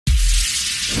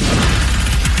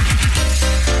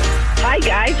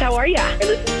guys. How are ya? I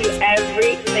listen to you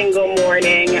every single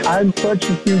morning. I'm such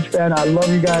a huge fan. I love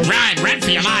you guys. Run for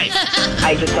your life.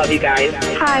 I just love you guys.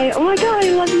 Hi. Oh my God,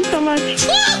 I love you so much.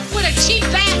 What a cheap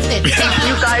bastard.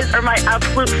 You guys are my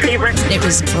absolute favorite. It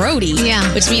was Brody.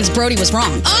 Yeah. Which means Brody was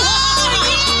wrong.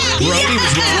 Oh! Brody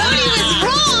was wrong. Brody was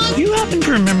wrong. Do you happen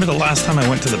to remember the last time I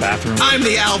went to the bathroom? I'm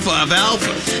the alpha of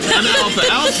alpha. I'm alpha.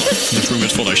 This room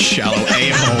is full of shallow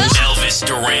a-holes. Elvis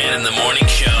Duran in the morning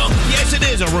show. Yes, it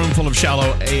is a room full of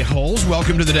shallow a-holes.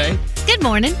 Welcome to the day. Good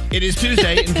morning. It is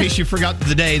Tuesday. In case you forgot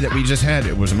the day that we just had,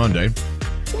 it was a Monday.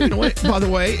 Well, you know what? By the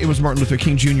way, it was Martin Luther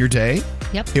King Jr. Day.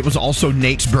 Yep. It was also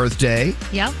Nate's birthday.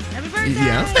 Yep. Happy birthday.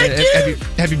 Yeah.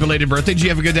 Happy belated birthday. Did you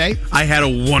have a good day? I had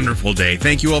a wonderful day.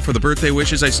 Thank you all for the birthday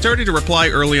wishes. I started to reply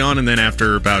early on, and then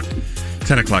after about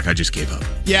 10 o'clock, I just gave up.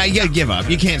 Yeah, you gotta give up.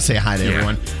 You can't say hi to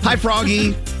everyone. Hi,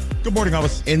 Froggy. Good morning,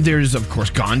 Elvis. And there's, of course,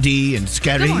 Gandhi and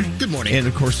Scotty. Good morning. And,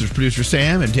 of course, there's producer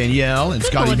Sam and Danielle and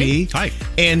Scotty B. Hi.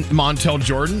 And Montel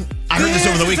Jordan. I heard this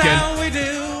over the weekend.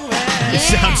 It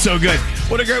sounds so good.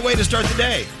 What a great way to start the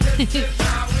day.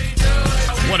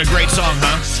 What a great song,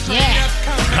 huh? Yeah.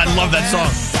 I love that song.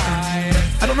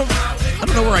 I don't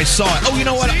know where I saw it. Oh, you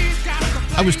know what?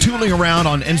 I was tooling around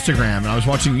on Instagram and I was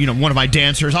watching, one of my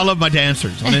dancers. I love my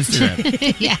dancers on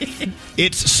Instagram. Yes.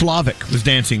 It's Slavic was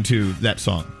dancing to that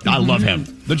song. I love him.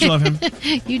 Don't you love him?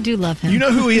 You do love him. You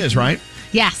know who he is, right?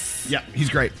 Yes. Yeah, he's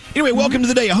great. Anyway, welcome to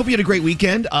the day. I hope you had a great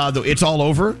weekend. Though it's all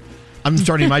over. I'm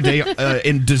starting my day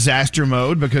in disaster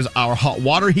mode because our hot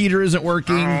water heater isn't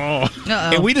working.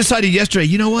 And we decided yesterday,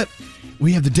 you know what?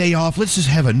 We have the day off. Let's just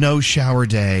have a no-shower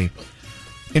day.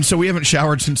 And so we haven't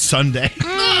showered since Sunday.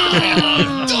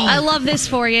 I love this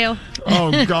for you.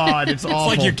 Oh, God. It's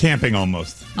awful. It's like you're camping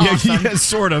almost. Yeah,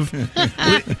 sort of.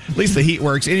 At least the heat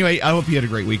works. Anyway, I hope you had a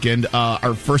great weekend.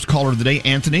 Our first caller of the day,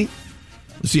 Anthony.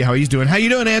 Let's see how he's doing. How you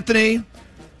doing, Anthony?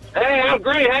 Hey, I'm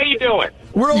great. How you doing?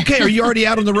 We're okay. Are you already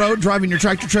out on the road driving your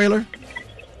tractor trailer?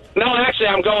 No, actually,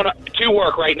 I'm going to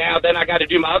work right now. Then I got to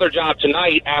do my other job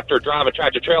tonight after driving a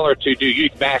tractor trailer to do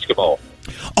youth basketball.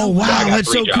 Oh, wow. So I got That's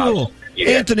so 3 jobs. cool. Yeah.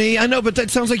 Anthony, I know, but that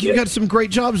sounds like you've got some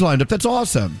great jobs lined up. That's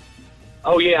awesome.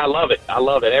 Oh, yeah, I love it. I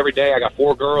love it. Every day I got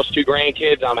 4 girls, 2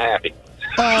 grandkids. I'm happy.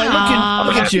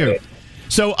 Look at you.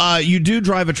 So you do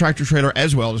drive a tractor trailer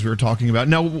as well, as we were talking about.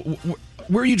 Now,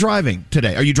 where are you driving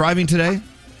today? Are you driving today?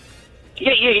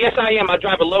 Yes, I am. I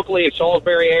drive it locally in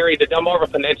Salisbury area, the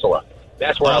Delmarva Peninsula.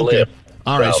 That's where I live.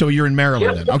 All right, so you're in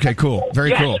Maryland then. Okay, cool.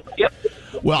 Very cool. Yep.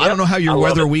 Well, I don't know how your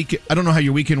I don't know how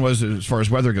your weekend was as far as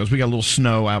weather goes. We got a little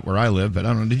snow out where I live, but I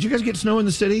don't know. Did you guys get snow in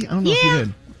the city? I don't know if you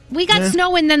did. We got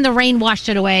snow and then the rain washed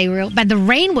it away. But the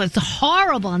rain was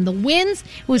horrible and the winds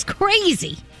was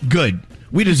crazy. Good.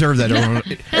 We deserve that.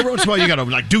 Every once in a while, you got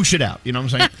to douche it out. You know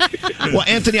what I'm saying? Well,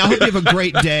 Anthony, I hope you have a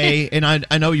great day, and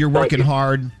I know you're working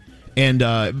hard, and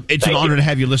it's an honor to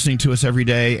have you listening to us every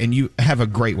day, and you have a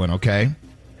great one, okay?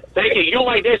 Thank you. You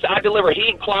like this? I deliver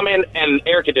heat, plumbing, and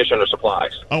air conditioner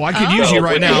supplies. Oh, I could use you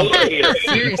right now.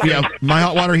 Seriously. Yeah, my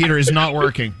hot water heater is not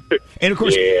working. And of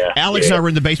course, Alex and I were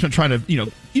in the basement trying to, you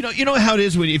know how it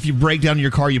is when if you break down in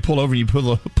your car, you pull over and you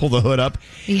pull the hood up,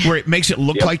 where it makes it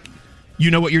look like you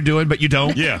know what you're doing, but you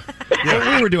don't. Yeah.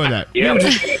 We were doing that. Yeah.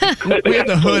 We had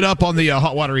the hood up on the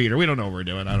hot water heater. We don't know what we're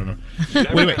doing. I don't know.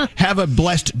 Anyway, have a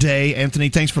blessed day, Anthony.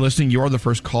 Thanks for listening. You're the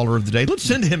first caller of the day. Let's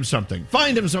send him something.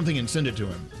 Find him something and send it to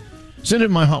him. Send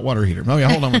him my hot water heater. Oh, yeah,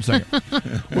 hold on one second.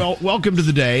 Well, welcome to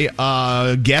the day.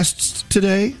 Guests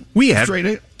today? We had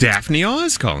Straight Daphne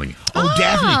Oz calling. Oh,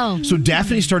 Daphne. So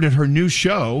Daphne started her new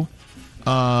show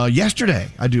yesterday,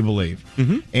 I do believe.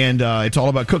 Mm-hmm. And it's all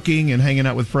about cooking and hanging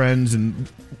out with friends and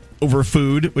over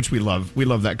food, which we love. We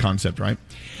love that concept, right?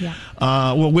 Yeah.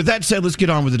 Well, with that said, let's get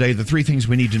on with the day. The 3 things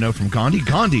we need to know from Gandhi.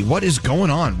 Gandhi, what is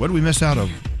going on? What did we miss out of?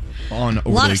 A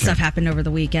lot of stuff happened over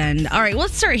the weekend. All right,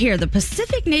 let's start here. The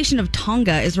Pacific nation of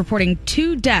Tonga is reporting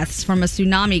 2 deaths from a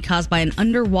tsunami caused by an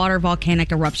underwater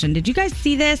volcanic eruption. Did you guys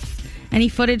see this? Any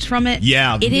footage from it?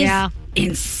 Yeah. It is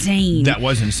insane. That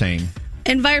was insane.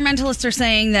 Environmentalists are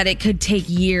saying that it could take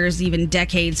years, even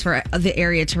decades, for the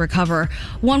area to recover.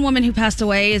 One woman who passed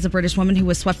away is a British woman who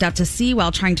was swept out to sea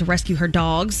while trying to rescue her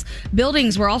dogs.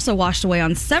 Buildings were also washed away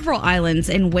on several islands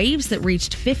in waves that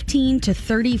reached 15 to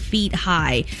 30 feet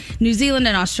high. New Zealand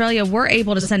and Australia were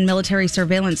able to send military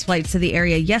surveillance flights to the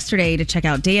area yesterday to check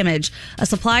out damage. A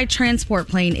supply transport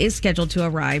plane is scheduled to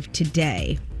arrive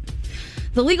today.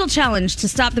 The legal challenge to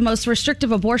stop the most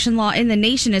restrictive abortion law in the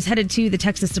nation is headed to the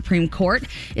Texas Supreme Court.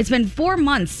 It's been 4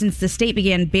 months since the state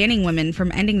began banning women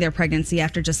from ending their pregnancy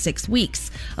after just 6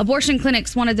 weeks. Abortion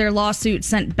clinics wanted their lawsuit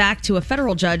sent back to a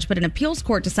federal judge, but an appeals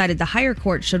court decided the higher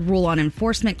court should rule on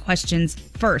enforcement questions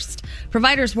first.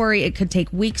 Providers worry it could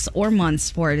take weeks or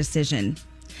months for a decision.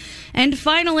 And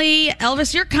finally,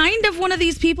 Elvis, you're kind of one of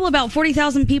these people. About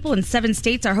 40,000 people in 7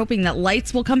 states are hoping that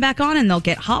lights will come back on and they'll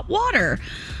get hot water.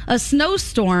 A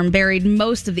snowstorm buried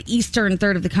most of the eastern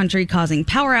third of the country, causing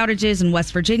power outages in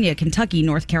West Virginia, Kentucky,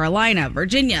 North Carolina,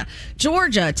 Virginia,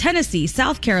 Georgia, Tennessee,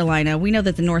 South Carolina. We know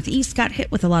that the Northeast got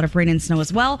hit with a lot of rain and snow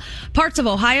as well. Parts of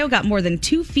Ohio got more than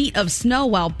 2 feet of snow,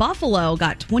 while Buffalo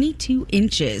got 22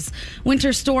 inches.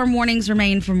 Winter storm warnings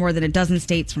remain for more than a dozen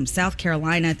states from South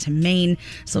Carolina to Maine.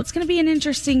 So it's going to be an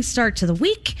interesting start to the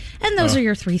week. And those are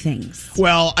your 3 things.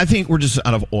 Well, I think we're just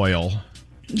out of oil.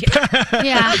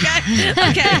 Yeah.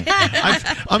 Okay.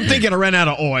 I'm thinking I ran out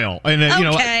of oil. And,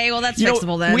 Okay, well, that's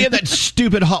fixable then. We have that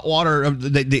stupid hot water,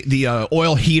 the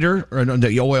oil heater, or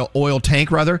the oil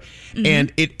tank, rather. Mm-hmm.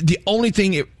 And the only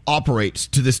thing it operates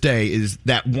to this day is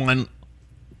that one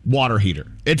water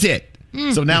heater. It's it.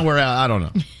 So now we're out. I don't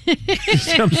know.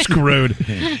 I'm screwed.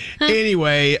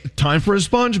 Anyway, time for a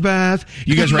sponge bath.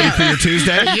 You guys ready for your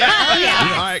Tuesday?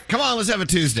 Yeah. All right, come on, let's have a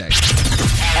Tuesday.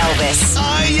 Elvis.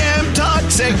 I am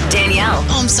toxic. Danielle.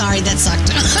 Oh, I'm sorry, that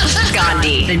sucked.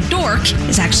 Gandhi. The dork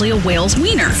is actually a whale's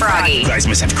wiener. Froggy. You guys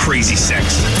must have crazy sex.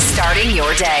 Starting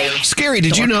your day. Scary,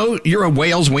 did you know you're a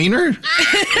whale's wiener?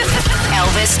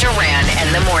 Elvis Duran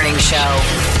and the Morning Show.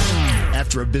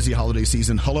 After a busy holiday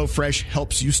season, HelloFresh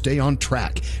helps you stay on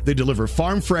track. They deliver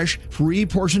farm-fresh,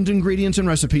 pre-portioned ingredients and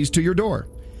recipes to your door.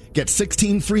 Get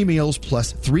 16 free meals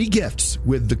plus 3 gifts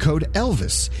with the code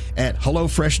ELVIS at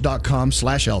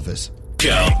HelloFresh.com/Elvis.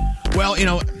 Go. Well,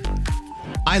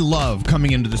 I love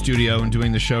coming into the studio and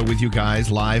doing the show with you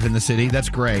guys live in the city. That's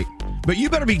great. But you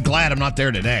better be glad I'm not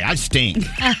there today. I stink.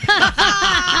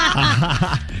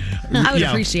 I would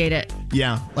appreciate it.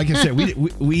 Yeah, like I said,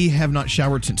 we have not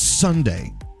showered since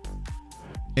Sunday.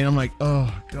 And I'm like,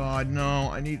 oh, God, no,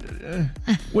 I need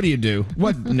what do you do?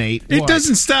 What, Nate? It What?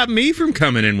 doesn't stop me from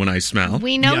coming in when I smell.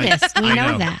 We noticed. We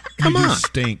know that. Come on. You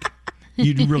stink.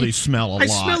 You really smell a lot. I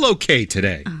smell okay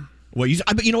today. Well,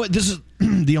 but you know what? This is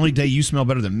the only day you smell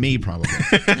better than me, probably.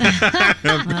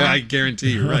 I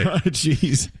guarantee you're right.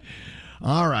 Jeez.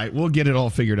 All right, we'll get it all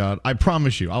figured out. I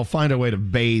promise you. I'll find a way to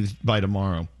bathe by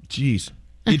tomorrow. Jeez.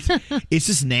 It's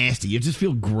just nasty. You just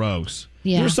feel gross.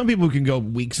 Yeah. There are some people who can go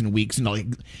weeks and weeks, and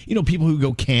people who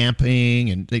go camping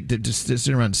and they just sit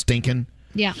around stinking.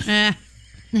 Yeah.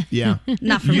 Yeah.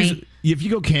 Not for me. If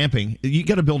you go camping, you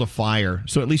got to build a fire,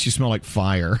 so at least you smell like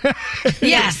fire.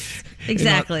 Yes,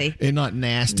 exactly. And not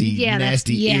nasty, Yeah,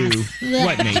 nasty yes. ew.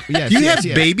 What, Nate? Yes, Do you yes, have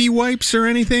yes. baby wipes or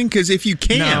anything? Because if you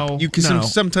camp, No, you can no.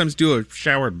 sometimes do a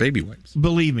shower of baby wipes.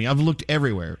 Believe me, I've looked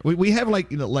everywhere. We have like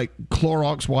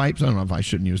Clorox wipes. I don't know if I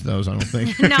shouldn't use those. I don't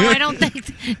think. No, I don't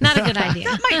think. Not a good idea.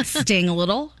 That might sting a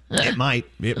little. It might.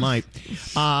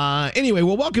 Anyway,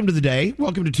 well, welcome to the day.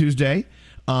 Welcome to Tuesday.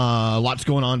 Lots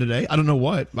going on today. I don't know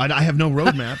what. I have no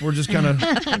roadmap. We're just kind of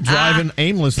driving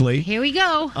aimlessly. Here we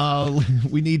go.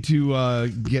 We need to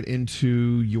get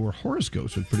into your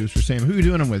horoscopes with producer Sam. Who are you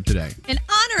doing them with today? In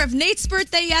honor of Nate's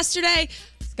birthday yesterday,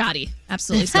 Scotty.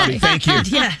 Absolutely, Scotty. Thank you.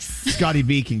 Yes. Scotty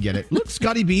B can get it. Look,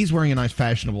 Scotty B's wearing a nice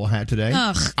fashionable hat today.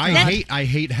 Ugh. I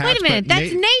hate hats. Wait a minute. but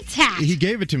That's Nate's hat. He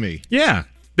gave it to me. Yeah.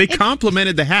 They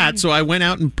complimented the hat, so I went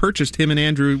out and purchased him and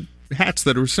Andrew hats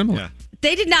that are similar. Yeah.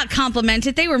 They did not compliment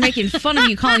it. They were making fun of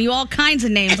you, calling you all kinds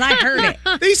of names. I heard it.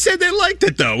 They said they liked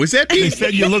it, though. Is that They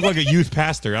said you look like a youth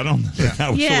pastor. I don't think that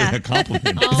was Yeah. really a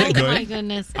compliment. Oh, Is that good? my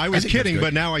goodness. I was kidding,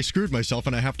 but now I screwed myself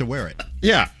and I have to wear it.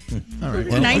 Yeah. All right.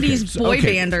 90s boy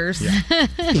okay. banders.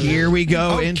 Here we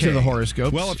go Okay. into the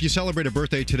horoscopes. Well, if you celebrate a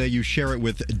birthday today, you share it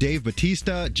with Dave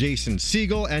Bautista, Jason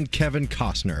Segel, and Kevin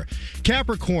Costner.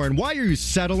 Capricorn, why are you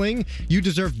settling? You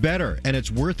deserve better, and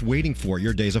it's worth waiting for.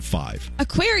 Your day's a 5.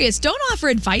 Aquarius, don't offer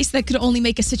advice that could only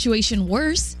make a situation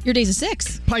worse. Your day's a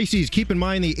 6. Pisces, keep in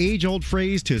mind the age-old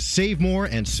phrase to save more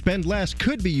and spend less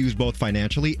could be used both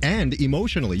financially and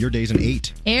emotionally. Your day's an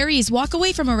 8. Aries, walk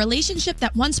away from a relationship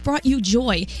that once brought you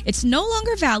joy. It's no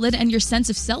longer valid and your sense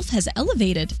of self has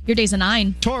elevated. Your day's a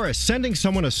 9. Taurus, sending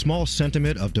someone a small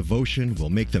sentiment of devotion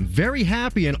will make them very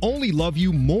happy and only love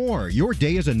you more. Your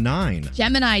day is a 9.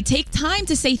 Gemini, take time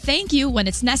to say thank you when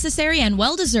it's necessary and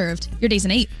well-deserved. Your day's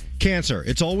an 8. Cancer,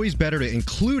 it's always better to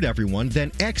include everyone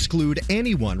than exclude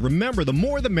anyone. Remember, the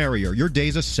more the merrier. Your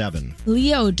day's a 7.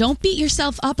 Leo, don't beat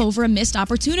yourself up over a missed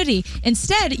opportunity.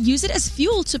 Instead, use it as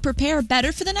fuel to prepare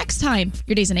better for the next time.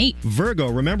 Your day's an 8. Virgo,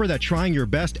 remember that trying your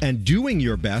best and doing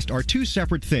your best are 2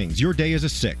 separate things. Your day is a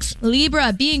 6.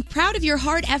 Libra, being proud of your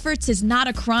hard efforts is not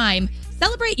a crime.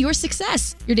 Celebrate your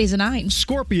success. Your day's a 9.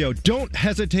 Scorpio, don't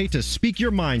hesitate to speak your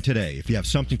mind today. If you have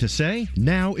something to say,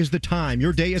 now is the time.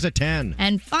 Your day is a 10.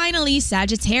 And finally,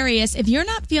 Sagittarius, if you're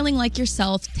not feeling like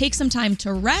yourself, take some time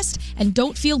to rest and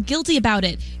don't feel guilty about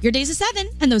it. Your day's a 7,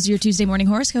 and those are your Tuesday morning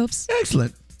horoscopes.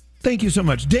 Excellent. Thank you so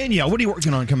much. Danielle, what are you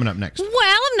working on coming up next? Well,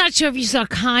 I'm not sure if you saw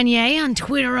Kanye on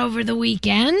Twitter over the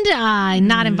weekend.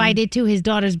 Not invited to his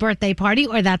daughter's birthday party,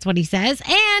 or that's what he says.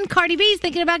 And Cardi B's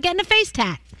thinking about getting a face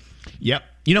tat. Yep.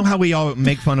 You know how we all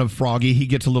make fun of Froggy? He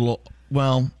gets a little,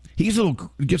 gets a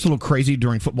little crazy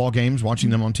during football games,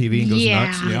 watching them on TV and goes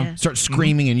nuts. Yeah. Starts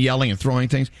screaming and yelling and throwing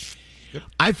things. Yep.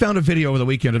 I found a video over the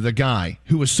weekend of the guy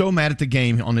who was so mad at the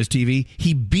game on his TV,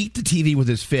 he beat the TV with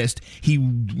his fist. He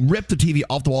ripped the TV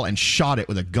off the wall and shot it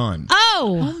with a gun.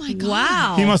 Oh my God.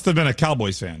 Wow. He must have been a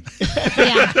Cowboys fan. Or a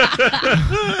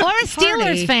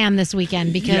Steelers fan this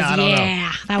weekend because, I don't know.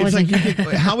 that wasn't good.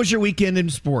 How was your weekend in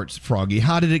sports, Froggy?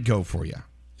 How did it go for you?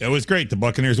 It was great. The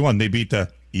Buccaneers won. They beat the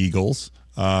Eagles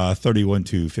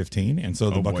 31-15. And so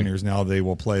the Buccaneers now they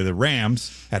will play the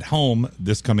Rams at home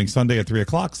this coming Sunday at 3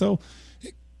 o'clock. So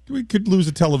we could lose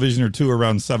a television or two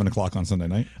around 7 o'clock on Sunday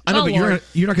night. I know, but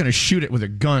you're not going to shoot it with a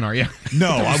gun, are you? No,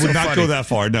 I would not go that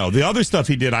far. No, the other stuff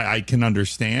he did, I can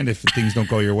understand if things don't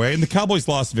go your way. And the Cowboys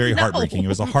lost very heartbreaking. It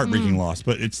was a heartbreaking loss,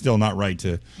 but it's still not right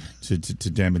to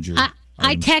damage your.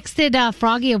 I texted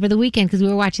Froggy over the weekend because we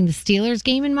were watching the Steelers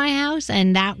game in my house,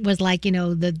 and that was like,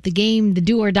 the game, the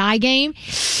do or die game.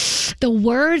 The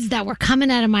words that were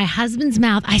coming out of my husband's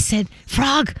mouth, I said,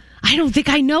 Frog, I don't think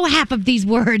I know half of these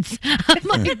words. I'm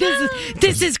like,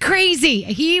 this is crazy.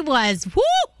 He was,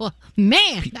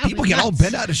 man. People get all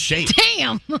bent out of shape.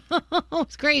 Damn.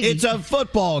 It's crazy. It's a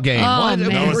football game. Oh,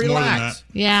 man. Relax.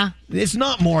 Yeah. It's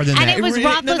not more than that. And it was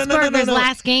Roethlisberger's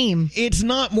last game. It's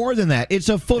not more than that. It's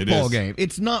a football game.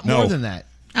 It's not more than that.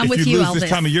 I'm if with you you, lose Elvis. this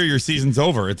time of year, your season's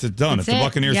over. It's done. That's if the it.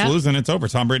 Buccaneers lose, then it's over.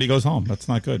 Tom Brady goes home. That's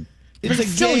not good. It's a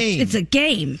game. It's a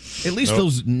game. At least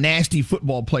those nasty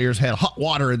football players had hot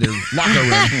water in their locker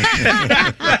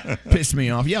room. Pissed me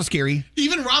off. Yeah, Scary.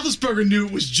 Even Roethlisberger knew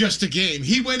it was just a game.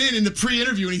 He went in the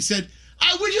pre-interview and he said,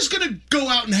 we're just going to go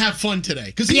out and have fun today.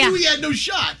 Because he knew he had no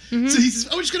shot. Mm-hmm. So he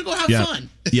says, we're just going to go have fun.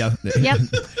 Yeah. Yep.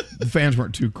 The fans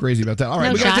weren't too crazy about that. All right,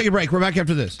 No we got to shot. take a break. We're back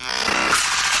after this.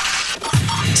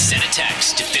 Send a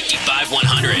text to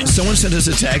 55100. Someone sent us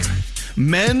a text.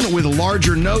 Men with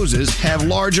larger noses have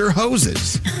larger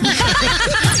hoses.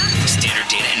 Standard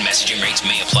data and messaging rates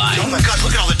may apply. Oh my God,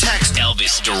 look at all the text.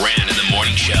 Elvis Duran in the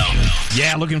morning show.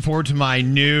 Yeah, looking forward to my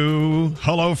new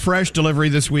HelloFresh delivery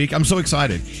this week. I'm so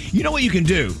excited. You know what you can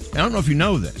do? I don't know if you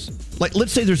know this. Like,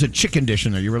 let's say there's a chicken dish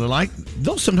in there you really like.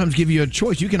 They'll sometimes give you a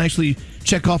choice. You can actually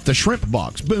check off the shrimp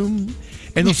box. Boom.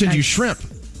 And they'll send you shrimp.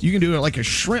 You can do it like a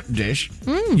shrimp dish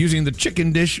using the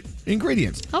chicken dish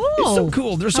ingredients. Oh. It's so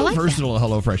cool. They're so I like versatile at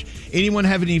HelloFresh. Anyone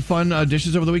have any fun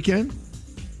dishes over the weekend?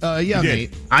 Yeah,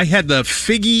 Nate. I had the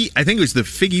figgy, I think it was the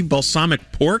figgy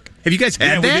balsamic pork. Have you guys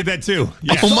had that? Yeah, we did that too.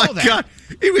 Yeah. Oh my God.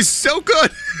 It was so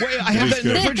good. Wait, I have that in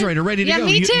the refrigerator ready to Yeah, go.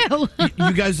 me too.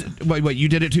 You guys, wait, you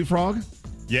did it too, Frog?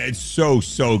 Yeah, it's so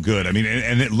good. I mean,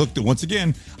 and it looked, once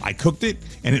again, I cooked it,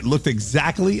 and it looked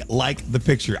exactly like the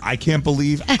picture. I can't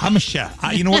believe I'm a chef.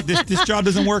 You know what? This job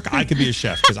doesn't work. I could be a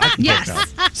chef because I can cook now.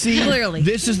 See, Clearly.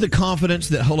 this is the confidence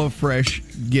that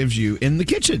HelloFresh gives you in the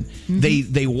kitchen.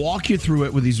 They walk you through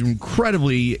it with these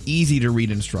incredibly easy to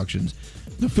read instructions.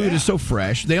 The food is so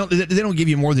fresh. They don't give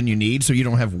you more than you need, so you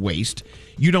don't have waste.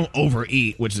 You don't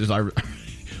overeat, which is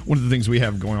one of the things we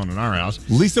have going on in our house.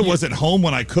 Lisa was at home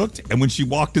when I cooked, and when she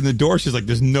walked in the door, she's like,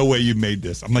 "There's no way you made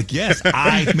this." I'm like, "Yes,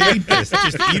 I made this.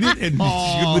 Just eat it, and you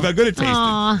believe how good it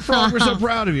tasted." Frog, we're so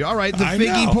proud of you. All right, the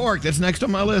figgy pork. That's next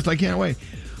on my list. I can't wait.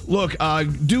 Look,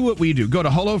 do what we do. Go to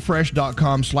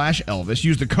HelloFresh.com/Elvis.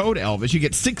 Use the code Elvis. You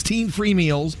get 16 free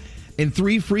meals and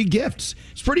 3 free gifts.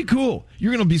 It's pretty cool.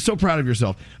 You're going to be so proud of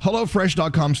yourself.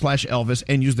 HelloFresh.com/Elvis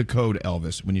and use the code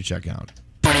Elvis when you check out.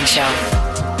 Morning show.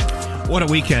 What a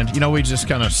weekend. You know, we just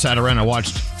kind of sat around and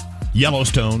watched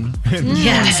Yellowstone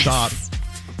nonstop.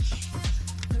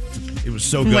 It was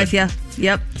so good. I'm with you.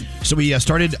 Yep. So we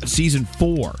started season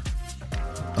 4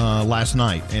 last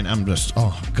night, and I'm just,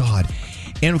 oh, God.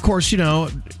 And, of course, you know,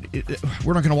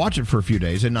 we're not going to watch it for a few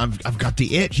days, and I've got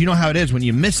the itch. You know how it is when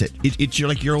you miss it. It's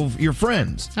like your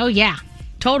friends. Oh, yeah.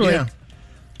 Totally. Yeah.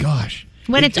 Gosh.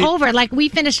 When it's over, like we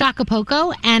finished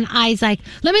Acapulco, and I's like,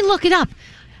 let me look it up.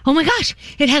 Oh my gosh,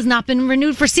 it has not been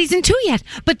renewed for season 2 yet,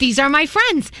 but these are my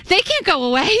friends. They can't go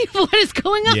away. What is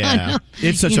going on? Yeah,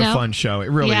 it's such a fun show. It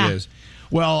really Yeah. is.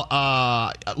 Well,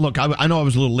 look, I know I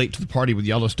was a little late to the party with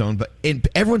Yellowstone, but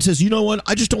everyone says, you know what?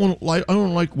 I just don't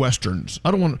like westerns. I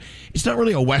don't want. It's not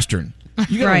really a western.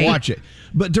 You gotta Right. watch it.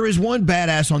 But there is one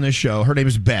badass on this show. Her name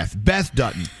is Beth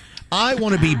Dutton. I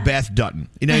want to be Beth Dutton.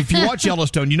 You know, if you watch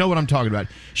Yellowstone, you know what I'm talking about.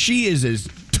 She is as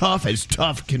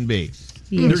tough can be.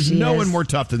 Yes, There's she no is. one more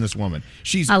tough than this woman.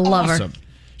 She's I love her. awesome.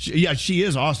 She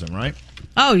is awesome, right?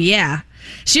 Oh, yeah.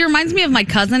 She reminds me of my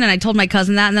cousin, and I told my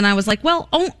cousin that, and then I was like, well,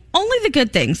 only the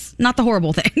good things, not the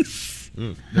horrible things.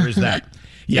 There is that.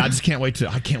 Yeah, I just can't wait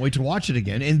to watch it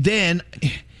again. And then,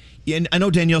 and I know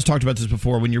Danielle's talked about this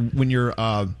before. When you're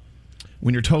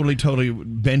totally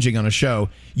binging on a show,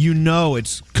 you know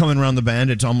it's coming around the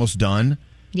bend. It's almost done.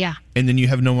 Yeah. And then you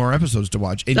have no more episodes to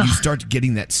watch, and you start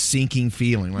getting that sinking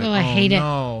feeling. Like, I hate it.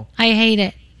 I hate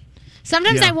it.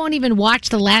 Sometimes Yeah. I won't even watch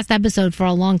the last episode for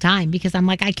a long time because I'm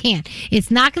like, I can't.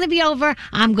 It's not going to be over.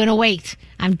 I'm going to wait.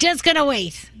 I'm just going to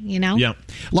wait, you know? Yeah.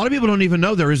 A lot of people don't even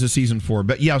know there is a season 4.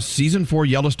 But yeah, season 4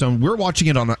 Yellowstone, we're watching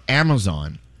it on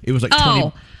Amazon. It was like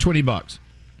 $20.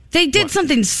 They did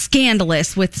something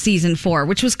scandalous with season 4,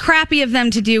 which was crappy of them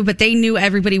to do, but they knew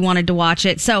everybody wanted to watch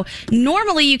it. So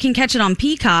normally you can catch it on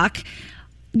Peacock.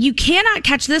 You cannot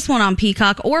catch this one on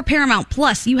Peacock or Paramount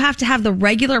Plus. You have to have the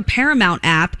regular Paramount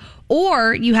app,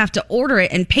 or you have to order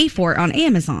it and pay for it on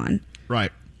Amazon.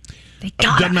 Right.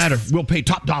 Doesn't matter. We'll pay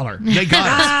top dollar. They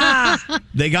got us.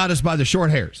 They got us by the short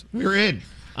hairs. We're in.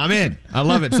 I'm in. I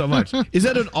love it so much. Is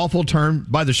that an awful term,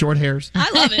 by the short hairs? I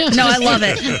love it. No, I love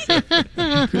it.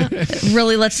 It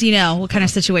really lets you know what kind of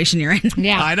situation you're in.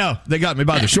 Yeah. I know. They got me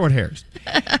by the short hairs.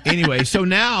 Anyway, so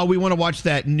now we want to watch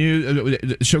that new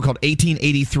show called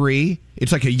 1883.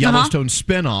 It's like a Yellowstone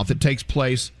spinoff that takes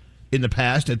place in the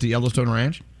past at the Yellowstone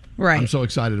Ranch. Right. I'm so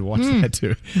excited to watch that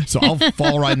too. So I'll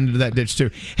fall right into that ditch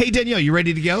too. Hey, Danielle, you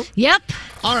ready to go? Yep.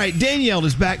 All right, Danielle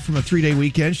is back from a 3-day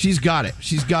weekend. She's got it.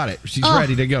 She's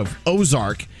ready to go.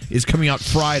 Ozark is coming out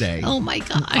Friday. Oh my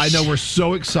gosh. I know, we're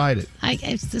so excited.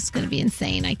 It's just going to be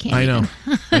insane. I can't I know.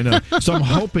 even. I know. So I'm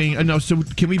hoping. So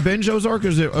can we binge Ozark, or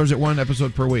is it one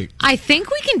episode per week? I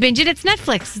think we can binge it. It's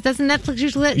Netflix. Doesn't Netflix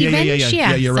usually let you binge?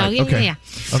 Yeah, you're right. So, Okay. All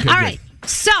Okay, good. right.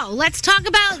 So let's talk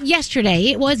about yesterday.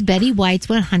 It was Betty White's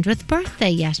 100th birthday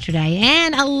yesterday,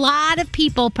 and a lot of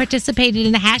people participated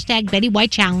in the hashtag Betty White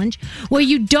Challenge, where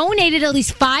you donated at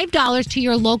least $5 to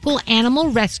your local animal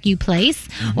rescue place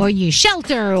or your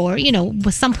shelter, or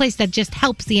someplace that just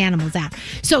helps the animals out.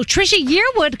 So Trisha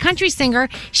Yearwood, country singer,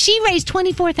 she raised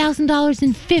 $24,000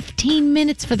 in 15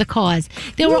 minutes for the cause.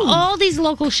 There were all these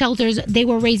local shelters. They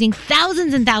were raising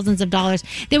thousands and thousands of dollars.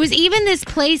 There was even this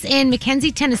place in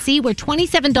McKenzie, Tennessee, where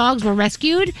 27 dogs were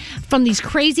rescued from these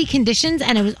crazy conditions,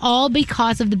 and it was all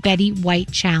because of the Betty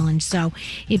White Challenge. So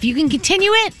if you can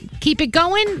continue it, keep it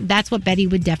going, that's what Betty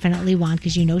would definitely want,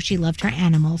 because she loved her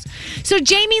animals. So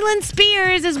Jamie Lynn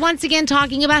Spears is once again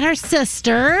talking about her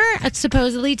sister,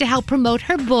 supposedly to help promote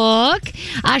her book.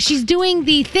 She's doing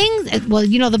the things,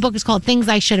 the book is called Things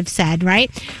I Should Have Said, right?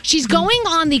 She's going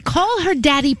on the Call Her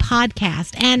Daddy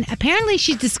podcast, and apparently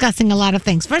she's discussing a lot of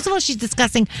things. First of all, she's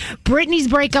discussing Britney's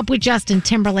breakup with Justin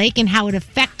Timberlake and how it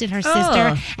affected her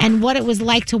sister and what it was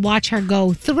like to watch her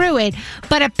go through it.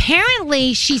 But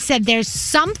apparently she said there's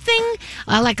something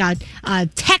like a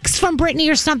text from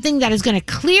Britney or something that is going to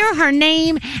clear her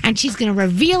name, and she's going to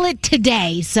reveal it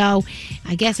today. So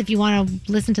I guess if you want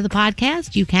to listen to the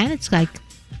podcast, you can. It's like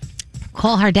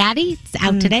Call Her Daddy. It's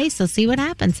out today, so see what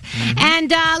happens.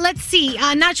 And let's see.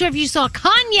 Not sure if you saw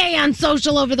Kanye on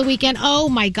social over the weekend. Oh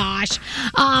my gosh.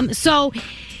 So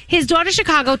his daughter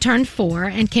Chicago turned 4,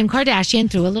 and Kim Kardashian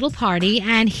threw a little party,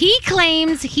 and he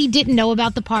claims he didn't know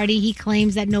about the party. He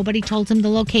claims that nobody told him the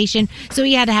location, so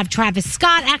he had to have Travis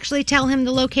Scott actually tell him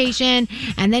the location,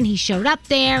 and then he showed up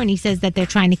there, and he says that they're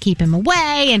trying to keep him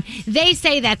away, and they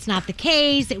say that's not the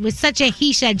case. It was such a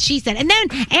he said, she said. And then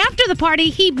after the party,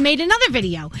 he made another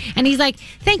video, and he's like,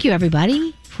 thank you,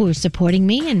 everybody, for supporting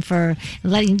me and for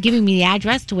giving me the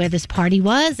address to where this party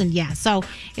was. And so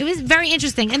it was very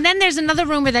interesting. And then there's another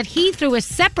rumor that he threw a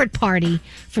separate party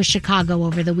for Chicago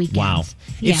over the weekend. Wow.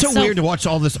 It's so weird to watch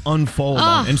all this unfold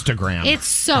on Instagram. It's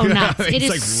so nuts. It is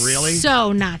like, really?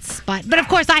 So nuts. But of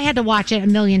course, I had to watch it a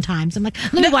million times. I'm like,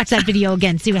 let me watch that video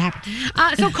again, see what happened.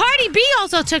 So Cardi B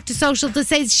also took to social to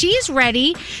say she's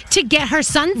ready to get her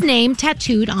son's name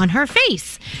tattooed on her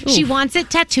face. Ooh. She wants it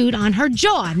tattooed on her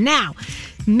jaw. Now,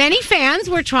 many fans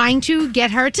were trying to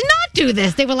get her to not do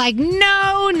this. They were like,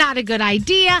 no, not a good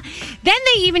idea. Then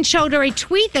they even showed her a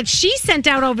tweet that she sent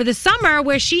out over the summer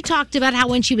where she talked about how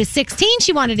when she was 16,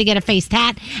 she wanted to get a face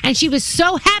tat, and she was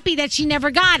so happy that she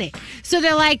never got it. So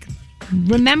they're like,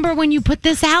 remember when you put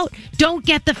this out? Don't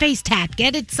get the face tat.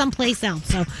 Get it someplace else.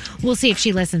 So we'll see if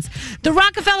she listens. The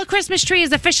Rockefeller Christmas tree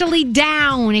is officially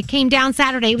down. It came down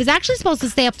Saturday. It was actually supposed to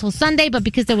stay up till Sunday, but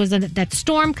because there was that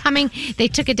storm coming, they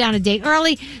took it down a day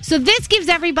early. So this gives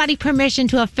everybody permission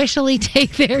to officially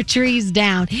take their trees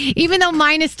down. Even though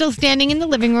mine is still standing in the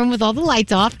living room with all the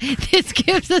lights off, this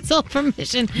gives us all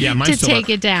permission to take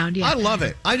it down. Yeah. I love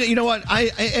it. You know what?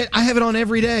 I have it on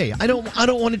every day. I don't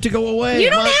want it to go away. You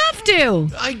don't have to.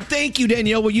 I thank you,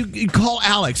 Danielle. Well, you call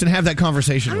Alex and have that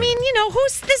conversation. I mean,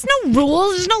 there's no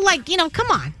rules. There's no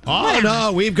come on. Oh, whatever.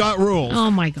 no, we've got rules.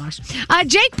 Oh, my gosh.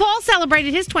 Jake Paul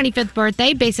celebrated his 25th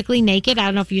birthday, basically naked. I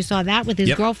don't know if you saw that, with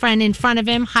his girlfriend in front of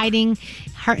him, hiding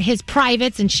his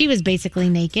privates, and she was basically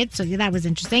naked, so that was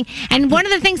interesting. And one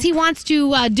of the things he wants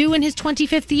to do in his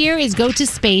 25th year is go to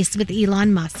space with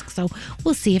Elon Musk, so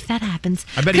we'll see if that happens.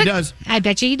 I bet he does. I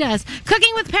bet you he does.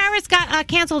 Cooking with Paris got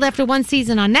canceled after one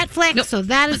season on Netflix, so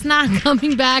that is not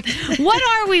coming back. What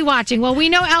are we watching? Well, we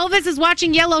know Elvis is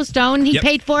watching Yellowstone. He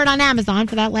paid for it on Amazon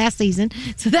for that last season,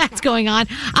 so that's going on.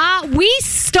 We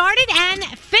started and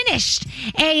finished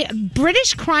a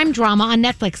British crime drama on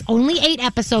Netflix. Only 8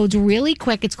 episodes, really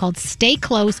quick. It's called Stay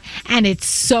Close, and it's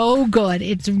so good.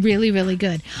 It's really, really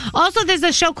good. Also, there's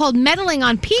a show called Meddling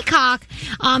on Peacock.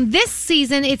 This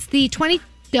season, it's the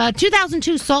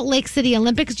 2002 Salt Lake City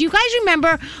Olympics. Do you guys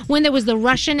remember when there was the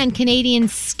Russian and Canadian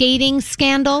skating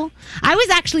scandal? I was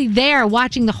actually there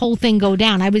watching the whole thing go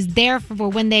down. I was there for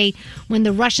when the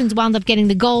Russians wound up getting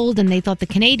the gold and they thought the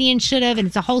Canadians should have, and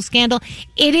it's a whole scandal.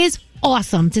 It is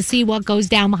awesome to see what goes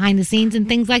down behind the scenes and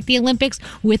things like the Olympics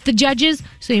with the judges.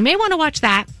 So you may want to watch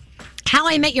that. How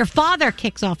I Met Your Father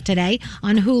kicks off today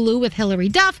on Hulu with Hilary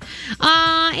Duff.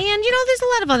 And, there's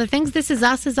a lot of other things. This Is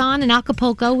Us is on, and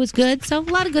Acapulco was good. So a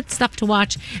lot of good stuff to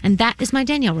watch. And that is my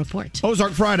Danielle report.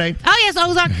 Ozark Friday. Oh, yes,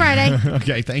 Ozark Friday.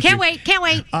 Okay, thank you. Can't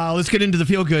wait. Let's get into the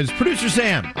feel goods. Producer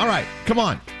Sam. All right, come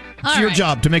on. It's your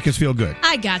job to make us feel good.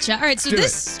 I gotcha. All right, so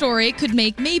this story could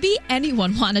make maybe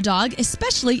anyone want a dog,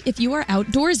 especially if you are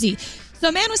outdoorsy. So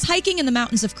a man was hiking in the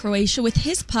mountains of Croatia with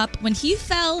his pup when he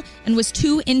fell and was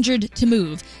too injured to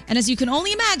move. And as you can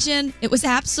only imagine, it was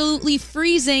absolutely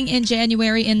freezing in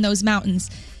January in those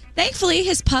mountains. Thankfully,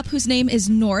 his pup, whose name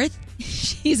is North,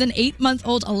 he's an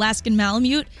 8-month-old Alaskan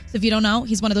Malamute. So if you don't know,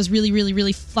 he's one of those really, really,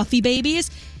 really fluffy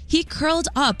babies. He curled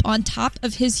up on top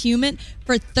of his human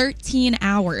for 13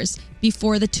 hours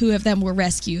before the two of them were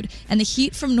rescued. And the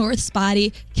heat from North's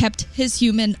body kept his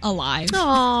human alive.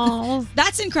 Aww.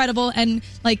 That's incredible. And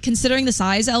considering the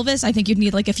size, Elvis, I think you'd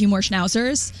need a few more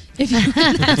schnauzers if you're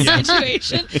in that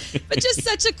situation. But just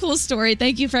such a cool story.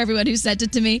 Thank you for everyone who sent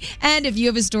it to me. And if you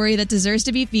have a story that deserves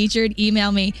to be featured,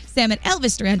 email me,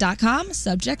 sam@elvisduran.com,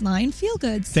 subject line, feel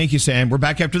goods. Thank you, Sam. We're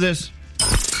back after this.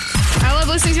 I love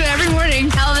listening to it every morning.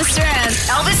 Elvis Duran.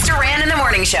 Elvis Duran in the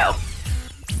Morning Show.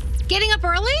 Getting up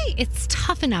early, it's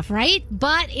tough enough, right?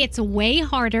 But it's way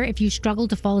harder if you struggle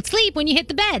to fall asleep when you hit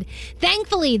the bed.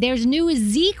 Thankfully, there's new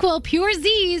ZzzQuil Pure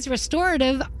Z's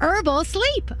Restorative Herbal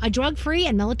Sleep, a drug-free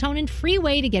and melatonin-free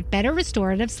way to get better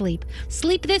restorative sleep.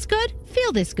 Sleep this good,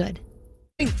 feel this good.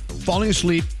 Falling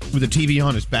asleep with the TV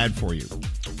on is bad for you.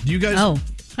 Do you guys...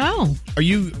 Oh. Are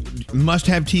you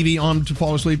must-have TV on to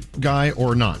fall asleep guy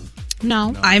or not?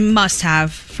 No. I must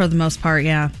have for the most part,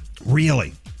 yeah.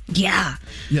 Really? Yeah.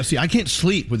 Yeah, see, I can't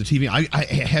sleep with the TV.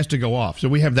 It has to go off. So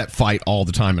we have that fight all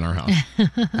the time in our house.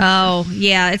 Oh,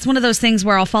 yeah. It's one of those things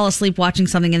where I'll fall asleep watching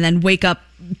something and then wake up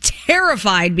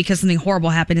terrified because something horrible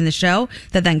happened in the show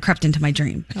that then crept into my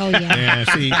dream. Oh, yeah. Yeah,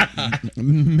 see,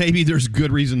 maybe there's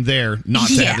good reason there not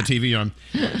to have the TV on.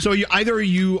 So either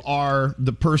you are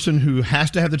the person who has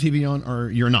to have the TV on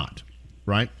or you're not,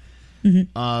 right?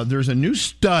 Mm-hmm. There's a new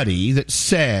study that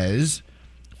says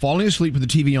falling asleep with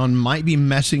the TV on might be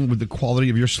messing with the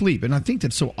quality of your sleep. And I think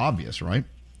that's so obvious, right?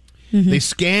 Mm-hmm. They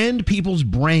scanned people's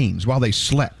brains while they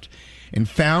slept and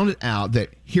found out that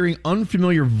hearing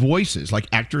unfamiliar voices, like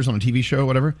actors on a TV show or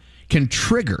whatever, can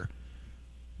trigger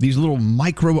these little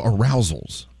micro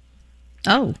arousals.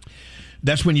 Oh.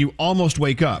 That's when you almost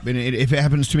wake up. And if it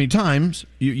happens too many times,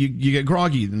 you get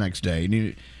groggy the next day.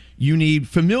 And you need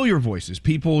familiar voices,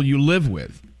 people you live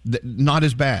with, not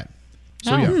as bad.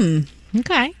 So,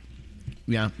 Okay.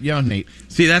 Yeah, Nate.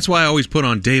 See, that's why I always put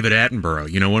on David Attenborough.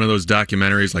 You know, one of those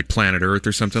documentaries like Planet Earth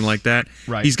or something like that.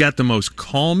 Right. He's got the most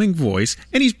calming voice,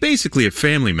 and he's basically a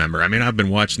family member. I mean, I've been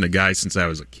watching the guy since I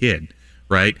was a kid,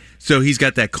 right? So he's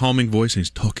got that calming voice, and he's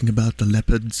talking about the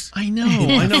leopards. I know.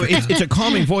 It's a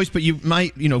calming voice, but you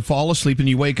might, fall asleep and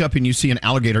you wake up and you see an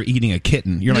alligator eating a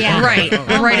kitten. You're like, right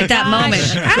at that moment.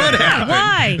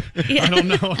 Why? I don't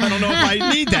know. I don't know if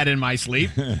I need that in my sleep.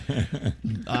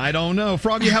 I don't know.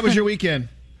 Froggy, how was your weekend?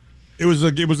 It was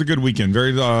a good weekend.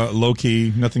 Very low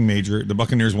key, nothing major. The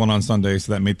Buccaneers won on Sunday,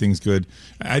 so that made things good.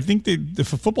 I think if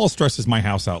football stresses my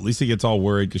house out, Lisa gets all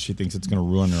worried because she thinks it's going to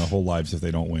ruin her whole lives if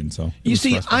they don't win. So you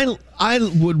see, I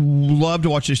would love to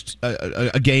watch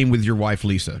a game with your wife,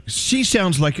 Lisa. She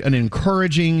sounds like an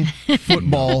encouraging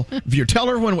football viewer. Tell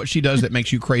her what she does that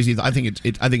makes you crazy. I think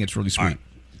it's really sweet. Right.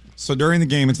 So during the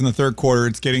game, it's in the third quarter.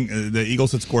 It's getting the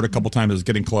Eagles had scored a couple times. It's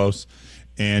getting close.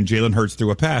 And Jalen Hurts threw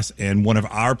a pass, and one of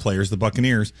our players, the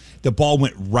Buccaneers, the ball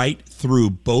went right through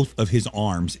both of his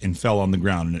arms and fell on the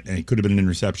ground, and it could have been an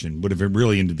interception. Would have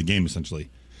really ended the game, essentially.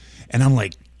 And I'm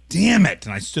like, damn it.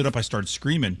 And I stood up, I started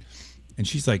screaming. And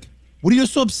she's like, what are you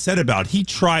so upset about? He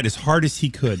tried as hard as he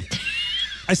could.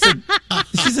 I said,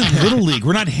 this isn't Little League.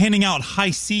 We're not handing out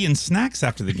high C and snacks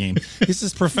after the game. This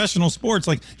is professional sports.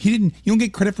 Like, you don't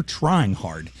get credit for trying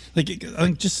hard. Like,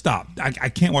 just stop. I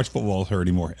can't watch football with her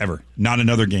anymore, ever. Not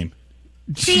another game.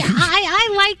 See,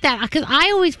 I like that because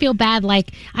I always feel bad.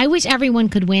 Like, I wish everyone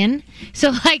could win.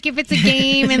 So, like, if it's a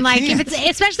game and, like,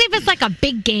 especially if it's, like, a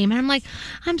big game. And I'm like,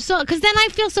 because then I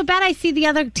feel so bad. I see the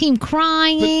other team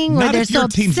crying or they're so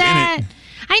upset.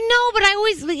 I know, but I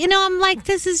always, I'm like,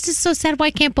 this is just so sad.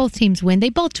 Why can't both teams win? They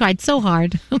both tried so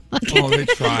hard. Oh, they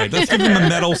tried. Let's give them a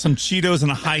medal, some Cheetos, and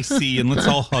a high C, and let's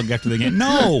all hug after the game.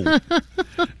 No.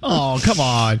 Oh, come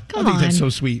on. I think that's so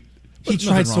sweet. He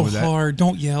tried so hard.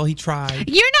 Don't yell. He tried.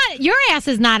 Your ass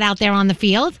is not out there on the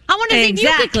field. I want to see if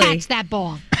you could catch that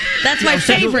ball. That's my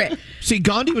favorite. See,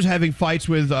 Gandhi was having fights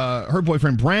with her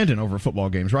boyfriend Brandon over football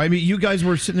games, right? I mean, you guys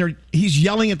were sitting there. He's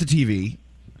yelling at the TV.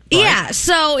 Right. Yeah,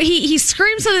 so he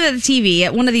screamed something at the TV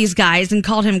at one of these guys and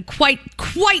called him quite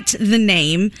the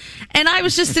name. And I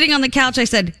was just sitting on the couch. I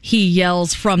said, he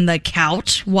yells from the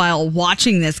couch while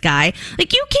watching this guy.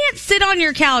 Like, you can't sit on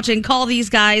your couch and call these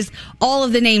guys all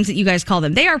of the names that you guys call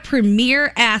them. They are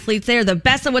premier athletes. They are the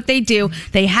best at what they do.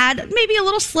 They had maybe a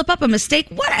little slip up, a mistake,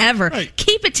 whatever. Right.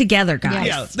 Keep it together, guys.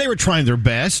 Yeah, they were trying their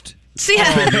best. See, they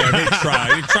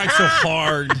tried. They tried so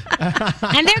hard.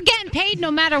 And they're getting paid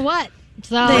no matter what.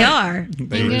 So they are.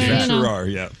 They sure are,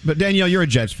 yeah. But Danielle, you're a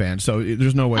Jets fan, so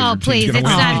there's no way your team's going to win.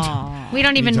 Not. We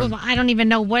don't even. I don't even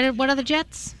know what are the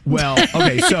Jets. Well,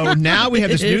 okay, so now we have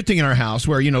this new thing in our house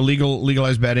where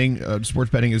legalized betting,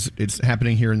 sports betting it's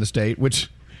happening here in the state, which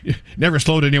never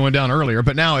slowed anyone down earlier,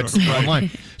 but now it's online.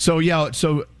 So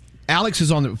so Alex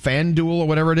is on the FanDuel or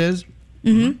whatever it is.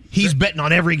 Mm-hmm. He's betting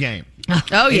on every game.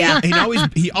 Oh yeah,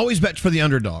 he always bets for the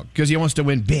underdog because he wants to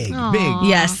win big.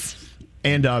 Yes.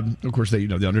 And, of course,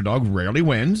 the underdog rarely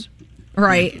wins.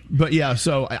 Right. But, yeah,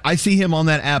 so I see him on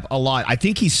that app a lot. I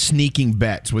think he's sneaking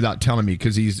bets without telling me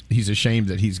because he's ashamed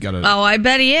that he's got to. Oh, I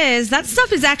bet he is. That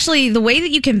stuff is actually the way that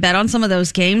you can bet on some of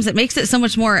those games. It makes it so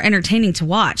much more entertaining to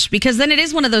watch because then it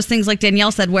is one of those things like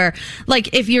Danielle said where,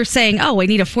 like, if you're saying, oh, I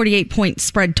need a 48-point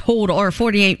spread total or a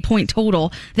 48-point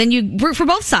total, then you root for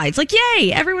both sides. Like,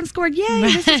 yay, everyone scored. Yay,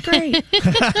 this is great.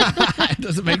 It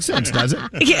doesn't make sense, does it?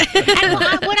 And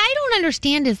what I don't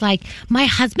understand is, like, my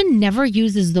husband never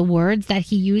uses the words that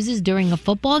he uses during a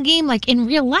football game, like in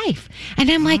real life. And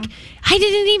I'm like, I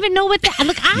didn't even know what that.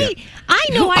 Look, I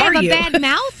know I have a bad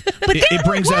mouth, but there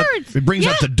were words. It brings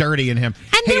out the dirty in him.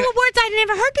 And there were words I'd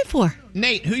never heard before.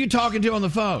 Nate, who are you talking to on the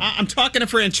phone? I'm talking to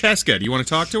Francesca. Do you want to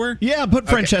talk to her? Yeah, put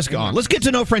Francesca on. Let's get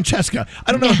to know Francesca.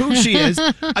 I don't know who she is.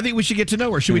 I think we should get to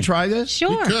know her. Should we try this? Sure.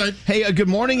 We could. Hey, good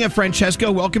morning,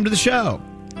 Francesca. Welcome to the show.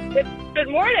 Good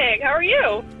morning. How are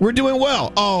you? We're doing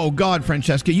well. Oh, God,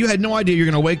 Francesca, you had no idea you're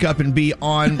going to wake up and be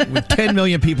on with 10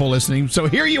 million people listening. So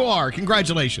here you are.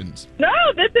 Congratulations. No,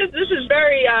 this is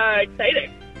very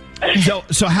exciting.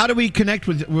 So how do we connect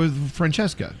with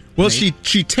Francesca? Well, she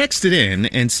texted in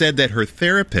and said that her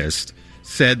therapist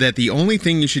said that the only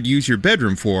thing you should use your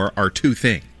bedroom for are two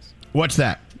things. What's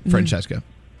that, Francesca?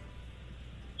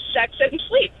 Sex and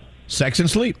sleep. Sex and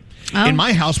sleep. Oh. In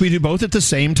my house, we do both at the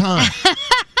same time.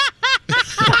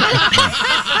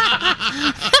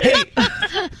 Hey,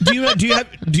 do you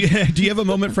have a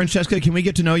moment, Francesca? Can we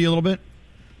get to know you a little bit?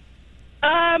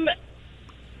 I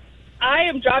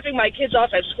am dropping my kids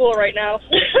off at school right now.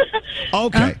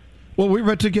 Okay. Well, we're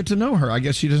about to get to know her. I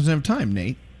guess she doesn't have time,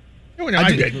 Nate.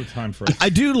 I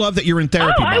do love that you're in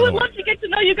therapy. Oh, I would love to get to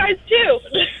know you guys too.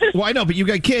 Well, I know, but you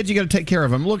got kids. You got to take care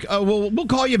of them. Look, we'll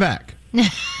call you back.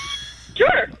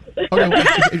 Sure.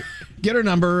 Okay, get her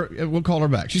number. We'll call her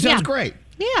back. She sounds great.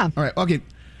 Yeah. All right. Okay.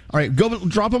 All right, go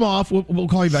drop them off. We'll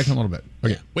call you back in a little bit.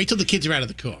 Okay. Wait till the kids are out of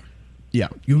the car. Yeah.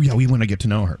 Yeah, we want to get to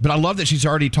know her. But I love that she's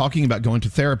already talking about going to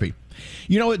therapy.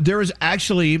 You know, there is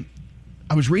actually,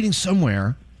 I was reading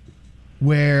somewhere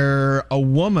where a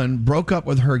woman broke up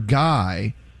with her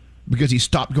guy because he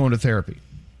stopped going to therapy.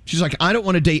 She's like, I don't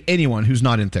want to date anyone who's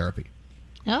not in therapy.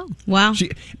 Oh, wow.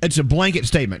 It's a blanket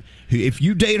statement. If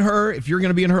you date her, if you're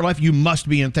going to be in her life, you must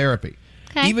be in therapy.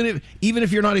 Okay. Even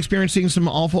if you're not experiencing some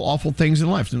awful things in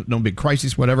life, no big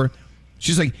crisis, whatever.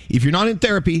 She's like, if you're not in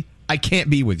therapy, I can't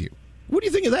be with you. What do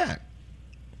you think of that?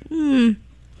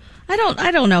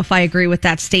 I don't know if I agree with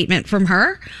that statement from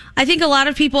her. I think a lot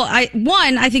of people, I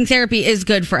think therapy is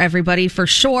good for everybody, for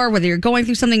sure, whether you're going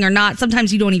through something or not.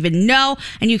 Sometimes you don't even know,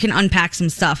 and you can unpack some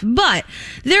stuff. But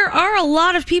there are a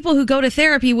lot of people who go to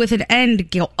therapy with an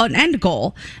end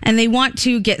goal, and they want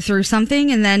to get through something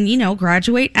and then,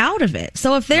 graduate out of it.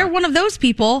 So if they're one of those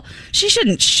people, she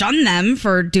shouldn't shun them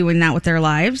for doing that with their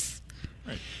lives.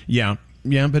 Yeah,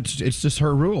 but it's just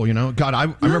her rule, God, I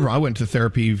remember I went to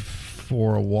therapy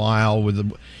for a while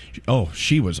with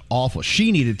she was awful.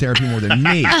 She needed therapy more than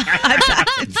me.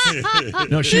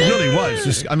 No, she really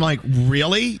was. I'm like,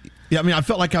 really? Yeah, I mean, I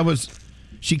felt like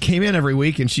she came in every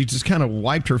week and she just kind of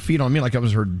wiped her feet on me like I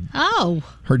was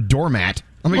her doormat.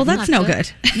 I'm like, well, that's no good.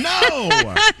 No.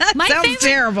 Sounds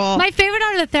terrible. My favorite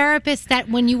are the therapists that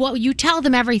when you tell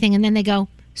them everything and then they go,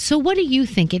 so what do you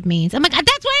think it means? I'm like,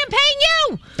 that's why I'm paying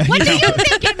you. What do you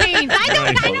think it means?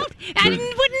 I wouldn't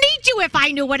need you if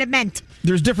I knew what it meant.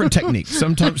 There's different techniques.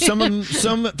 Sometimes some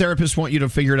therapists want you to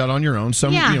figure it out on your own.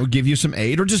 Some give you some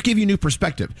aid or just give you new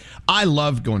perspective. I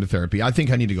love going to therapy. I think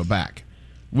I need to go back.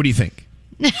 What do you think?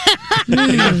 As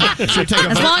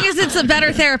long as it's a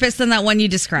better therapist than that one you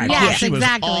described. Yes, she was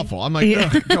awful. I'm like,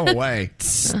 ugh, go away.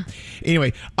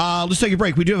 Anyway, let's take a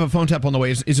break. We do have a phone tap on the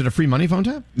way. Is it a free money phone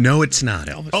tap? No, it's not,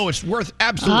 Elvis. Oh, it's worth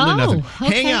absolutely nothing.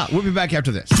 Okay. Hang out. We'll be back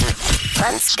after this.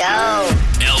 Let's go.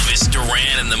 Elvis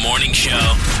Duran in the morning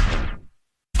show.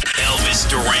 Elvis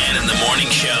Duran in the morning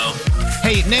show.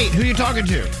 Hey, Nate, who are you talking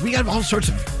to? We got all sorts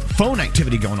of phone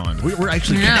activity going on. We're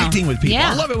actually connecting with people.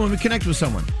 Yeah. I love it when we connect with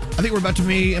someone. I think we're about to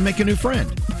make a new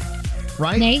friend.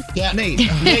 Right? Nate? Yeah. Nate.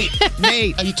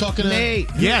 Nate. Are you talking to Nate?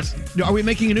 Yes. Are we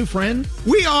making a new friend?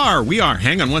 We are.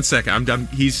 Hang on one second.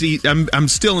 I'm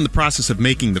still in the process of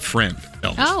making the friend,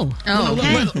 Elvis. Oh,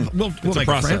 okay. We'll make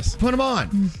process. a friend. Put him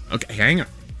on. Okay, hang on.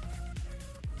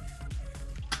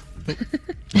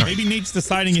 Maybe Nate's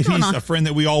deciding if he's a friend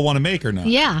that we all want to make or not.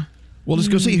 Yeah. Well, let's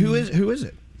go see who is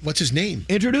it. What's his name?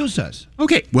 Introduce us.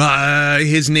 Okay. Well,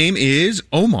 his name is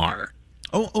Omar.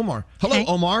 Oh, Omar. Hello, Hey.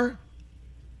 Omar.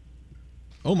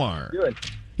 Omar. Doing?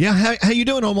 Yeah, how you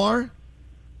doing, Omar?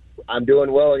 I'm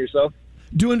doing well. And yourself?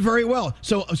 Doing very well.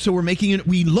 So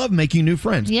we love making new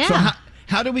friends. Yeah. So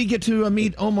how do we get to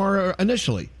meet Omar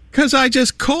initially? Because I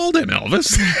just called him,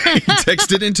 Elvis. He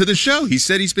texted into the show. He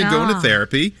said he's been going to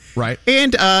therapy. Right.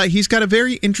 And he's got a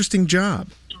very interesting job.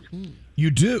 You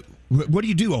do? What do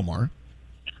you do, Omar?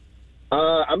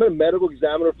 I'm a medical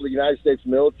examiner for the United States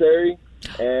military,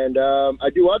 and I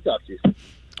do autopsies.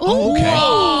 Oh, okay.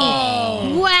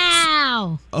 Oh,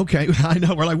 wow. Okay, I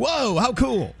know. We're like, whoa, how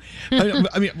cool.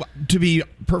 I mean, to be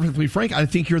perfectly frank, I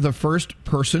think you're the first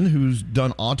person who's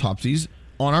done autopsies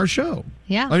on our show.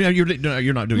 Yeah. I mean, you're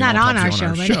not doing Not an on autopsy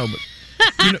our show, but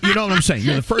you know what I'm saying.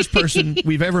 You're the first person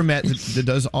we've ever met that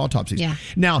does autopsies. Yeah.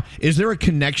 Now, is there a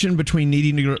connection between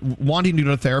wanting to go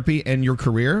to therapy and your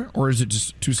career, or is it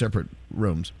just two separate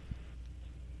rooms?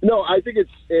 No, I think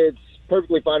it's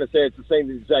perfectly fine to say it's the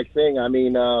same exact thing. I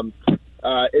mean,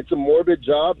 it's a morbid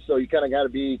job, so you kind of got to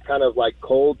be kind of like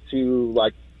cold to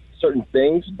like certain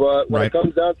things. But when it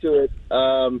comes down to it,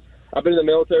 I've been in the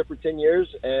military for 10 years,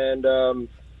 and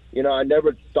I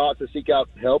never thought to seek out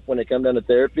help when it came down to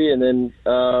therapy. And then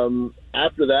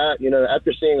after that,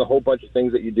 after seeing a whole bunch of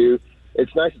things that you do,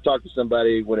 it's nice to talk to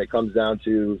somebody when it comes down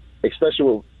to, especially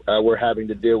what we're having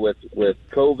to deal with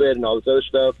COVID and all this other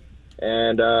stuff.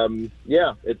 And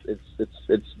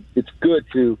it's good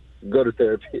to go to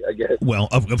therapy, I guess. Well,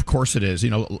 of course it is.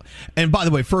 And by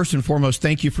the way, first and foremost,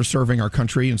 thank you for serving our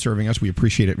country and serving us. We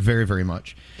appreciate it very, very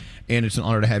much. And it's an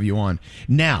honor to have you on.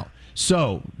 Now,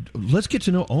 so let's get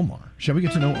to know Omar. Shall we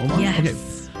get to know Omar?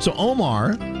 Yes. Okay. So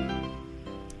Omar,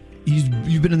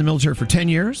 you've been in the military for 10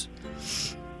 years?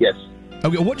 Yes.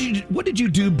 Okay. What did you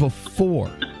do before?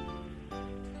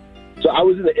 So I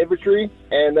was in the infantry,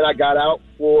 and then I got out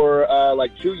for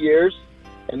like 2 years,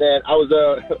 and then I was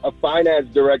a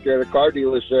finance director at a car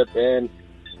dealership, and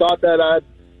thought that I'd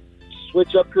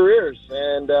switch up careers,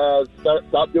 and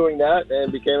stopped doing that,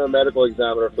 and became a medical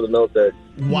examiner for the military.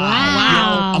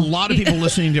 Wow. You know, a lot of people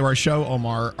listening to our show,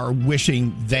 Omar, are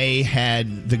wishing they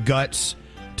had the guts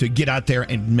to get out there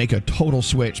and make a total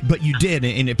switch. But you did,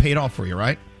 and it paid off for you,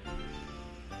 right?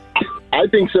 I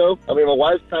think so. I mean, my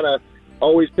wife's kind of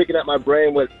always picking at my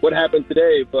brain with what happened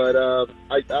today, but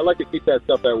I like to keep that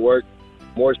stuff at work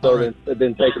more so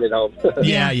than taking it home.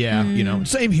 Yeah. You know,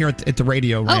 same here at the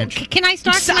radio ranch. Can I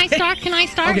start? Can I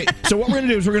start? Okay, so what we're going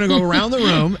to do is we're going to go around the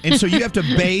room, and so you have to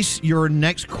base your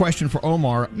next question for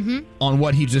Omar on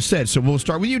what he just said. So we'll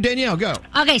start with you, Danielle. Go.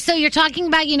 Okay, so you're talking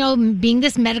about, being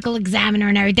this medical examiner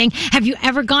and everything. Have you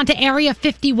ever gone to Area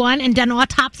 51 and done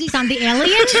autopsies on the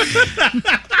aliens?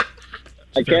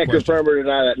 I can't confirm or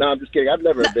deny that. No, I'm just kidding. I've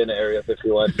never been to Area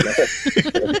 51.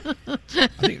 I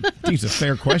think it's a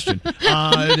fair question.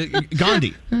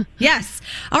 Gandhi. Yes.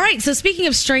 All right. So speaking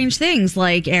of strange things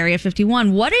like Area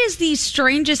 51, what is the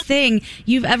strangest thing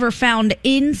you've ever found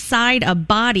inside a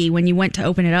body when you went to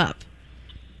open it up?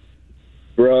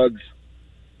 Drugs.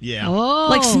 Yeah. Oh.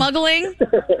 Like smuggling?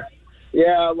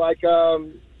 Yeah, like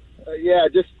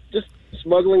just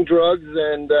smuggling drugs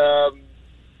and drugs.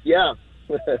 Yeah.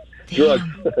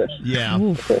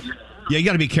 Yeah, you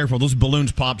got to be careful. Those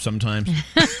balloons pop sometimes.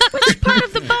 Which part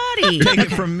of the body? Take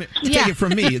it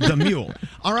from me, the mule.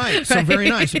 All right, so very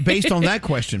nice. Based on that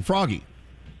question, Froggy.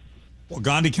 Well,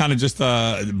 Gandhi kind of just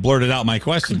blurted out my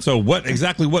question. So what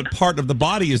part of the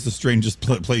body is the strangest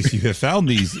place you have found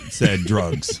these said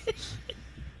drugs?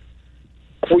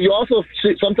 Well, you also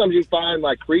sometimes you find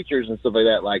like creatures and stuff like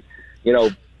that, like,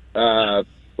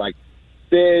 like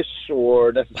fish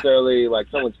or necessarily like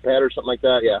someone's pet or something like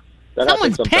that. Yeah. That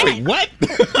someone's pet? Wait, what?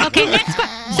 Okay, next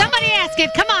question. Somebody ask it.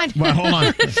 Come on. Well, hold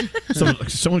on.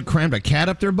 Someone crammed a cat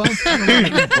up their butt?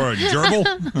 Or a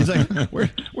gerbil? He's like,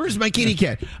 where's my kitty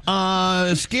cat?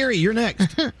 Scary, you're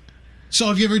next. So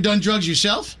have you ever done drugs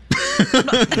yourself?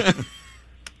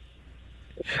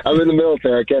 I'm in the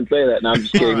military. I can't say that. No, I'm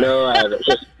just kidding. Right. No, I haven't.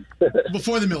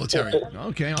 Before the military.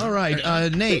 Okay, all right.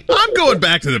 Nate. I'm going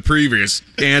back to the previous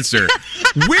answer.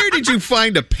 Where did you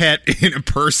find a pet in a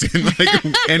person?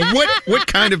 And what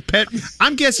kind of pet?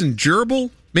 I'm guessing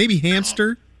gerbil, maybe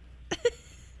hamster.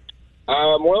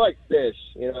 More like fish.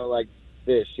 Like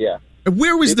fish. Yeah.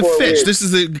 Where was the fish? This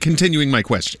is continuing my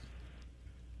question.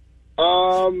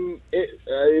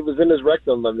 It was in his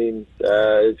rectum. I mean,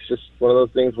 it's just one of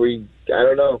those things where I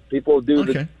don't know. People do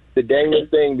the dangest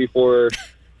thing before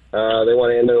they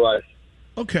want to end their life.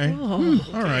 Okay.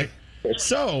 All right.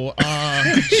 So,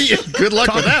 good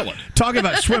luck with that one. Talk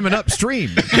about swimming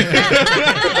upstream.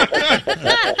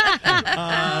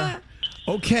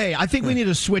 Okay, I think we need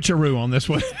a switcheroo on this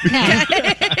one.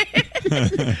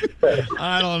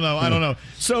 I don't know.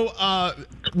 So, I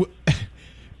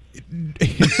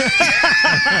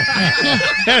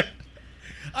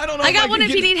don't know. I got one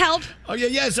if you need help. Oh, yeah,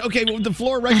 yes. Okay, well, the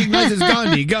floor recognizes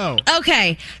Gandhi. Go.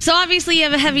 Okay, so obviously you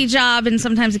have a heavy job and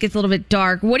sometimes it gets a little bit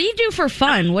dark. What do you do for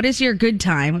fun? What is your good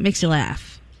time? What makes you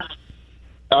laugh?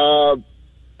 I'm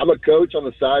a coach on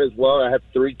the side as well. I have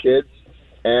 3 kids,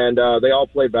 and they all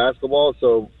play basketball,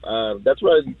 so that's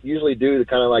what I usually do to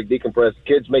kind of like decompress.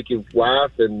 Kids make you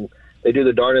laugh, and they do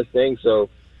the darndest thing, so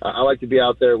I like to be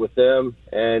out there with them,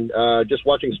 and just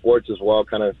watching sports as well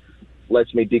kind of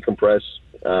lets me decompress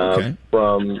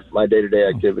from my day-to-day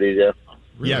activities, yeah.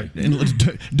 Really? Yeah,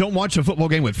 and don't watch a football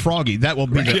game with Froggy. That will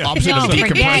be the opposite of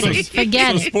decompressing.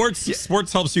 Forget it. So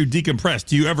sports helps you decompress.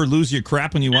 Do you ever lose your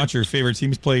crap when you watch your favorite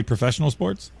teams play professional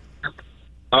sports?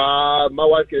 My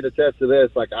wife can attest to this.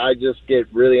 Like, I just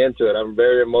get really into it. I'm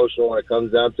very emotional when it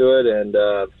comes down to it, and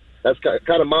that's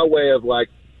kind of my way of, like,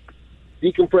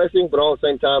 decompressing, but all at the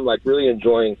same time, like, really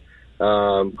enjoying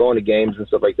going to games and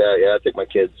stuff like that. Yeah, I take my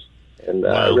kids, and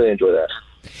I really enjoy that.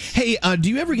 Hey, do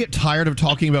you ever get tired of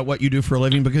talking about what you do for a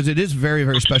living? Because it is very,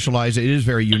 very specialized. It is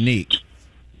very unique.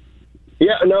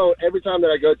 Yeah, no, every time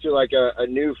that I go to, like, a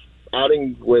new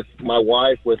outing with my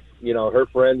wife, with, her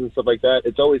friends and stuff like that,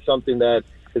 it's always something that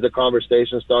is a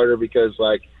conversation starter because,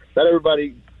 like, not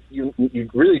everybody, you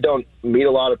really don't meet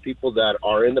a lot of people that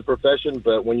are in the profession,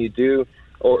 but when you do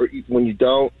or when you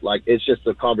don't, like, it's just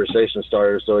a conversation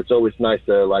starter. So it's always nice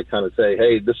to, like, kind of say,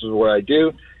 hey, this is what I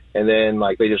do. And then,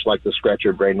 like, they just like to scratch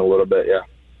your brain a little bit, yeah.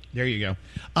 There you go.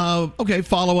 Okay,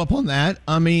 follow up on that.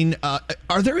 I mean,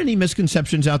 are there any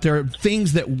misconceptions out there,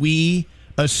 things that we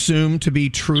assume to be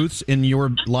truths in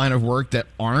your line of work that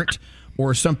aren't,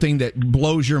 or something that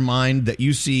blows your mind that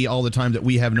you see all the time that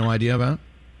we have no idea about?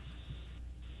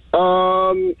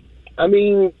 I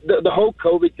mean, the whole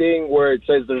COVID thing where it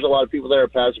says there's a lot of people that are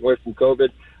passing away from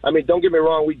COVID. I mean, don't get me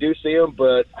wrong, we do see them,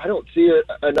 but I don't see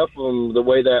enough of them the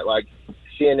way that, like,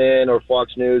 CNN or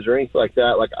Fox News or anything like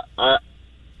that. Like,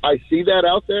 I see that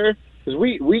out there, because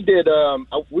we did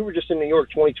we were just in New York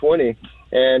 2020,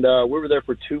 and we were there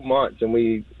for 2 months, and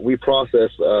we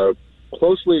processed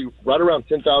closely right around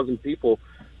 10,000 people,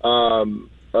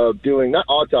 doing not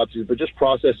autopsies but just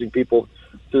processing people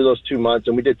through those 2 months,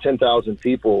 and we did 10,000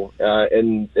 people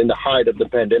in the height of the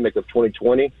pandemic of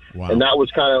 2020. Wow. And that was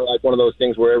kind of like one of those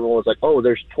things where everyone was like, "Oh,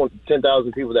 there's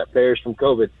 10,000 people that perished from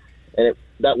COVID," and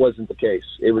that wasn't the case.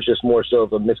 It was just more so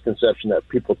of a misconception that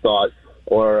people thought,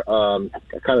 or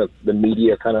kind of the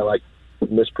media kind of like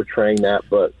misportraying that.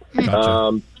 But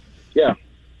yeah.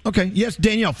 Okay. Yes,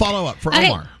 Danielle, follow up for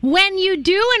Omar. When you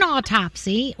do an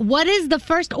autopsy, what is the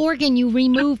first organ you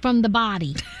remove from the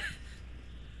body?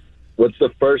 What's the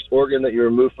first organ that you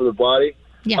remove from the body?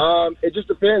 Yeah. It just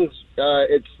depends.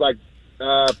 It's like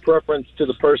preference to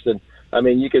the person. I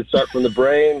mean, you could start from the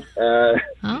brain.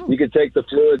 You could take the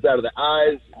fluids out of the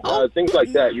eyes. Things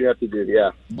like that you have to do, yeah.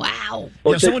 Wow.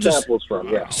 Or Yeah, take samples from,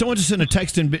 yeah. Someone just sent a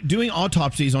text in. But doing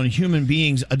autopsies on human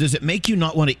beings, does it make you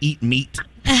not want to eat meat?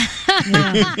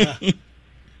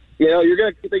 You know, you're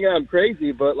going to think I'm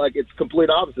crazy, but, like, it's complete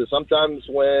opposite. Sometimes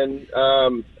when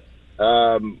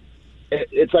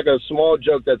it's like a small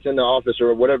joke that's in the office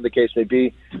or whatever the case may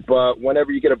be, but whenever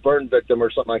you get a burn victim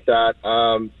or something like that,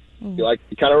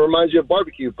 it kind of reminds you of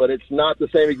barbecue, but it's not the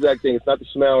same exact thing. It's not the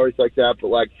smell or anything like that, but,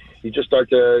 like, you just start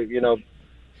to,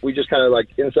 we just kind of, like,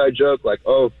 inside joke, like,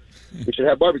 oh, we should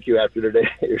have barbecue after today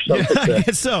or something like that. I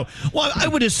guess so. Well, I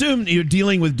would assume you're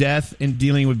dealing with death and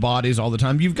dealing with bodies all the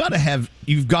time. You've got to have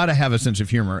a sense of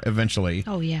humor eventually.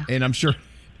 Oh, yeah. And I'm sure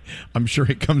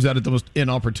it comes out at the most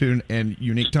inopportune and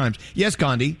unique times. Yes,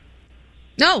 Gandhi.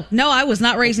 No, I was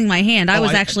not raising my hand. I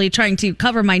was actually trying to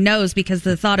cover my nose because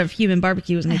the thought of human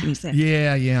barbecue was making me sick.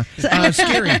 Yeah.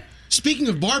 Scary. Speaking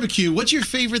of barbecue, what's your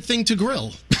favorite thing to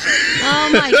grill? Oh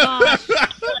my gosh.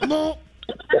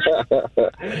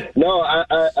 No,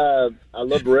 I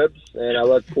love ribs and I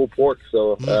love pulled pork.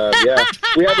 So yeah,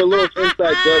 we have a little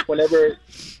inside joke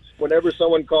whenever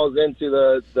someone calls into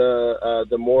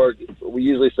the morgue. We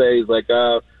usually say like,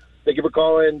 "Thank you for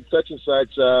calling such and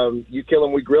such. You kill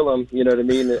them, we grill them." You know what I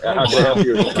mean? How can I help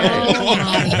you?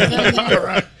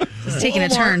 It's taking a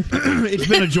turn. It's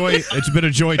been a joy. It's been a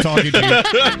joy talking to you.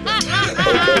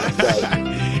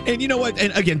 And you know what?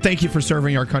 And again, thank you for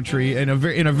serving our country in a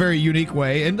very unique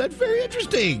way, and that's very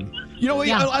interesting. You know,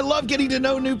 I love getting to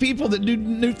know new people that do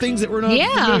new things that we're not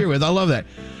familiar with. I love that.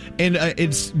 And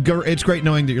it's great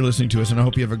knowing that you're listening to us, and I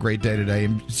hope you have a great day today.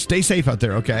 And stay safe out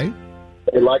there, okay?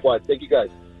 Hey, likewise. Thank you, guys.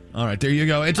 All right, there you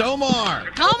go. It's Omar.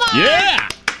 Yeah!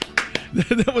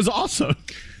 That was awesome.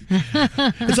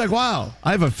 It's like, wow,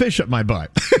 I have a fish up my butt.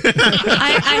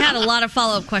 I had a lot of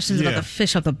follow-up questions about the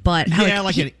fish up the butt. How,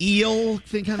 like an eel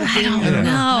thing kind of thing. I don't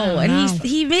know. And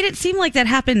he made it seem like that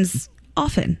happens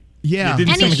often. Yeah. It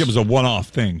didn't seem like it was a one-off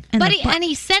thing. But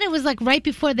he said it was like right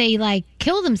before they like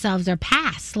kill themselves or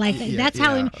pass. Like that's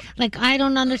how. Like I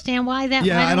don't understand why that.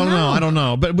 Yeah, I don't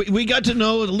know. But we got to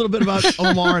know a little bit about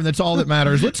Omar, and that's all that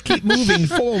matters. Let's keep moving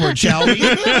forward, shall we?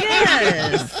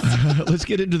 Yes. Let's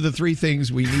get into the 3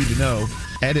 things we need to know.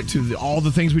 Add it to all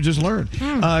the things we just learned.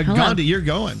 Gandhi, you're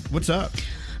going. What's up?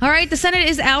 All right, the Senate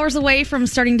is hours away from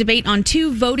starting debate on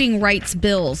 2 voting rights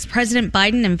bills. President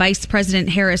Biden and Vice President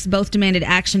Harris both demanded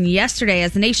action yesterday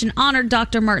as the nation honored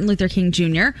Dr. Martin Luther King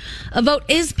Jr. A vote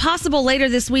is possible later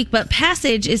this week, but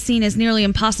passage is seen as nearly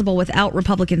impossible without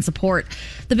Republican support.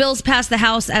 The bills passed the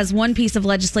House as one piece of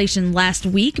legislation last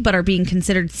week, but are being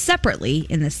considered separately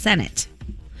in the Senate.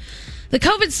 The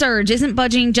COVID surge isn't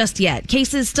budging just yet.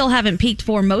 Cases still haven't peaked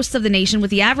for most of the nation, with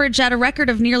the average at a record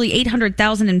of nearly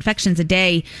 800,000 infections a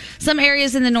day. Some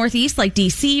areas in the Northeast, like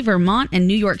D.C., Vermont, and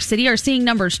New York City, are seeing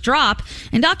numbers drop.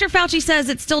 And Dr. Fauci says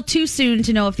it's still too soon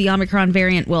to know if the Omicron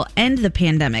variant will end the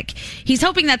pandemic. He's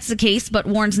hoping that's the case, but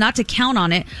warns not to count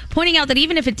on it, pointing out that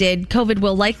even if it did, COVID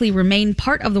will likely remain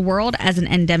part of the world as an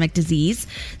endemic disease.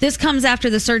 This comes after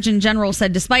the Surgeon General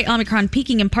said despite Omicron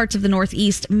peaking in parts of the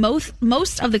Northeast,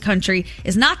 most of the country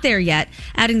is not there yet,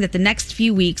 adding that the next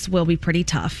few weeks will be pretty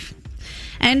tough.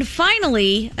 And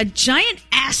finally, a giant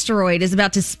asteroid is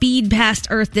about to speed past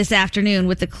Earth this afternoon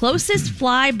with the closest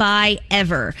flyby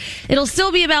ever. It'll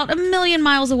still be about 1 million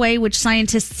miles away, which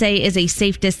scientists say is a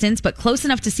safe distance, but close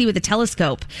enough to see with a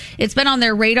telescope. It's been on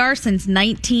their radar since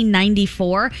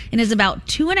 1994 and is about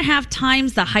 2.5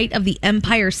 times the height of the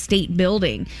Empire State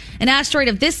Building. An asteroid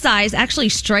of this size actually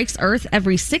strikes Earth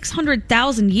every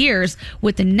 600,000 years,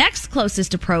 with the next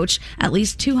closest approach at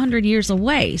least 200 years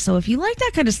away. So if you like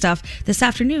that kind of stuff, this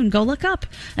afternoon, go look up.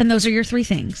 And those are your 3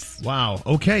 things. Wow.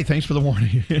 Okay. Thanks for the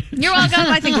warning. You're welcome.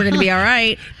 I think we're going to be all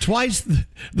right. Twice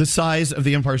the size of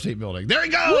the Empire State Building. There he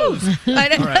goes. All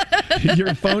right.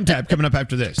 Your phone tap coming up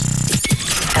after this.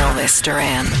 Elvis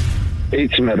Duran. Ate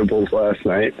some edibles last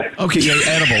night. Okay, yeah,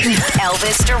 edibles.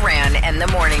 Elvis Duran and the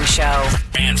Morning Show.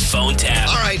 And phone tap.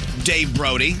 All right, Dave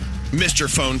Brody, Mr.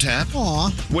 Phone Tap. Aw.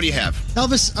 What do you have?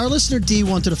 Elvis, our listener Dee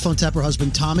wanted to phone tap her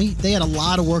husband Tommy. They had a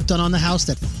lot of work done on the house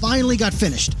that finally got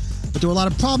finished. But there were a lot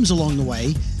of problems along the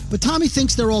way. But Tommy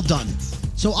thinks they're all done.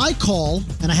 So I call,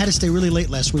 and I had to stay really late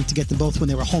last week to get them both when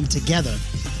they were home together.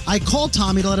 I called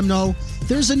Tommy to let him know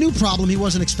there's a new problem he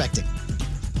wasn't expecting.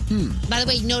 By the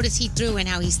way, notice he threw in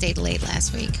how he stayed late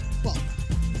last week. Well.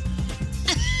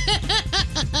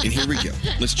 And here we go.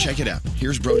 Let's check it out.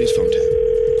 Here's Brody's phone tap.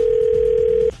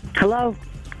 Hello.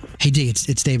 Hey, Dee,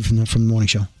 it's David from the morning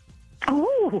show.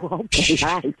 Oh, okay.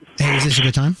 Hi. Hey, is this a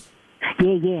good time?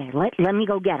 Yeah. Let me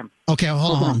go get him. Okay,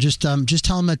 hold on. Just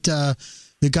tell him that the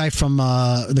guy from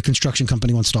the construction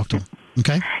company wants to talk to him.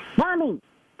 Okay? Tommy,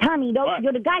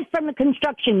 you're the guy from the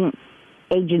construction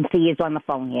agency is on the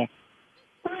phone here.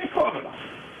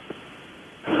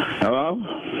 Hello?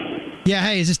 Yeah,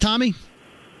 hey, is this Tommy?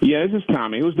 Yeah, this is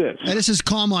Tommy. Who's this? Hey, this is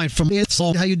Carmine from...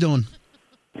 How you doing?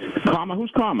 Carmine?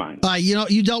 Who's Carmine?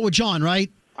 You dealt with John,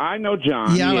 right? I know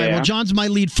John. Yeah, right. Well, John's my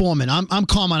lead foreman. I'm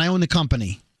Carmine. I own the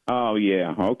company. Oh,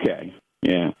 yeah. Okay.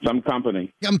 Yeah, some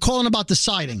company. I'm calling about the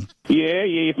siding. Yeah,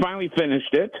 you finally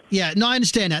finished it. Yeah, no, I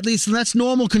understand that. At least that's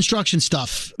normal construction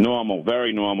stuff. Normal,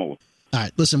 very normal. All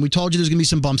right, listen, we told you there's going to be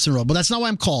some bumps in the road, but that's not why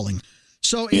I'm calling.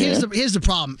 So here's the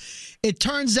problem. It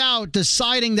turns out the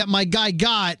siding that my guy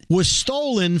got was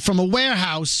stolen from a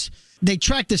warehouse. They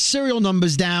tracked the serial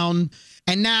numbers down,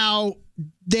 and now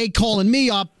they calling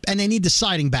me up, and they need the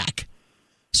siding back.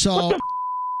 So, what the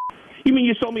you mean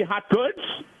you sold me hot goods?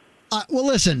 Well,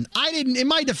 listen, I didn't. In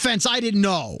my defense, I didn't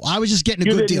know. I was just getting a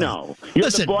good deal. You didn't know. You're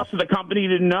the boss of the company. You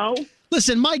didn't know.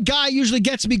 Listen, my guy usually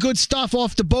gets me good stuff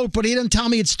off the boat, but he doesn't tell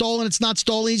me it's stolen. It's not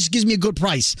stolen. He just gives me a good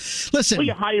price. Listen. Are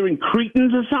you hiring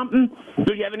cretins or something?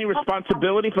 Do you have any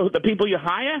responsibility for the people you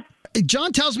hire?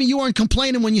 John tells me you weren't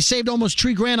complaining when you saved almost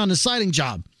 $3,000 on the siding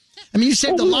job. I mean, you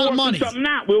saved a lot of money.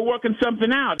 We were working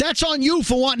something out. That's on you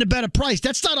for wanting a better price.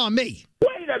 That's not on me.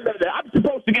 Wait a minute. I'm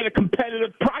supposed to get a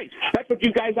competitive price. That's what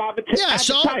you guys advertise. Yeah,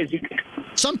 so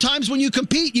sometimes when you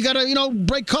compete, you got to,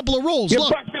 break a couple of rules. You're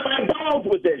Look, busting my balls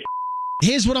with this.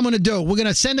 Here's what I'm going to do. We're going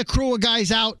to send a crew of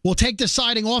guys out. We'll take the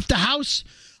siding off the house.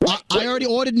 I already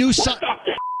ordered new siding. What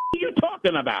the are you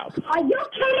talking about? Are you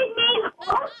kidding me?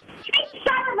 Oh,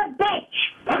 son of a bitch!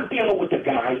 I'm dealing with the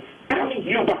guy. Telling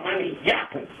you behind me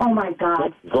yapping. Oh, my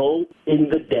God. Go in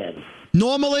the den.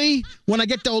 Normally, when I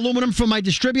get the aluminum from my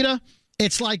distributor,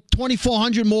 it's like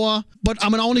 $2,400 more, but I'm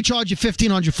going to only charge you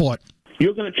 $1,500 for it.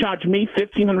 You're going to charge me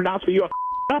 $1,500 for your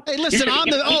Hey, listen, I'm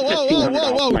the...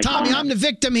 Whoa, Tommy, I'm the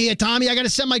victim here, Tommy. I got to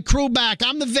send my crew back.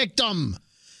 I'm the victim.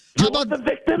 How about the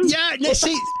victim? Yeah,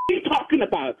 see... What are you talking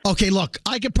about? Okay, look,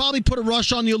 I could probably put a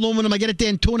rush on the aluminum. I get it there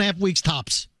in 2.5 weeks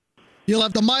tops. You'll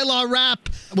have the Mylar wrap.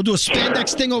 We'll do a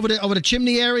spandex thing over the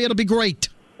chimney area. It'll be great.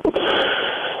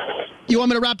 You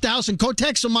want me to wrap the house in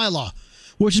Kotex or Mylar?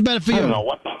 Which is better for you? I don't know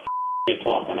what the you're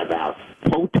talking about.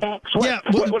 Kotex? Spandex?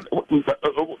 Here's what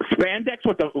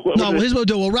we'll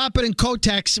do. We'll wrap it in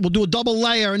Kotex. We'll do a double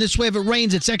layer, and this way if it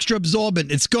rains, it's extra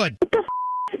absorbent. It's good. What the are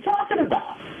you talking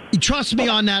about? You trust me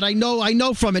on that. I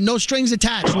know from it. No strings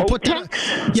attached. We'll put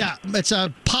that. Yeah, it's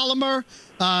a polymer.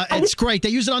 It's great. They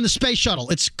use it on the space shuttle.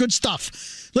 It's good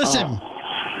stuff. Listen.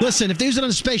 If they use it on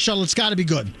the space shuttle, it's got to be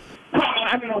good.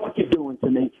 I don't know what you're doing to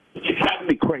me. You're driving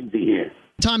me crazy here.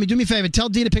 Tommy, do me a favor. Tell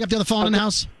Dee to pick up the other phone in the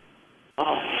house. I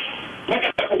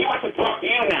want to talk to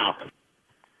you now.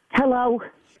 Hello.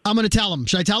 I'm going to tell him.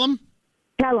 Should I tell him?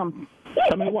 Tell him.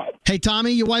 Tell me what? Hey,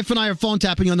 Tommy, your wife and I are phone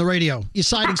tapping you on the radio. Your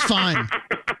siding's fine.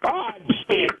 Not you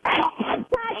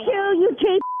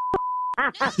cheap.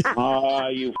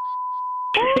 You.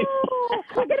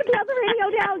 We're going to close the radio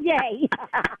down, yay.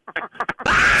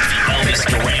 Elvis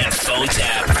Duran phone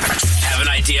tap. Have an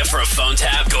idea for a phone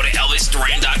tap? Go to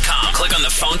ElvisDuran.com. Click on the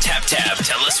phone tap tab.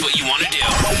 Tell us what you want to do.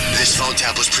 This phone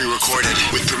tap was pre-recorded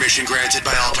with permission granted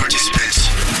by all participants.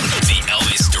 The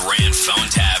Elvis Duran phone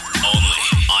tap only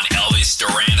on Elvis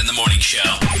Duran in the Morning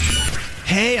Show.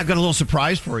 Hey, I've got a little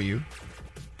surprise for you.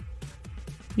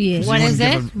 Yes. What is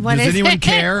it? Does anyone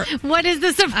care? What is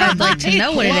the surprise? I'd like to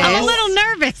know what it is. I'm a little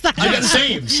nervous. I've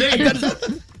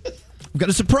got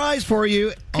a surprise for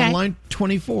you on line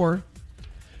 24.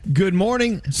 Good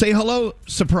morning. Say hello,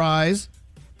 surprise.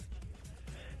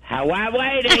 How are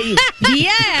waiting?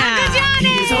 Yeah.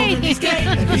 He's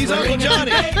Uncle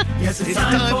Johnny. Yes, it's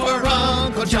time for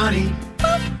Uncle Johnny.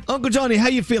 Uncle Johnny, how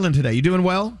you feeling today? You doing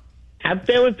well? I'm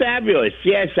feeling fabulous.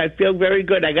 Yes, I feel very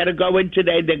good. I got to go in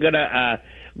today. They're going to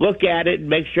look at it and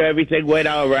make sure everything went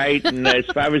all right. And as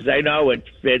far as I know, it's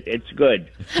good.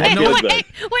 I feel good.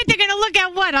 Wait, they're going to look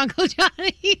at what, Uncle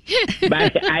Johnny?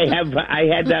 I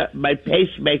had my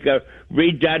pacemaker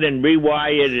redone and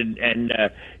rewired, and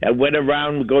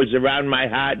it goes around my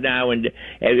heart now, and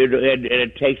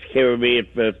it takes care of me.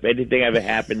 If anything ever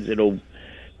happens, it'll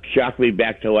shock me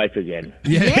back to life again.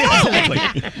 Yeah, exactly.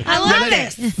 I love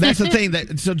this. That's the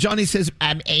thing. So Johnny says,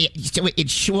 so it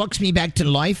shocks me back to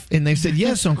life, and they said,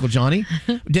 yes, Uncle Johnny.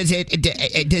 Does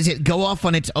it go off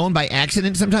on its own by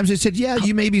accident? Sometimes they said, yeah,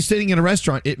 you may be sitting in a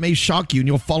restaurant. It may shock you, and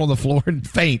you'll fall on the floor and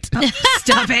faint.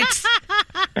 Stop it.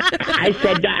 I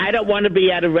said, I don't want to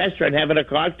be at a restaurant having a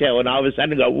cocktail and all of a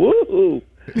sudden go, woohoo.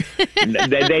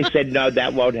 They said, no,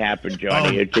 that won't happen,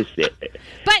 Johnny. It just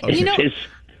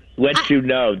lets you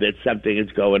know that something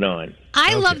is going on.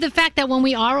 I love the fact that when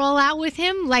we are all out with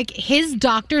him, like his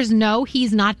doctors know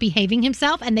he's not behaving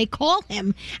himself and they call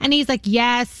him and he's like,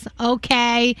 yes,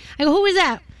 okay. I go, who is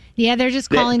that? Yeah, they're just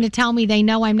calling to tell me they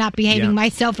know I'm not behaving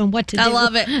myself and what to do. I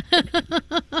love it.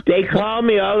 They call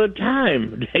me all the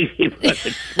time.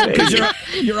 Because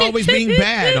you're always being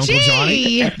bad, Uncle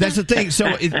Johnny. That's the thing.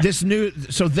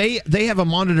 So they have a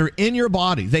monitor in your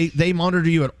body. They monitor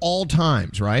you at all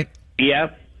times, right?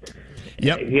 Yep.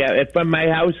 Yeah, from my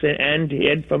house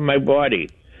and from my body.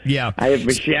 Yeah. I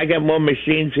got more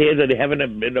machines here than they have in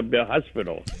a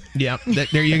hospital. Yeah,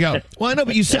 there you go. Well, I know,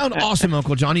 but you sound awesome,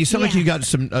 Uncle Johnny. You sound like you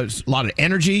got a lot of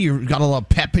energy. You got a lot of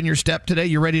pep in your step today.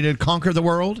 You ready to conquer the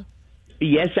world?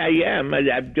 Yes, I am.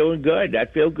 I'm doing good. I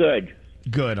feel good.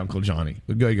 Good, Uncle Johnny.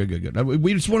 Good.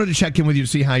 We just wanted to check in with you to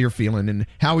see how you're feeling and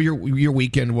how your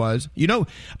weekend was. You know,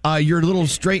 your little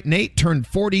straight Nate turned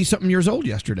 40-something years old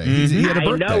yesterday. He had a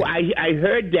birthday. I know. I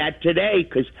heard that today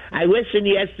because I listened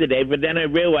yesterday, but then I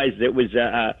realized it was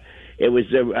a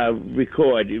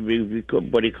record.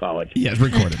 What do you call it? Yes,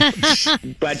 recorded.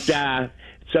 But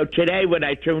so today when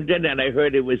I tuned in and I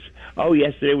heard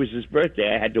yesterday was his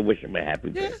birthday, I had to wish him a happy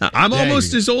birthday. I'm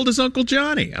almost as old as Uncle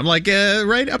Johnny. I'm like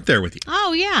right up there with you.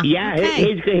 Oh, yeah. Yeah,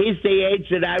 okay. he's the age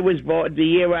that I was born, the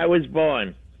year I was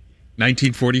born.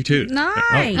 1942.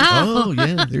 Nice. Oh,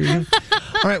 yeah, there you go.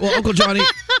 All right, well, Uncle Johnny,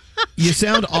 you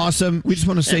sound awesome. We just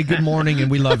want to say good morning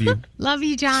and we love you. Love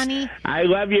you, Johnny. I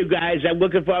love you guys. I'm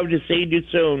looking forward to seeing you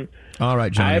soon. All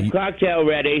right, Johnny. I have cocktail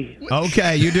ready.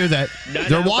 Okay, you do that.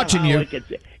 They're watching you.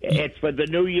 It's for the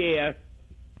new year.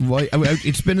 Well,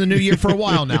 it's been the new year for a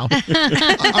while now.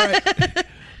 All right.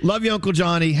 Love you, Uncle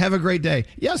Johnny. Have a great day.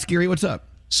 Yeah, Scary, what's up?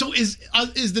 So is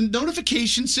the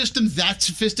notification system that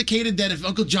sophisticated that if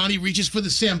Uncle Johnny reaches for the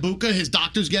Sambuca, his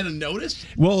doctors get a notice?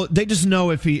 Well, they just know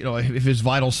if if his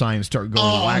vital signs start going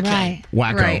wacko.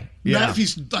 Right. Yeah. Not if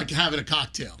he's like having a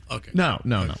cocktail. Okay. No.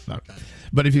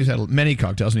 But if he's had many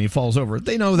cocktails and he falls over,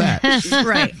 they know that.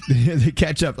 Right. They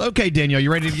catch up. Okay, Danielle, you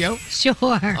ready to go? Sure.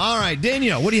 All right,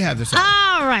 Danielle, what do you have this?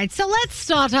 All right, so let's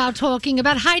start out talking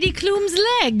about Heidi Klum's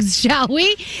legs, shall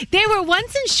we? They were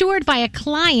once insured by a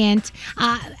client.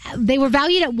 They were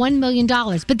valued at $1 million,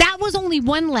 but that was only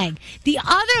one leg. The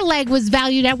other leg was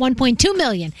valued at $1.2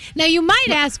 million. Now, you might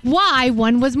ask why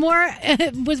one was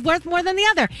worth more than the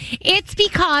other. It's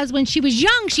because when she was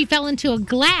young, she fell into a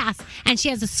glass, and she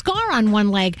has a scar on one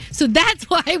leg, so that's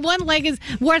why one leg is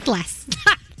worth less.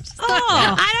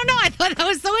 I don't know. I thought that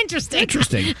was so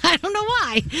interesting. I don't know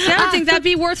why. I don't think that'd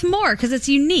be worth more because it's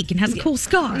unique and has a cool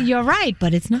scar. You're right,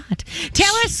 but it's not.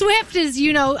 Taylor Swift is,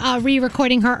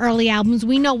 re-recording her early albums.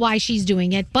 We know why she's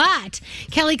doing it, but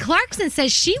Kelly Clarkson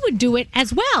says she would do it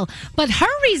as well. But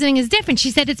her reasoning is different.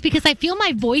 She said, it's because I feel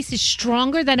my voice is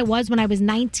stronger than it was when I was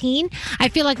 19. I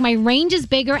feel like my range is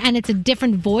bigger and it's a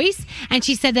different voice. And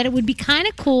she said that it would be kind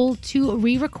of cool to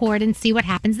re-record and see what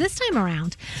happens this time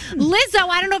around. Lizzo,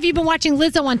 I don't know if you've been watching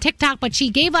Lizzo on TikTok, but she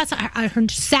gave us her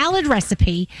salad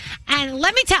recipe. And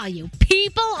let me tell you,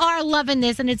 people are loving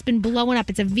this, and it's been blowing up.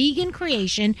 It's a vegan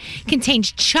creation,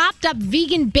 contains chopped up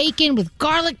vegan bacon with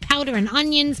garlic powder and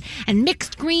onions and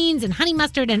mixed greens and honey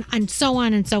mustard and so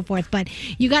on and so forth. But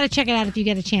you got to check it out if you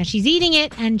get a chance. She's eating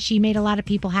it, and she made a lot of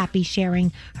people happy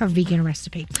sharing her vegan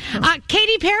recipe.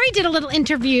 Katy Perry did a little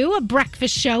interview, a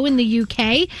breakfast show in the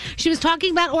UK. She was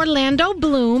talking about Orlando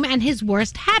Bloom and his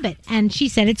worst habit, and she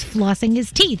said it's flossing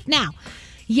his teeth. Now,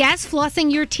 yes,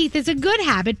 flossing your teeth is a good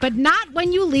habit, but not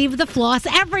when you leave the floss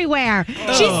everywhere.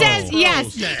 She says,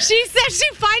 yes. She says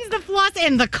she finds the floss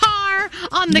in the car,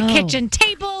 on the kitchen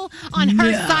table, on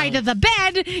her side of the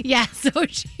bed. Yeah, so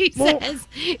she says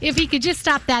if he could just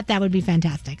stop that, that would be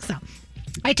fantastic. So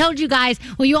I told you guys,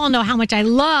 well, you all know how much I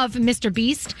love Mr.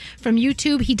 Beast from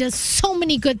YouTube. He does so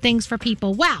many good things for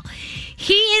people. Well,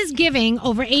 he is giving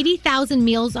over 80,000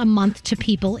 meals a month to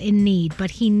people in need,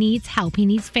 but he needs help. He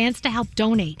needs fans to help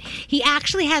donate. He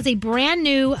actually has a brand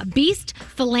new Beast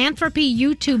Philanthropy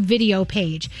YouTube video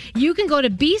page. You can go to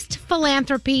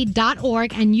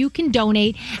beastphilanthropy.org and you can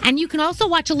donate. And you can also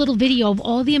watch a little video of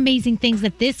all the amazing things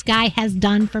that this guy has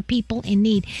done for people in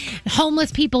need.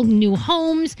 Homeless people, new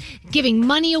homes, giving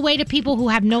money away to people who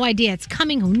have no idea it's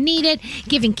coming, who need it,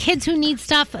 giving kids who need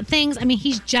things. I mean,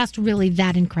 he's just really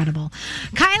that incredible.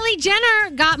 Kylie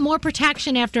Jenner got more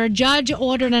protection after a judge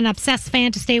ordered an obsessed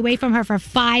fan to stay away from her for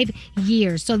 5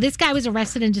 years. So this guy was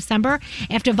arrested in December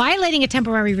after violating a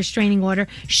temporary restraining order,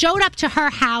 showed up to her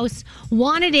house,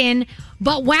 wanted in,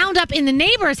 but wound up in the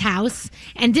neighbor's house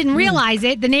and didn't realize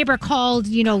it. The neighbor called,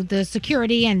 the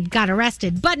security and got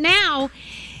arrested. But now,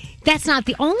 that's not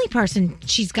the only person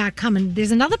she's got coming. There's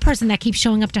another person that keeps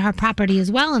showing up to her property as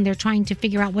well, and they're trying to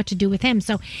figure out what to do with him.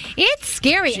 So it's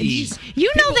scary. Jeez.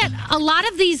 You know that a lot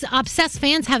of these obsessed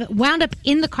fans have wound up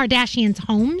in the Kardashians'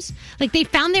 homes. Like, they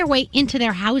found their way into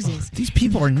their houses. These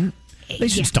people are... They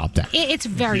should stop that. It's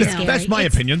very scary. That's my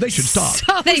opinion. They should stop.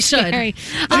 So They should. scary.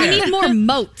 We need more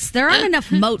moats. There aren't enough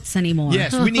moats anymore.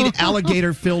 Yes, we need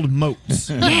alligator-filled moats.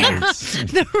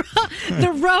 The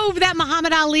robe that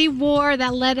Muhammad Ali wore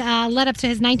that led up to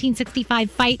his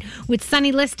 1965 fight with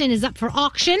Sonny Liston is up for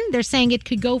auction. They're saying it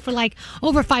could go for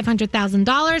over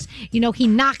 $500,000. He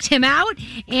knocked him out,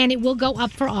 and it will go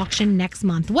up for auction next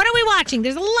month. What are we watching?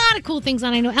 There's a lot of cool things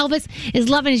on. I know Elvis is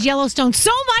loving his Yellowstone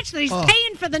so much that he's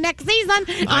paying for the next season.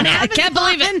 I can't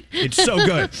believe it. It's so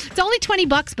good. It's only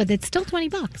 $20, but it's still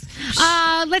 $20.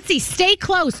 Let's see. Stay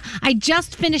Close. I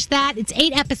just finished that. It's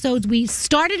 8 episodes. We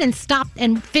started and stopped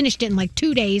and finished it in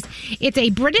 2 days. It's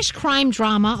a British crime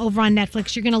drama over on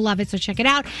Netflix. You're going to love it, so check it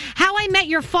out. How I Met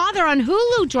Your Father on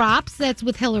Hulu drops. That's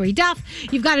with Hilary Duff.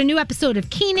 You've got a new episode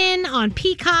of Kenan on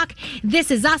Peacock.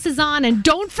 This Is Us is on. And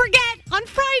don't forget, on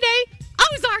Friday,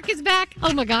 Ozark is back.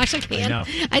 Oh my gosh, I can't.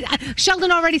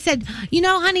 Sheldon already said,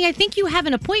 honey, I think you have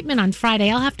an appointment on Friday.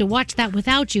 I'll have to watch that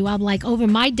without you. I'm like, over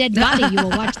my dead body, you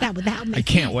will watch that without me. I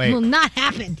can't wait. It will not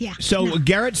happen. Yeah. So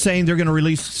Garrett's saying they're going to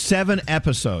release 7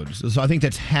 episodes. So I think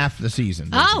that's half the season,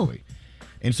 basically.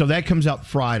 And so that comes out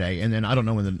Friday, and then I don't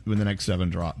know when the next 7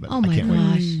 drop. But Oh my I can't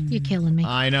gosh, wait. you're killing me.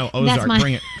 I know. Ozark,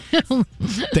 bring it.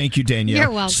 Thank you, Danielle.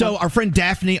 You're welcome. So our friend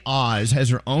Daphne Oz has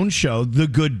her own show, The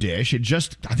Good Dish. I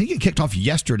think it kicked off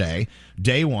yesterday,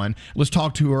 day 1. Let's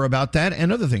talk to her about that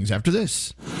and other things after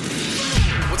this.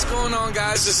 What's going on,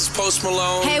 guys? This is Post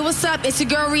Malone. Hey, what's up? It's your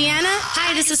girl Rihanna.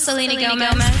 Hi, this is Selena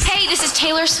Gomez. Hey, this is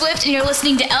Taylor Swift, and you're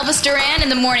listening to Elvis Duran in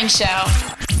the Morning Show.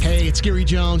 Hey, it's Gary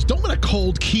Jones. Don't let a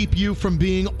cold keep you from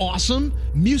being awesome.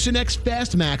 Mucinex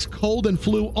Fastmax Cold and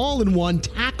Flu All-in-One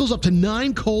tackles up to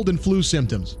 9 cold and flu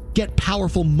symptoms. Get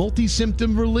powerful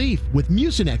multi-symptom relief with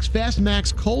Mucinex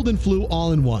Fastmax Cold and Flu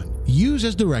All-in-One. Use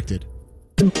as directed.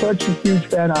 I'm such a huge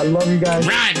fan. I love you guys.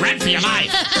 Run for your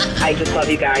life. I just love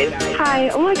you guys. Hi.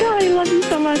 Oh my God, I love you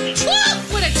so much.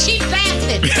 What a cheap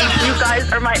bastard. You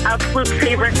guys are my absolute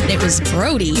favorite. It was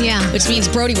Brody. Yeah. Which means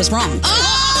Brody was wrong.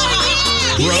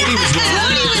 Brody was wrong.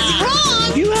 Brody was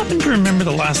wrong. Do you happen to remember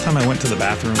the last time I went to the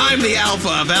bathroom? I'm the alpha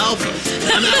of alpha.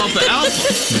 I'm alpha.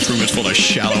 This room is full of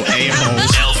shallow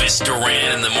a-holes. Elvis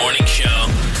Duran in the Morning Show.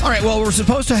 All right, well, we're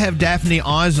supposed to have Daphne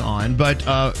Oz on, but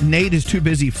Nate is too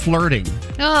busy flirting.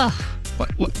 Ugh.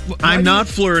 I'm not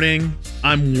flirting.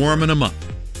 I'm warming them up.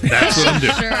 That's what I'm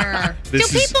doing. Sure. Do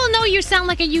people know you sound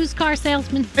like a used car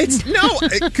salesman?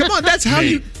 Come on, that's how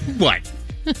you... What?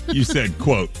 You said,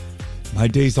 quote, "My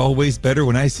day's always better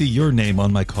when I see your name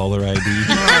on my caller ID."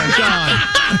 Oh, God.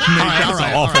 That's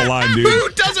an awful line, dude. Who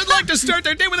doesn't like to start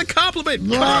their day with a compliment?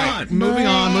 Come on. Moving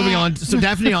on. So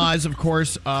Daphne Oz, of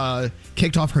course,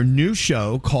 kicked off her new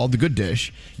show called The Good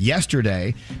Dish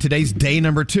yesterday. Today's day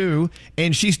number 2,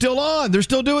 and she's still on. They're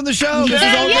still doing the show. This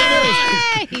is all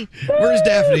good news. Where's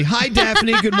Daphne? Hi,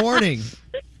 Daphne. Good morning.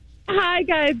 Hi,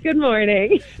 guys. Good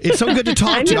morning. It's so good to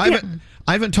talk to you.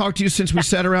 I haven't talked to you since we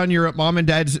sat around your mom and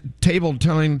dad's table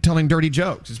telling dirty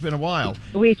jokes. It's been a while.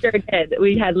 We sure did.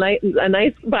 We had a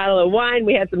nice bottle of wine.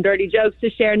 We had some dirty jokes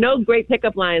to share. No great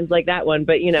pickup lines like that one,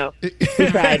 but, we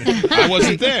tried. I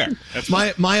wasn't there. That's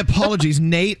my apologies.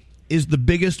 Nate is the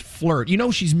biggest flirt.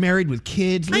 She's married with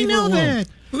kids. I know that.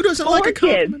 Who doesn't like a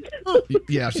compliment?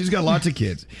 Yeah, she's got lots of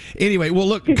kids. Anyway, well,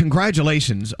 look,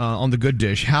 congratulations on The Good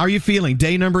Dish. How are you feeling?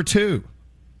 Day number 2.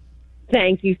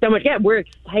 Thank you so much. Yeah, we're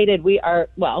excited. We're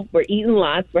eating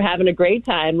lots. We're having a great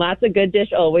time. Lots of good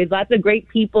dish always. Lots of great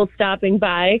people stopping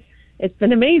by. It's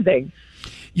been amazing.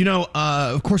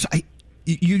 Of course,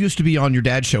 you used to be on your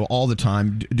dad's show all the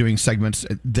time doing segments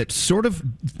that sort of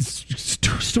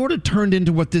turned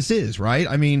into what this is, right?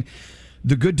 I mean,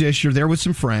 The Good Dish, you're there with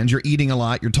some friends, you're eating a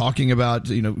lot, you're talking about,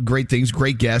 great things,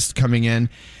 great guests coming in.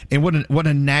 And what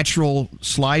a natural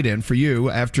slide in for you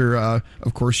after,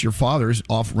 of course, your father's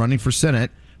off running for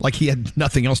Senate like he had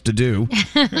nothing else to do.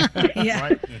 Yeah.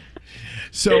 Right?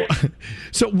 So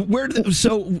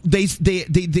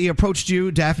they approached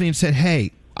you, Daphne, and said,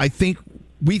 "Hey,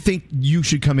 we think you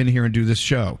should come in here and do this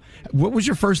show." What was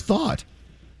your first thought?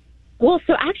 Well,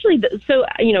 so actually,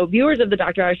 viewers of the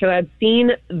Dr. Oz show have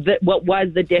seen what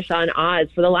was The Dish on Oz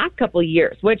for the last couple of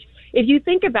years, which, if you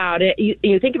think about it,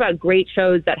 you think about great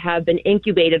shows that have been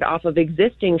incubated off of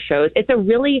existing shows. It's a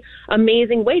really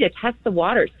amazing way to test the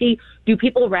water. See, do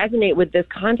people resonate with this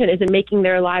content? Is it making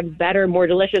their lives better, more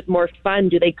delicious, more fun?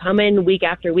 Do they come in week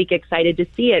after week excited to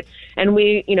see it? And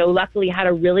we, luckily had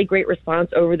a really great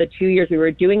response over the 2 years we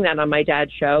were doing that on my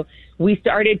dad's show. We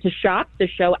started to shop the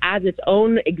show as its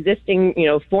own existing,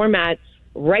 format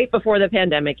right before the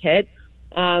pandemic hit.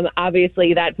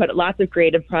 Obviously, that put lots of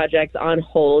creative projects on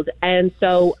hold. And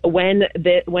so when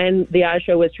the Oz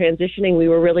show was transitioning, we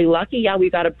were really lucky. Yeah,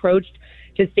 we got approached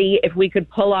to see if we could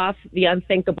pull off the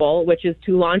unthinkable, which is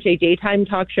to launch a daytime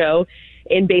talk show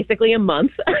in basically a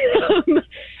month.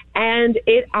 And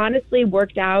it honestly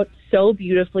worked out so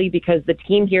beautifully because the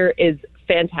team here is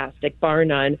fantastic, bar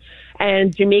none.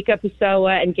 And Jamaica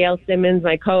Pessoa and Gail Simmons,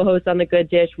 my co-hosts on The Good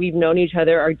Dish, we've known each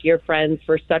other, are dear friends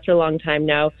for such a long time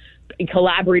now.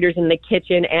 Collaborators in the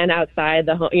kitchen and outside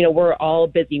the home. We're all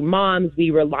busy moms. We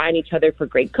rely on each other for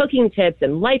great cooking tips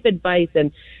and life advice.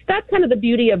 And that's kind of the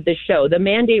beauty of the show. The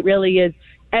mandate really is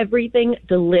everything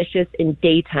delicious in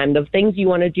daytime. The things you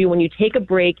want to do when you take a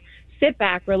break, sit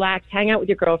back, relax, hang out with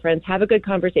your girlfriends, have a good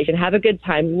conversation, have a good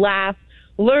time, laugh,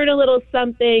 learn a little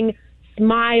something,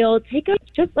 smile,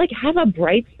 have a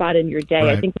bright spot in your day.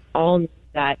 Right. I think we all need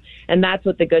that. And that's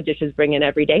what The Good Dish is bringing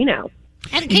every day now.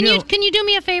 And can you do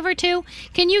me a favor too?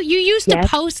 You used to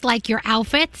post like your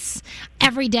outfits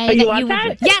every day. Oh, you want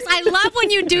that? Yes, I love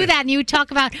when you do that and you talk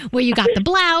about where you got the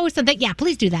blouse and yeah,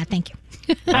 please do that. Thank you.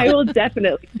 I will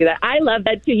definitely do that. I love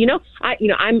that too.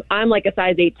 I'm like a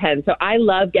size 8'10", so I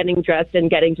love getting dressed and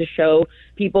getting to show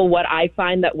people what I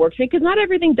find that works for me, because not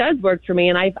everything does work for me.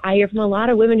 And I hear from a lot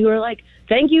of women who are like,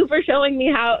 "Thank you for showing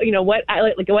me how, what I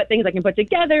like what things I can put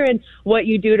together and what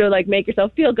you do to like make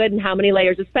yourself feel good and how many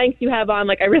layers of Spanx you have on."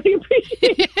 Like, I really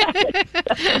appreciate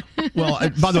that. Well,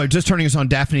 by the way, just turning us on,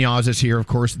 Daphne Oz is here, of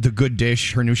course, The Good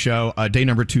Dish, her new show, day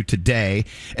number 2 today.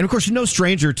 And, of course, no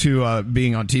stranger to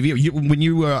being on TV. When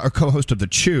you are co-host of The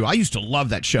Chew, I used to love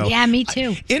that show. Yeah, me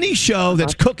too. Any show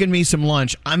that's cooking me some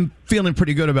lunch, I'm feeling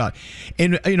pretty good about.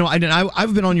 And,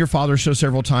 I've been on your father's show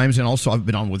several times, and also I've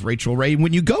been on with Rachel Ray.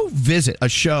 When you go visit a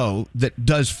show that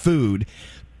does food,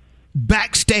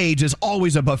 backstage is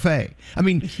always a buffet. I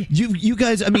mean, you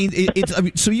guys.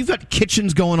 So you've got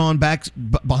kitchens going on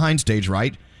behind stage,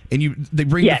 right? And they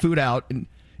bring the food out. And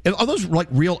are those like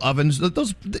real ovens?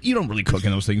 Those you don't really cook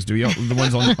in those things, do you? The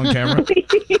ones on camera.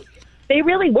 They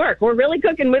really work. We're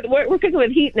cooking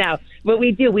with heat now, but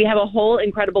we do. We have a whole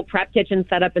incredible prep kitchen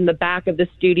set up in the back of the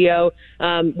studio,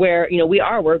 where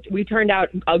we turned out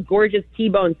a gorgeous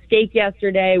T-bone steak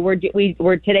yesterday.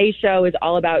 Today's show is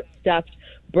all about stuffed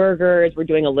burgers. We're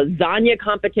doing a lasagna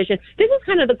competition. This is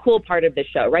kind of the cool part of the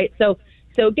show, right? So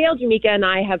Gail, Jamaica, and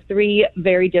I have 3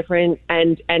 very different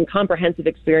and comprehensive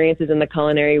experiences in the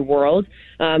culinary world.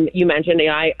 You mentioned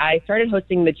I started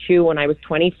hosting The Chew when I was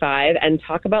 25, and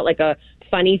talk about like a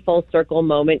funny full circle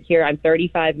moment here. I'm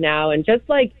 35 now, and just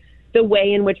like the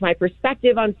way in which my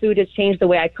perspective on food has changed, the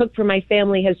way I cook for my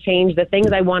family has changed, the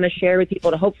things I want to share with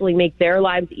people to hopefully make their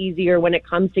lives easier when it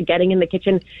comes to getting in the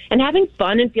kitchen and having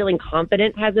fun and feeling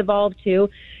confident has evolved too.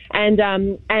 And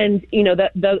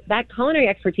that culinary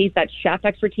expertise, that chef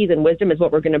expertise and wisdom is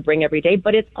what we're going to bring every day.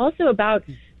 But it's also about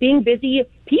being busy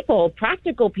people,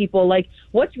 practical people, like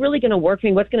what's really going to work for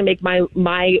me, what's going to make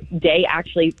my day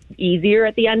actually easier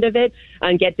at the end of it,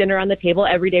 and get dinner on the table.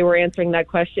 Every day we're answering that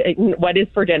question, what is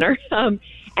for dinner?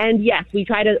 And yes, we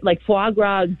try to like foie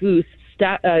gras, goose,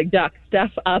 duck,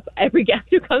 stuff up every guest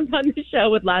who comes on the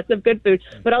show with lots of good food.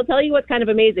 But I'll tell you what's kind of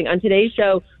amazing. On today's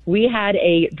show, we had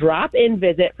a drop-in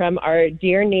visit from our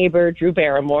dear neighbor, Drew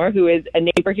Barrymore, who is a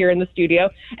neighbor here in the studio,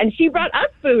 and she brought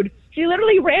us food. She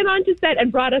literally ran onto set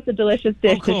and brought us a delicious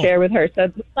dish to share with her. So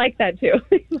I like that, too.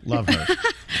 Love her.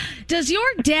 Does your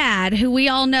dad, who we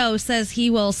all know says he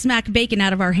will smack bacon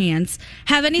out of our hands,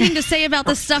 have anything to say about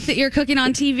the stuff that you're cooking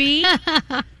on TV?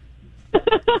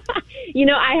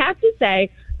 I have to say,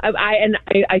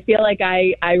 I feel like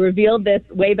I revealed this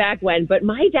way back when, but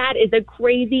my dad is a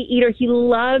crazy eater. He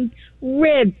loves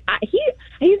ribs.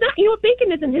 He's not,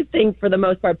 bacon isn't his thing for the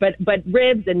most part, but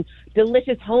ribs and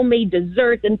delicious homemade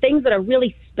desserts and things that are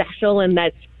really special and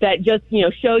that just,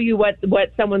 show you what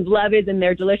someone's love is in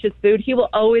their delicious food. He will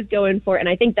always go in for it. And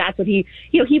I think that's what he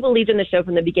believed in the show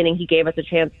from the beginning. He gave us a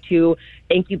chance to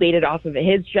incubate it off of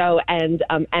his show and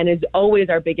is always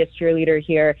our biggest cheerleader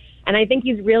here. And I think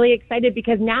he's really excited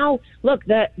because now, look,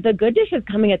 the Good Dish is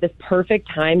coming at this perfect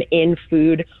time in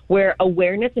food where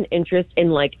awareness and interest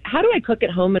in, like, how do I cook at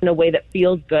home in a way that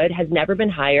feels good has never been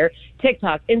higher.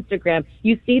 TikTok, Instagram,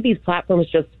 you see these platforms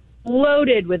just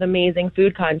loaded with amazing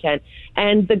food content.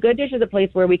 And the Good Dish is a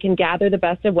place where we can gather the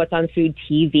best of what's on food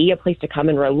TV, a place to come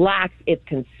and relax. It's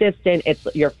consistent. It's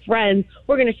your friends.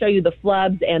 We're going to show you the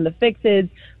flubs and the fixes,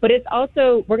 but it's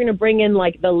also, we're going to bring in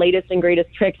like the latest and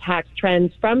greatest tricks, hacks,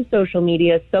 trends from social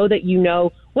media so that you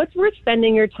know what's worth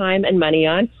spending your time and money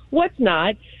on, what's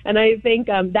not. And I think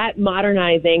that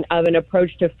modernizing of an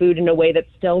approach to food in a way that's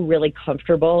still really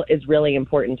comfortable is really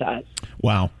important to us.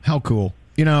 Wow. How cool.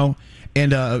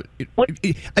 And I'm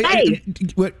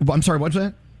sorry, what's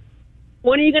that?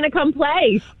 When are you going to come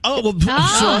play? I don't know.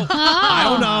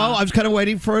 I was kind of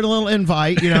waiting for a little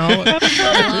invite, Table,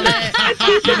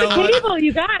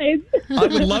 you guys. I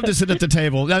would love to sit at the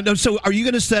table. Now, so are you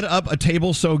going to set up a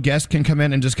table so guests can come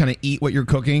in and just kind of eat what you're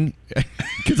cooking?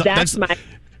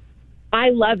 I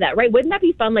love that, right? Wouldn't that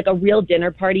be fun? Like a real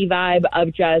dinner party vibe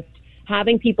of just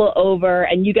having people over,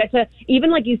 and you get to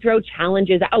even like you throw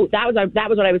challenges. Oh, that was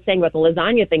what I was saying about the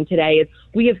lasagna thing today. Is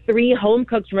we have 3 home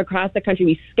cooks from across the country.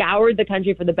 We scoured the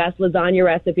country for the best lasagna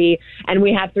recipe, and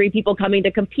we have 3 people coming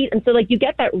to compete. And so like you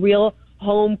get that real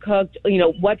home cooked,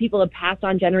 what people have passed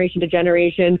on generation to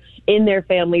generation in their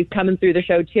families coming through the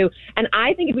show too. And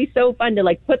I think it'd be so fun to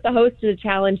like put the host to the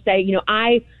challenge, say,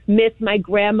 I miss my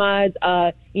grandma's,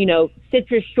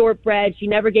 citrus shortbread. She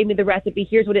never gave me the recipe.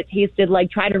 Here's what it tasted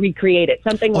like. Try to recreate it.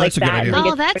 Something like that.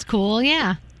 Oh, that's cool.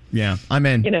 Yeah. Yeah, I'm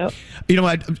in. You know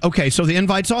what? Okay, so the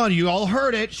invite's on. You all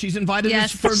heard it. She's invited us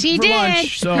for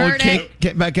lunch. So can't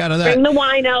get back out of that. Bring the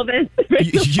wine, Elvis.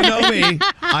 You know me.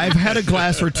 I've had a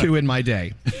glass or 2 in my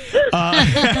day.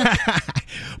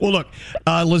 Well, look,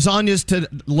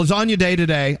 lasagna day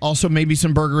today. Also, maybe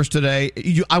some burgers today.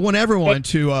 I want everyone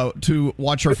to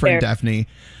watch our friend Daphne,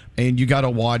 and you got to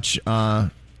watch.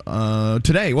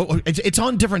 Today, it's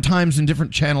on different times and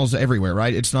different channels everywhere,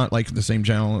 right? It's not like the same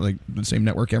channel, like the same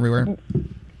network everywhere.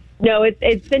 No,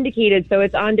 it's syndicated, so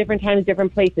it's on different times,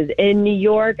 different places. In New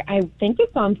York, I think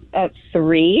it's on at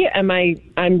 3.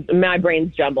 My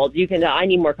brain's jumbled. You can. I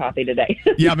need more coffee today.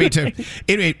 Yeah, me too.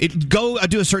 Anyway, go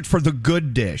do a search for The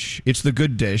Good Dish. It's The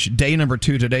Good Dish. Day number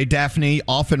 2 today. Daphne,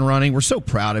 off and running. We're so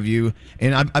proud of you,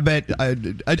 and I bet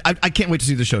I can't wait to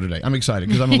see the show today. I'm excited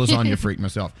because I'm a lasagna freak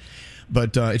myself.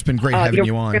 But it's been great having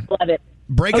you on. Love it.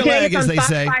 Break a leg, as they Fox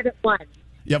say. 5 at 1.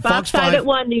 Yeah, Fox 5 at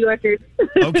 1, New Yorkers.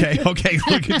 Okay.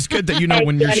 Look, it's good that you know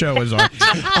when your show is on.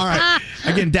 All right.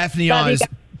 Again, Daphne Oz,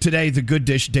 today, The Good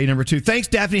Dish, day number 2. Thanks,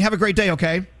 Daphne. Have a great day,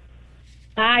 okay?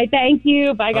 Hi, thank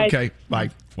you. Bye, guys. Okay, bye.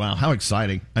 Wow, how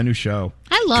exciting. A new show.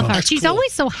 I love her. She's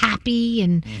always so happy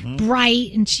and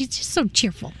bright, and she's just so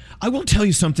cheerful. I will tell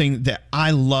you something that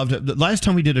I loved. The last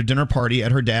time we did a dinner party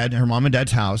at her mom and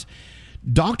dad's house,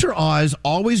 Dr. Oz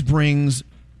always brings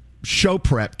show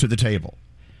prep to the table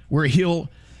where he'll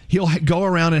go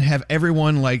around and have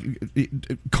everyone like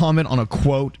comment on a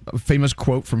famous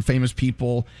quote from famous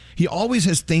people. He always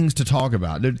has things to talk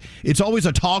about. It's always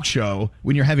a talk show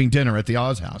when you're having dinner at the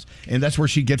Oz house. And that's where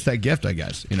she gets that gift, I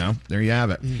guess. There you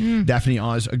have it. Daphne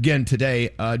Oz, again,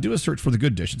 today, do a search for The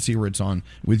Good Dish and see where it's on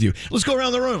with you. Let's go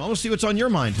around the room. I want to see what's on your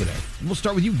mind today. We'll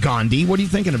start with you, Gandhi. What are you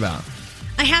thinking about?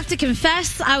 I have to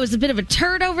confess, I was a bit of a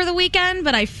turd over the weekend,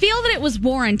 but I feel that it was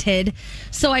warranted.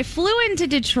 So I flew into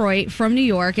Detroit from New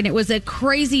York, and it was a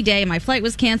crazy day. My flight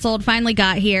was canceled, finally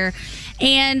got here,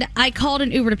 and I called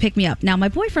an Uber to pick me up. Now, my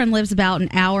boyfriend lives about an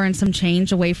hour and some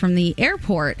change away from the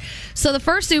airport. So the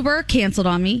first Uber canceled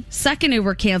on me. Second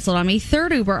Uber canceled on me.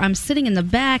 Third Uber, I'm sitting in the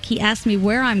back. He asked me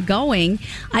where I'm going.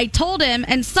 I told him,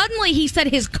 and suddenly he said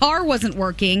his car wasn't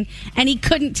working, and he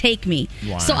couldn't take me.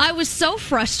 Wow. So I was so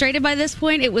frustrated by this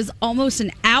point. It was almost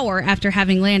an hour after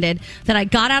having landed that I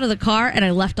got out of the car and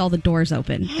I left all the doors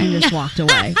open and just walked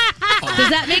away. Does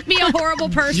that make me a horrible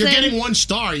person? You're getting 1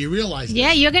 star. You realize this.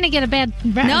 Yeah, you're going to get a bad...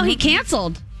 No, he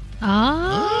canceled.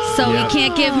 Oh. So he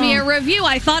can't give me a review.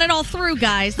 I thought it all through,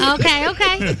 guys. Okay.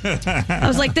 I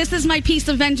was like, this is my piece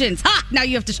of vengeance. Ha! Now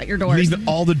you have to shut your doors. Leave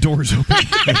all the doors open.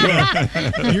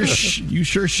 You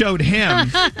sure showed him.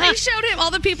 I showed him.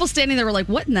 All the people standing there were like,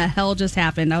 what in the hell just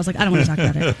happened? I was like, I don't want to talk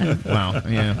about it. Wow.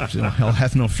 Yeah. Hell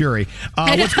hath no fury.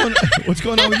 What's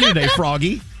going on with you today,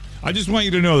 Froggy? I just want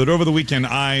you to know that over the weekend,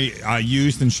 I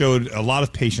used and showed a lot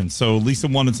of patience. So Lisa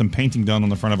wanted some painting done on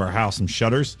the front of our house, some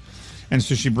shutters. And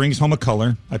so she brings home a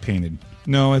color. I painted.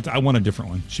 No, I want a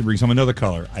different one. She brings home another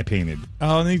color. I painted.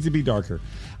 Oh, it needs to be darker.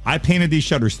 I painted these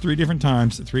shutters 3 different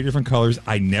times, 3 different colors.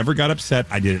 I never got upset.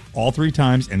 I did it all 3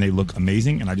 times, and they look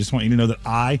amazing. And I just want you to know that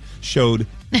I showed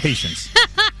patience.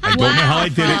 I don't know how I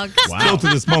did it. Still to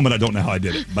this moment, I don't know how I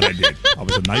did it, but I did. I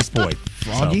was a nice boy.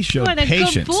 Froggy showed What a good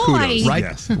patience. boy.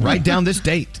 Kudos. Write down this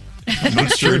date. I'm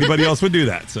not sure anybody else would do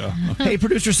that. So, hey,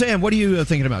 producer Sam, what are you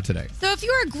thinking about today? So if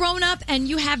you're a grown-up and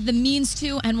you have the means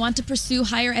to and want to pursue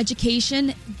higher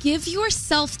education, give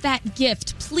yourself that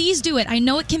gift. Please do it. I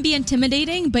know it can be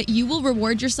intimidating, but you will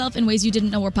reward yourself in ways you didn't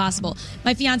know were possible.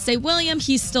 My fiance, William,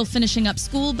 he's still finishing up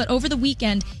school, but over the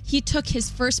weekend, he took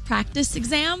his first practice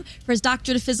exam for his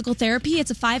doctorate of physical therapy.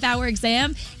 It's a 5-hour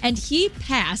exam, and he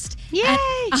passed. Yay! And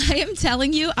I am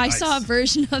telling you, I saw a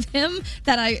version of him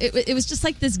that it was just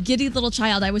like this giddy little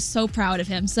child. I was so proud of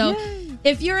him. So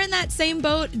if you're in that same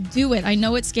boat, do it. I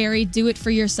know it's scary. Do it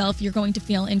for yourself. You're going to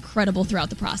feel incredible throughout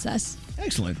the process.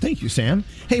 Excellent. Thank you, Sam.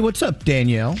 Hey, what's up,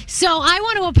 Danielle? So I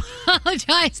want to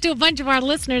apologize to a bunch of our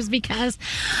listeners because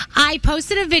I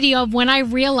posted a video of when I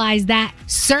realized that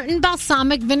certain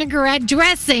balsamic vinaigrette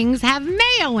dressings have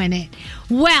mayo in it.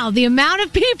 Well, the amount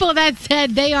of people that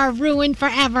said they are ruined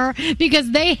forever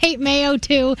because they hate mayo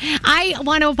too. I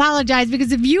want to apologize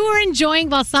because if you were enjoying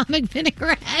balsamic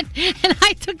vinaigrette and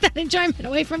I took that enjoyment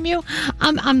away from you,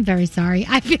 I'm very sorry.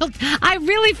 I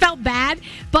really felt bad,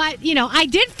 but I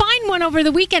did find one over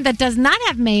the weekend that does not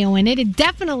have mayo in it. It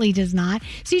definitely does not.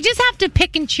 So you just have to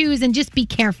pick and choose and just be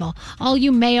careful. All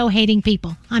you mayo hating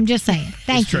people. I'm just saying.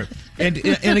 Thank you. True. And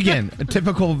again, a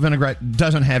typical vinaigrette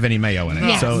doesn't have any mayo in it.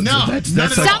 Yes. So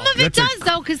that's some of it does,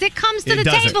 though, because it comes to the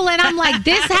table and I'm like,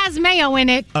 this has mayo in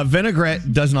it. A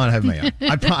vinaigrette does not have mayo.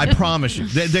 I promise you.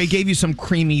 They gave you some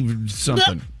creamy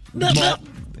something.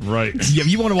 Right. Yeah,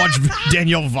 you want to watch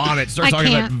Danielle vomit. Start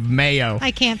talking about mayo.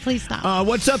 I can't. Please stop.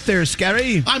 What's up there,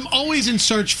 Scary? I'm always in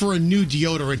search for a new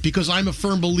deodorant because I'm a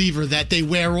firm believer that they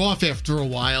wear off after a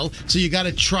while. So you got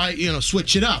to try,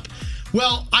 switch it up.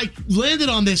 Well, I landed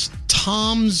on this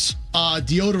Tom's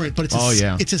deodorant, but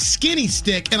it's a skinny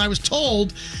stick, and I was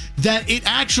told that it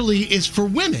actually is for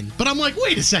women. But I'm like,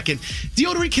 wait a second.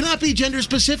 Deodorant cannot be gender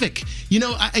specific.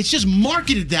 It's just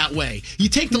marketed that way. You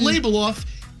take the label off,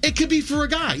 it could be for a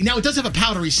guy. Now, it does have a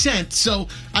powdery scent, so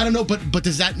I don't know, but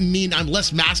does that mean I'm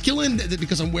less masculine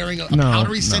because I'm wearing a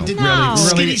powdery scented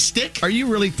skinny stick? Are you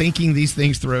really thinking these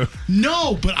things through?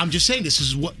 No, but I'm just saying this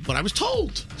is what I was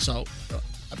told. So...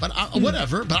 But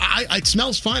whatever. But it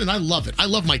smells fine, and I love it. I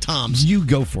love my Toms. You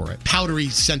go for it. Powdery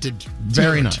scented.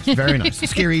 Very nice. Very nice.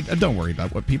 Scary. Don't worry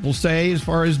about what people say as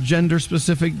far as gender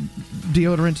specific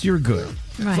deodorants. You're good.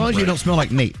 As long as you don't smell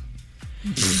like Nate.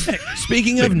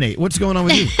 Speaking of Nate, what's going on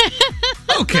with you?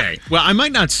 Okay. Well, I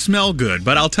might not smell good,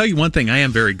 but I'll tell you one thing I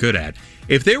am very good at.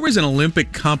 If there was an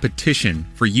Olympic competition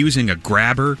for using a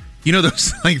grabber,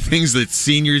 those things that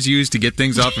seniors use to get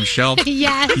things off of shelves?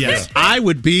 Yes. I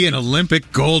would be an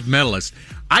Olympic gold medalist.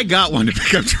 I got one to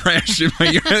pick up trash in my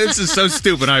yard. This is so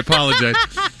stupid. I apologize.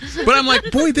 But I'm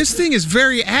like, boy, this thing is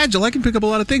very agile. I can pick up a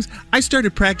lot of things. I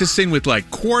started practicing with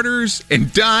quarters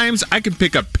and dimes. I can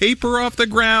pick up paper off the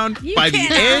ground by the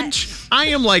edge. I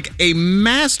am like a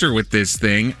master with this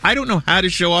thing. I don't know how to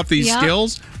show off these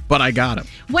skills, but I got them.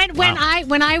 When I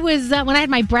had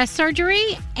my breast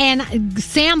surgery and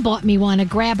Sam bought me one, a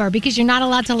grabber, because you're not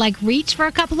allowed to reach for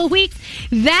a couple of weeks.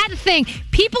 That thing,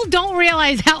 people don't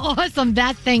realize how awesome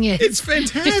that thing is. It's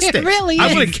fantastic. It really is.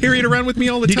 I want to carry it around with me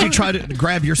all the time. Did you try to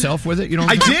grab yourself with it?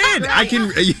 I did. I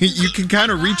can. You can kind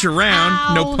of reach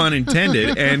around, no pun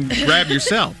intended, and grab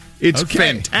yourself. It's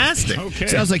fantastic. Okay.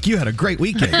 Sounds like you had a great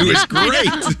weekend. It was great.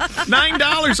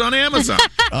 $9 on Amazon.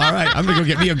 All right, I'm going to go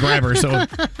get me a grabber. So,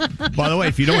 by the way,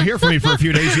 if you don't hear from me for a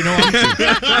few days,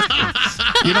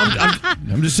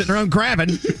 I'm just sitting around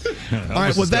grabbing. All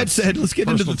right, with that said, let's get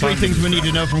into the 3 things we need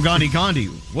to know from Gandhi. Gandhi,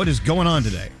 what is going on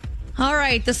today? All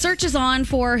right, the search is on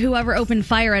for whoever opened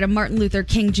fire at a Martin Luther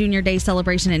King Jr. Day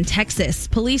celebration in Texas.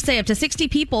 Police say up to 60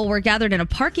 people were gathered in a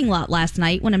parking lot last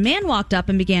night when a man walked up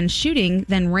and began shooting,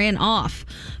 then ran off.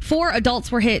 4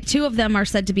 adults were hit. 2 of them are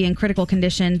said to be in critical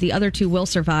condition. The other 2 will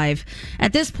survive.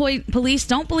 At this point, police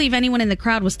don't believe anyone in the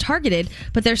crowd was targeted,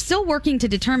 but they're still working to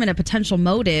determine a potential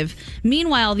motive.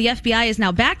 Meanwhile, the FBI is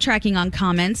now backtracking on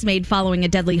comments made following a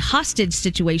deadly hostage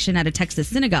situation at a Texas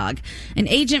synagogue. An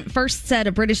agent first said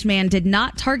a British man did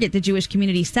not target the Jewish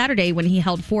community Saturday when he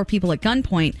held 4 people at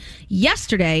gunpoint.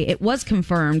 Yesterday, it was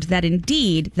confirmed that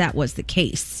indeed that was the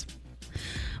case.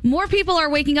 More people are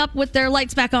waking up with their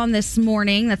lights back on this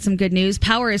morning. That's some good news.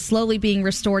 Power is slowly being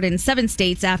restored in 7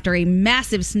 states after a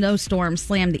massive snowstorm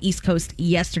slammed the East Coast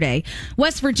yesterday.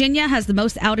 West Virginia has the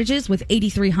most outages with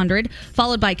 8,300,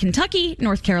 followed by Kentucky,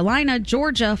 North Carolina,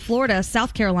 Georgia, Florida,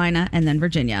 South Carolina, and then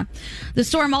Virginia. The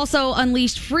storm also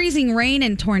unleashed freezing rain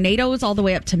and tornadoes all the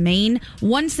way up to Maine.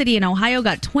 One city in Ohio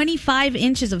got 25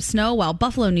 inches of snow, while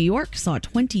Buffalo, New York saw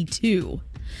 22.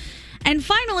 And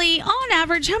finally, on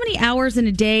average, how many hours in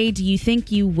a day do you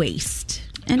think you waste?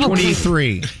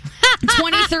 23.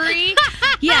 23?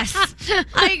 Yes,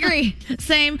 I agree.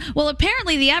 Same. Well,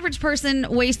 apparently the average person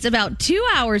wastes about 2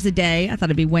 hours a day. I thought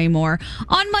it'd be way more.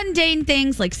 On mundane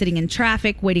things like sitting in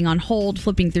traffic, waiting on hold,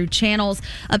 flipping through channels.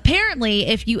 Apparently,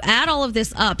 if you add all of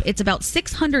this up, it's about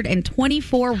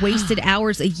 624 wasted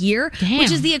hours a year,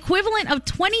 which is the equivalent of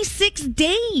 26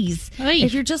 days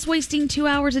if you're just wasting 2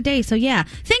 hours a day. So yeah,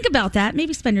 think about that.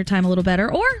 Maybe spend your time a little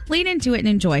better or lean into it and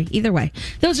enjoy. Either way,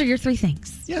 those are your 3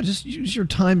 things. Yeah, just use your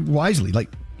time wisely, like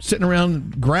sitting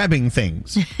around grabbing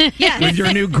things. Yes. With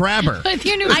your new grabber. I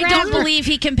don't believe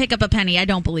he can pick up a penny. I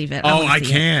don't believe it. Oh, I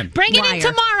can. Bring it in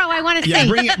tomorrow. I want to see. Yeah,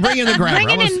 bring in the grabber.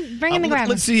 Bring in the grabber.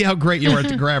 Let's see how great you are at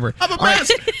the grabber. I'm a All right,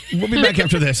 we'll be back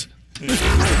after this.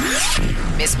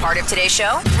 Miss part of today's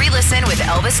show? Re-listen with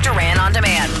Elvis Duran on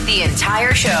demand. The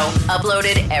entire show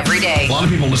uploaded every day. A lot of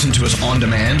people listen to us on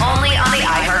demand. Only on the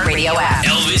iHeartRadio app.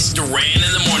 Elvis Duran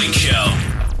in the Morning Show.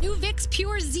 New Vicks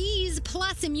Pure Z's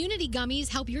Plus Immunity Gummies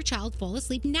help your child fall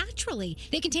asleep naturally.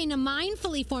 They contain a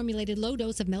mindfully formulated low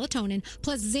dose of melatonin,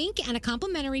 plus zinc and a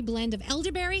complementary blend of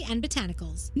elderberry and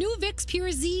botanicals. New Vicks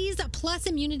Pure Z's Plus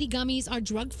Immunity Gummies are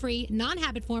drug-free,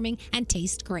 non-habit forming, and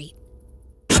taste great.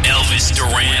 Elvis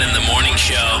Duran in the Morning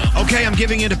Show. Okay, I'm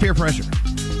giving in to peer pressure.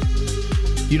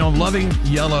 You know, I'm loving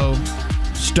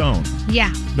Yellowstone.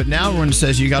 Yeah. But now everyone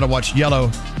says you got to watch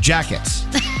Yellow Jackets.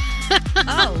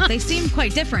 Oh, they seem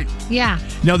quite different. Yeah.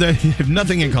 No, they have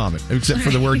nothing in common except for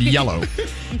the word yellow.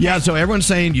 Yeah, so everyone's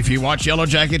saying if you watch Yellow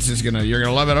Jackets, you're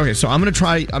gonna love it. Okay, so I'm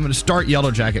gonna start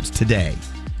Yellow Jackets today,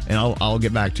 and I'll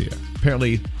get back to you.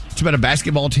 Apparently, it's about a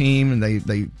basketball team, and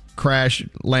they crash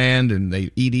land and they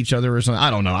eat each other or something. I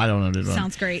don't know.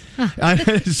 Sounds great.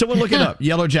 Someone look it up.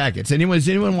 Yellow Jackets. Is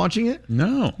anyone watching it?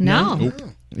 No. Nope.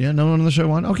 Yeah, no one on the show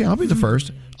won. Okay, I'll be the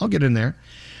first. I'll get in there.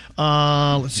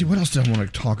 Let's see. What else do I want to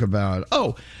talk about?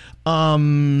 Oh,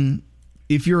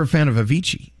 if you're a fan of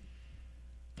Avicii,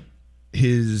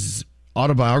 his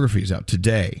autobiography is out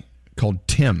today called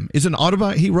Tim. Is it an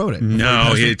autobiography? He wrote it.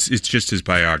 No, it's just his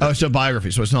biography. Oh, it's a biography,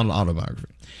 so it's not an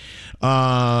autobiography.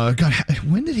 God,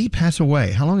 when did he pass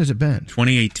away? How long has it been?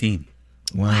 2018.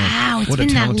 Wow, it's what been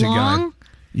a talented that long? guy.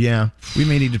 Yeah, we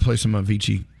may need to play some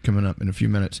Avicii coming up in a few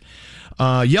minutes.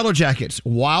 Yellow Jackets,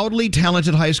 wildly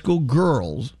talented high school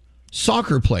girls,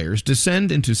 soccer players,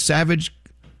 descend into savage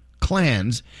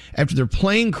clans after their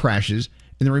plane crashes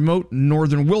in the remote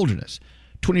northern wilderness.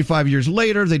 25 years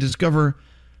later, they discover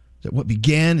that what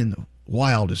began in the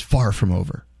wild is far from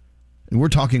over. And we're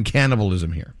talking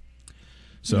cannibalism here.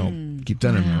 So keep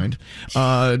that in mind.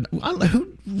 Who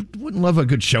wouldn't love a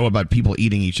good show about people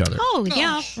eating each other? Oh,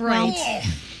 yeah. Right.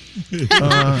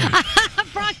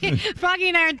 Froggy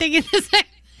and I are thinking the same.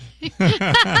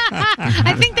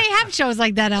 I think they have shows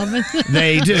like that, Elvis.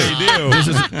 They do.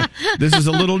 This is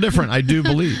a little different, I do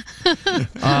believe.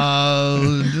 What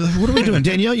are we doing?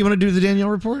 Danielle, you want to do the Danielle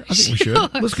report? I think we should.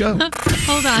 Let's go.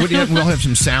 Hold on. We'll have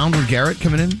some sound with Garrett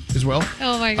coming in as well.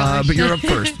 Oh, my gosh. But you're up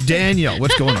first. Danielle,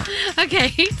 what's going on? Okay,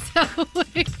 so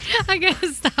I gotta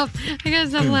stop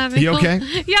laughing. You okay?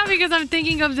 Yeah, because I'm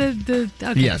thinking of the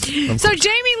okay. Yes, of So course.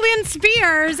 Jamie Lynn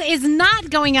Spears is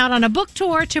not going out on a book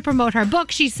tour to promote her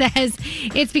book. She says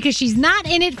it's because she's not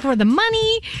in it for the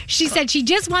money. She said she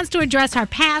just wants to address her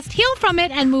past, heal from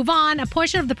it, and move on. A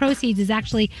portion of the proceeds is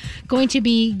actually going to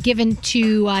be given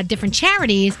to different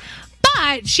charities.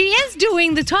 But she is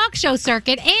doing the talk show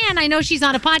circuit, and I know she's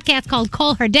on a podcast called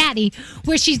Call Her Daddy,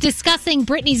 where she's discussing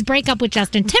Britney's breakup with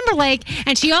Justin Timberlake,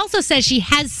 and she also says she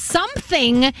has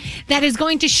something that is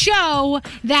going to show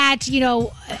that,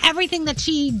 everything that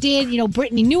she did,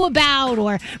 Britney knew about,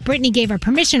 or Britney gave her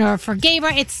permission or forgave her.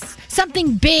 It's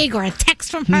something big or a text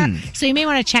from her. So you may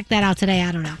want to check that out today.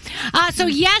 I don't know. So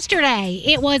yesterday,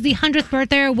 it was the 100th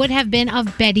birthday, or would have been,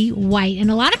 of Betty White.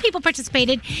 And a lot of people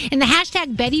participated in the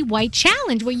hashtag Betty White Challenge,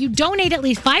 where you donate at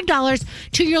least $5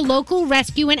 to your local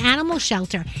rescue and animal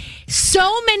shelter.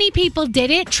 So many people did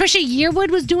it. Trisha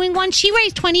Yearwood was doing one. She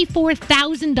raised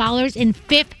 $24,000 in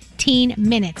 15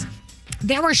 minutes.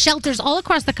 There were shelters all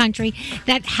across the country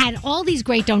that had all these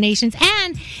great donations,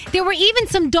 and there were even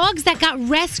some dogs that got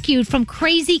rescued from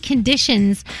crazy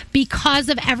conditions because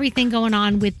of everything going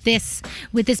on with this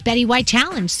Betty White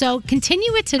Challenge. So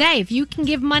continue it today. If you can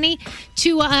give money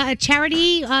to a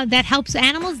charity that helps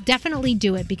animals, definitely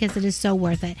do it, because it is so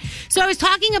worth it. So I was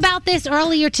talking about this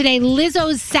earlier today,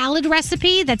 Lizzo's salad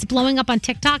recipe that's blowing up on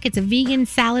TikTok. It's a vegan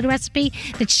salad recipe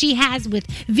that she has with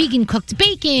vegan cooked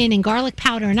bacon and garlic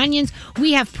powder and onions.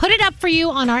 We have put it up for you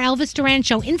on our Elvis Duran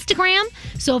Show Instagram.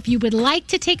 So if you would like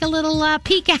to take a little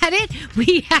peek at it,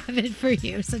 we have it for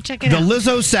you. So check it out. The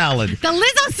Lizzo salad. The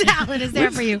Lizzo salad is there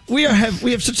for you. We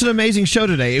have such an amazing show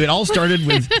today. It all started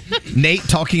with Nate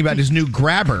talking about his new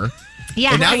grabber.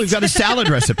 Yeah, and now we've got a salad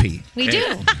recipe. We do.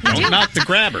 Don't knock the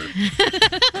grabber.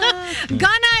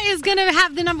 Ghana is going to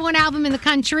have the number one album in the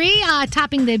country,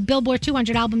 topping the Billboard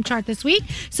 200 album chart this week.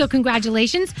 So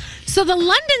congratulations. So the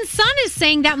London Sun is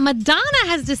saying that Madonna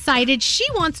has decided she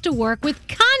wants to work with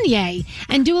Kanye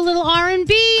and do a little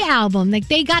R&B album. Like,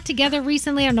 they got together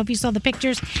recently. I don't know if you saw the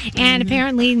pictures. And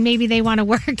apparently maybe they want to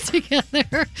work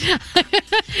together.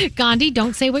 Gandhi,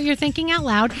 don't say what you're thinking out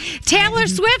loud. Taylor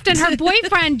Swift and her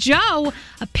boyfriend Joe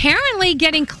apparently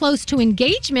getting close to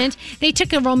engagement. They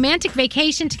took a romantic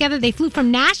vacation together. They flew from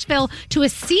Nashville to a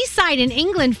seaside in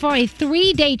England for a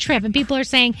 3-day trip. And people are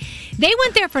saying they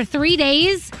went there for 3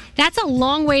 days. That's a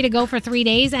long way to go for 3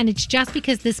 days. And it's just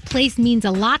because this place means a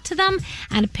lot to them.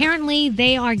 And apparently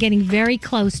they are getting very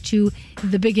close to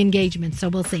the big engagement. So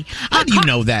we'll see. How do you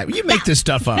know that? You make this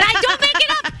stuff up. I don't make it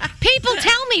up. People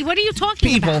tell me. What are you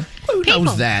talking about? Who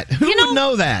knows that? Who would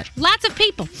know that? Lots of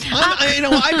people.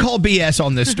 I call BS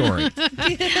on this story.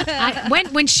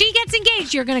 When she gets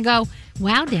engaged, you're going to go,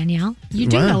 wow, Danielle, you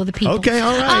do know the people. Okay,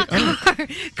 all right.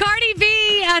 Cardi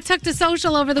B took to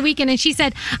social over the weekend, and she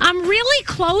said, I'm really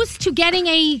close to getting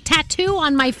a tattoo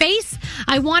on my face.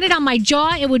 I want it on my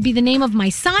jaw. It would be the name of my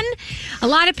son. A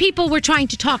lot of people were trying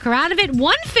to talk her out of it.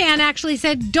 One fan actually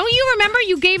said, don't you remember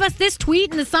you gave us this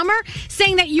tweet in the summer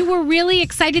saying that you were really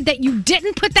excited that you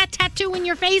didn't put that tattoo in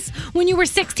your face when you were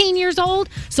 16 years old?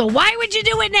 So why would you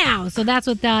do it now? So that's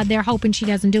what they're hoping she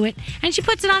doesn't do it. And she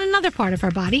puts it on another part of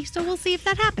her body. So we'll see if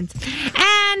that happens.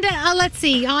 And let's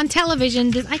see, on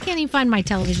television, I can't even find my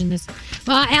television.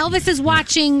 Elvis is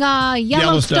watching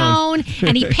Yellowstone,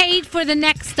 and he paid for the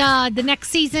next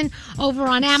season over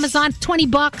on Amazon,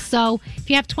 $20. So if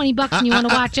you have $20 and you want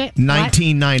to watch it,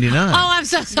 $19.99. Oh, I'm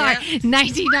so sorry,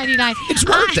 $19.99. It's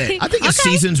worth it. I think a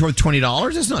season's worth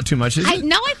 $20. That's not too much, is it?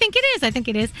 No, I think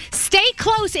it is. Stay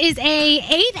Close is a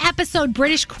 8-episode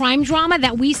British crime drama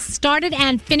that we started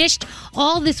and finished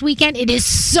all this weekend. It is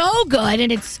so good,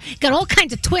 and it's got all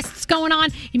kinds of twists going on.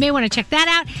 You may want to check that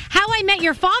out. How I Met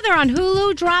Your Father on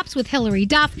Hulu drops with Hilary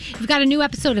Duff. We've got a new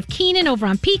episode of Kenan over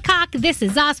on Peacock. This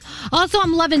Is Us. Also,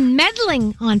 I'm loving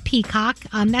Meddling on Peacock.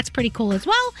 That's pretty cool as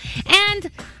well.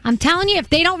 And I'm telling you, if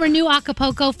they don't renew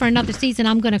Acapulco for another season,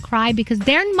 I'm going to cry, because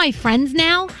they're my friends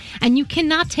now, and you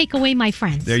cannot take away my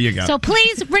friends. There you go. So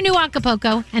please renew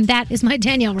Acapulco, and that is my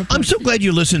Danielle report. I'm so glad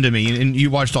you listened to me and you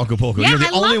watched Acapulco. Yeah, You're the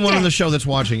I only loved one it. on the show that's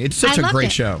watching. It's such a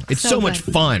great show. It's so much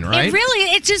fun, right?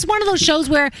 It's just one of those shows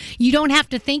where you don't have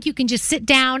to think. You can just sit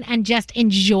down and just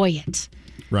enjoy it.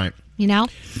 Right. You know?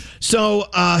 So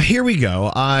here we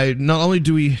go. Not only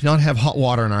do we not have hot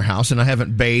water in our house, and I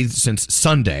haven't bathed since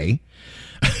Sunday.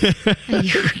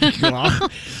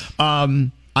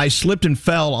 I slipped and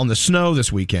fell on the snow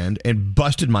this weekend and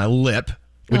busted my lip,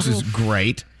 which is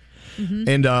great. Mm-hmm.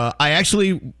 And I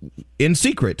actually, in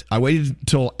secret, I waited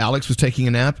until Alex was taking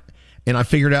a nap, and I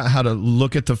figured out how to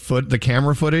look at the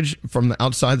camera footage from the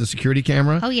outside, the security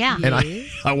camera. Oh, yeah. And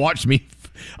I watched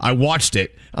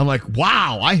it. I'm like,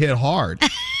 wow, I hit hard.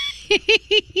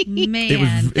 Man,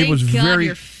 it was thank God very.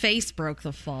 your face broke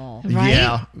the fall. Right?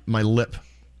 Yeah, my lip.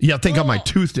 Yeah, thank God my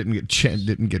tooth didn't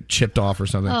get chipped off or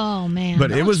something. Oh man!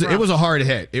 But it was a hard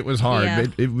hit. It was hard. Yeah.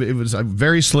 It was a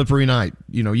very slippery night.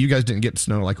 You know, you guys didn't get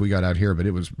snow like we got out here, but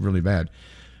it was really bad.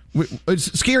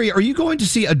 It's scary. Are you going to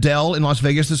see Adele in Las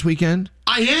Vegas this weekend?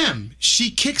 I am. She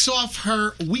kicks off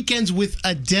her Weekends with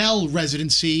Adele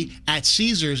residency at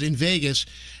Caesars in Vegas.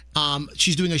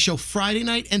 She's doing a show Friday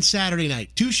night and Saturday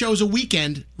night. 2 shows a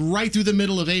weekend right through the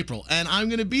middle of April. And I'm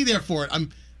going to be there for it.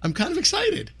 I'm kind of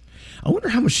excited. I wonder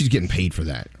how much she's getting paid for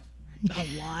that. A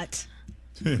lot.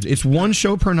 It's 1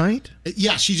 show per night?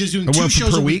 Yeah, she's just doing 2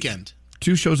 shows a weekend.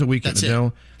 2 shows a weekend. That's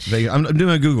Adele, Vegas. I'm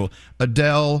doing a Google.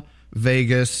 Adele,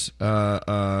 Vegas,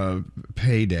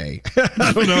 payday.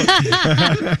 I don't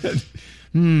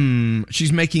know.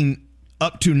 She's making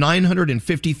up to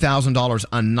 $950,000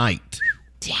 a night.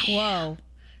 Whoa.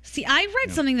 See, I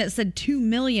read something that said $2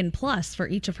 million plus for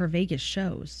each of her Vegas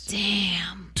shows.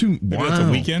 Damn. Maybe that's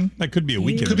a weekend? That could be a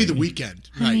weekend. Could be the weekend,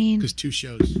 right? Because 2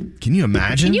 shows. Can you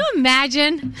imagine? Can you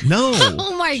imagine? No.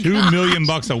 Oh my god. $2 million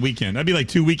a weekend. That'd be like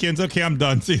 2 weekends. Okay, I'm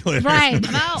done. See you later. Right.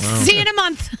 I'm out. See you in a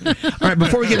month. All right,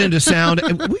 before we get into sound,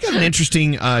 we got an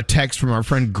interesting text from our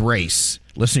friend Grace,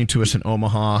 listening to us in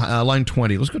Omaha, line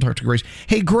 20. Let's go talk to Grace.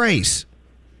 Hey, Grace.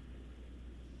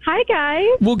 Hi, guys.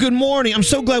 Well, good morning. I'm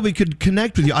so glad we could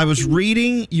connect with you. I was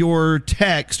reading your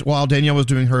text while Danielle was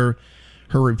doing her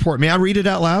report. May I read it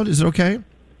out loud? Is it okay?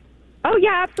 Oh,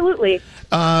 yeah, absolutely.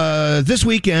 This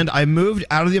weekend, I moved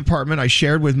out of the apartment I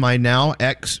shared with my now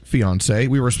ex-fiance.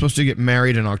 We were supposed to get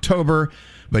married in October,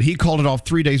 but he called it off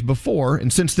 3 days before.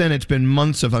 And since then, it's been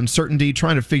months of uncertainty,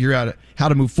 trying to figure out how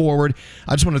to move forward.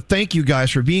 I just want to thank you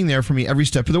guys for being there for me every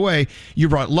step of the way. You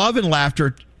brought love and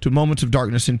laughter to moments of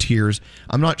darkness and tears.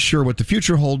 I'm not sure what the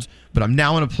future holds, but I'm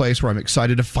now in a place where I'm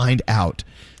excited to find out.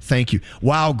 Thank you.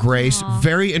 Wow, Grace. Aww.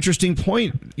 Very interesting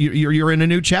point. You're in a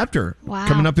new chapter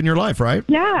coming up in your life, right?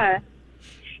 Yeah.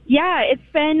 Yeah, it's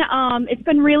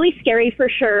been really scary for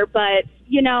sure, but,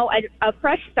 you know, a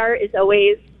fresh start is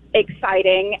always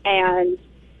exciting, and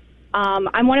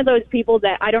I'm one of those people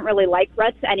that I don't really like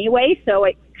ruts anyway, so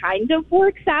it kind of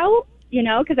works out. You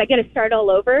know, because I get to start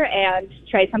all over and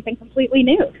try something completely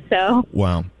new. So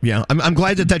wow, yeah, I'm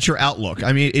glad that that's your outlook.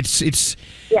 I mean, it's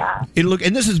yeah.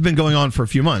 And this has been going on for a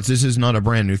few months. This is not a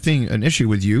brand new thing, an issue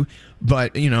with you,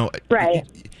 but you know, right?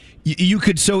 You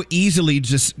could so easily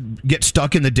just get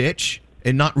stuck in the ditch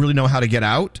and not really know how to get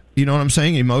out. You know what I'm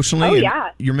saying? Emotionally, oh, and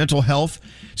yeah. Your mental health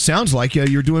sounds like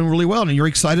you're doing really well, and you're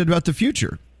excited about the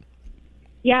future.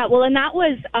 Yeah, well, and that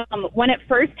was when it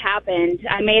first happened.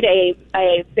 I made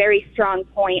a very strong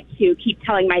point to keep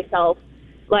telling myself,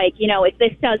 like, you know, if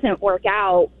this doesn't work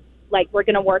out, like, we're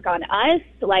going to work on us.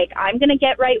 Like, I'm going to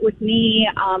get right with me.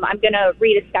 I'm going to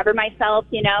rediscover myself,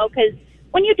 you know, because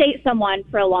when you date someone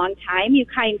for a long time, you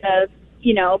kind of,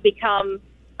 you know, become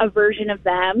a version of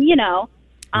them, you know.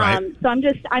 Right. So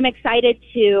I'm excited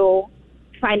to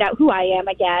find out who I am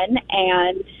again,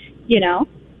 and, you know.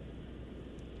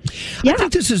 Yeah. I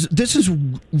think this is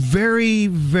very,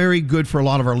 very good for a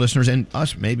lot of our listeners and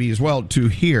us maybe as well to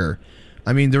hear.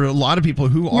 I mean, there are a lot of people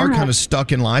who are kind of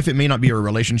stuck in life. It may not be a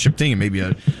relationship thing. It may be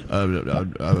a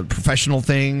professional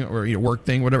thing or work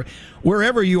thing, whatever.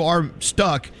 Wherever you are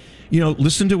stuck,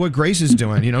 listen to what Grace is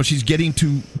doing. She's getting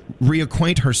to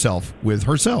reacquaint herself with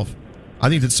herself. I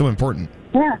think that's so important.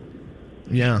 Yeah.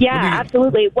 Yeah. Yeah,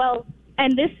 absolutely. Well,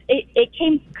 and it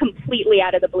came completely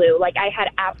out of the blue. Like, I had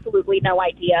absolutely no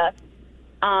idea.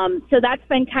 So that's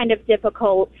been kind of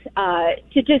difficult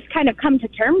to just kind of come to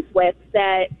terms with,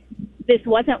 that this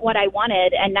wasn't what I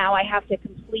wanted, and now I have to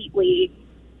completely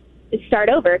start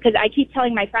over. Because I keep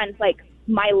telling my friends, like,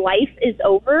 my life is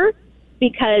over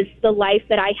because the life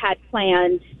that I had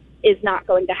planned is not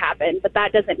going to happen. But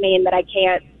that doesn't mean that I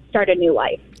can't start a new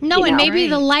life. No, and maybe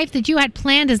the life that you had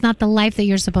planned is not the life that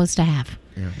you're supposed to have.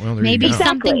 Yeah, well, there maybe you go.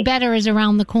 something better is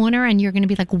around the corner, and you're going to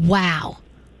be like, wow,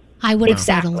 I would have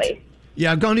settled.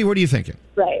 Yeah, Gandhi, what are you thinking?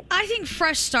 Right. I think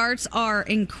fresh starts are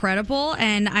incredible,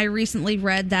 and I recently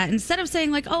read that instead of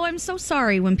saying, like, oh, I'm so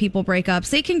sorry when people break up,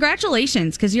 say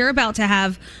congratulations, because you're about to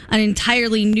have an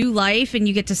entirely new life and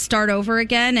you get to start over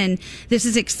again, and this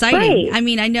is exciting. Right. I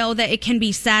mean, I know that it can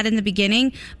be sad in the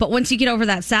beginning, but once you get over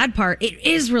that sad part, it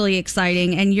is really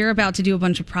exciting, and you're about to do a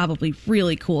bunch of probably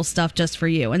really cool stuff just for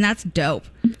you, and that's dope.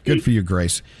 Good for you,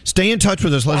 Grace. Stay in touch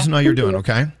with us. Let us know how you're doing,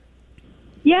 okay?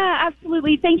 Yeah,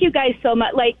 absolutely. Thank you guys so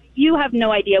much. Like, you have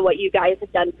no idea what you guys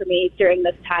have done for me during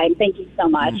this time. Thank you so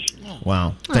much.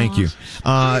 Wow. Thank you.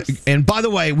 And by the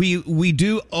way, we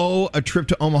do owe a trip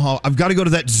to Omaha. I've got to go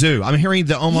to that zoo. I'm hearing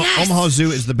the Omaha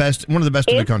Zoo is the best, one of the best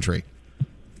in the country.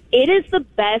 It is the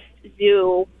best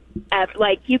zoo ever.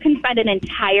 Like, you can spend an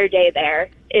entire day there.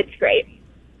 It's great.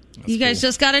 You guys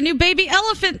just got a new baby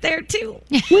elephant there, too.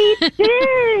 We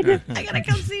did. I got to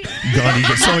come see it. Gandhi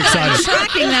gets so excited. I'm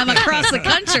tracking them across the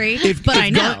country, but I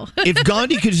know. If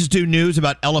Gandhi could just do news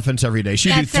about elephants every day,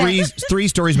 she'd do three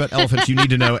stories about elephants you need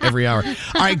to know every hour.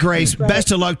 All right, Grace,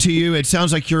 best of luck to you. It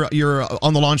sounds like you're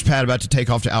on the launch pad about to take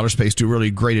off to outer space, do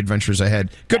really great adventures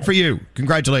ahead. Good for you.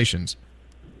 Congratulations.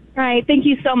 All right. Thank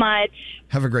you so much.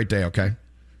 Have a great day, okay?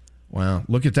 Wow,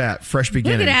 look at that. Fresh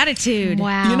beginning. Look at attitude.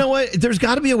 Wow. You know what? There's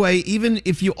got to be a way, even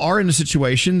if you are in a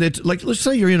situation that, like, let's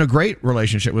say you're in a great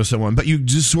relationship with someone, but you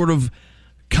just sort of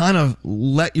kind of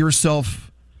let yourself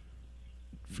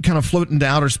kind of float into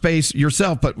outer space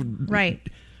yourself, but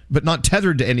not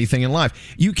tethered to anything in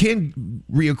life. You can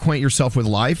reacquaint yourself with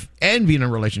life and be in a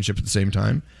relationship at the same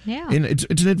time. Yeah. And it's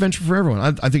an adventure for everyone.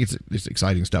 I think it's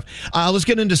exciting stuff. Let's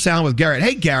get into sound with Garrett.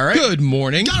 Hey, Garrett. Good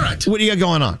morning. Garrett. What do you got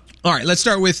going on? All right, let's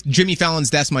start with Jimmy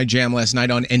Fallon's That's My Jam last night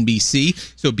on NBC.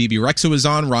 So Bebe Rexha was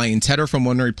on, Ryan Tedder from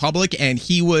One Republic, and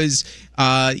he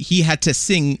had to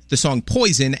sing the song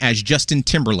Poison as Justin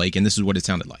Timberlake, and this is what it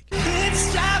sounded like.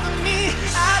 It's driving me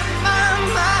out of my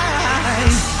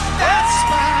mind. That's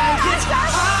why it's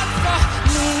hard for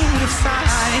me to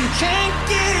find. Can't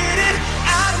get it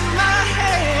out of my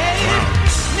head.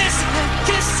 Listen,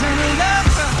 kiss and love.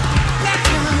 That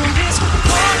one is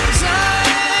poison.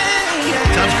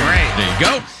 Sounds great. There you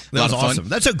go. That was awesome.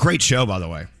 That's a great show, by the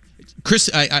way. Chris,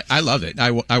 I love it.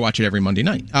 I watch it every Monday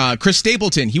night. Chris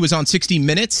Stapleton, he was on 60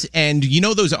 Minutes, and you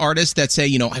know those artists that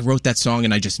say, I wrote that song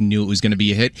and I just knew it was going to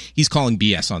be a hit? He's calling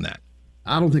BS on that.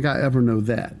 I don't think I ever know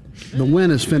that. The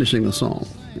win is finishing the song.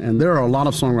 And there are a lot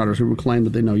of songwriters who will claim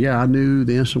that they know, I knew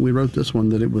the instant we wrote this one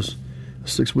that it was a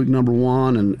 6-week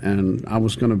 #1 and I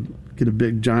was going to get a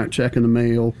big giant check in the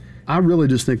mail. I really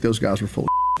just think those guys were full of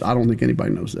shit. I don't think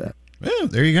anybody knows that. Yeah,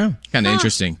 there you go. Kind of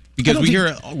interesting because we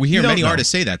hear many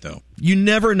artists say that though. You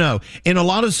never know, and a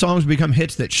lot of songs become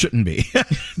hits that shouldn't be.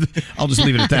 I'll just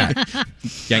leave it at that.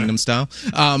 Gangnam Style.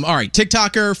 All right,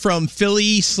 TikToker from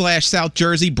Philly/South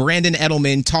Jersey, Brandon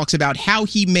Edelman talks about how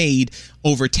he made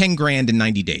over $10,000 in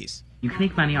 90 days. You can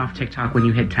make money off TikTok when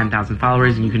you hit 10,000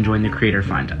 followers and you can join the Creator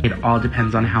Fund. It all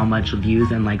depends on how much views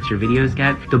and likes your videos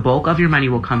get. The bulk of your money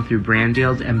will come through brand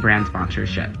deals and brand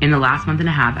sponsorship. In the last month and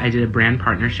a half, I did a brand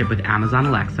partnership with Amazon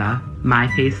Alexa,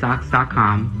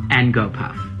 MyFaceSocks.com, and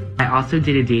GoPuff. I also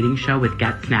did a dating show with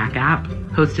Get Snack app,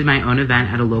 hosted my own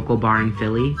event at a local bar in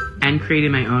Philly, and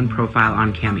created my own profile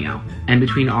on Cameo. And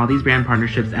between all these brand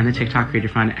partnerships and the TikTok Creator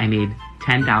Fund, I made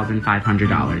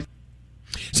 $10,500.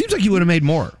 Seems like you would have made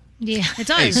more. Yeah, it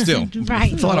does. Hey, still.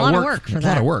 Right. It's a lot of work for that. A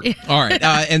lot of work. All right.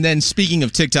 And then speaking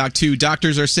of TikTok, too,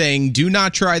 doctors are saying do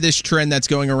not try this trend that's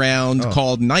going around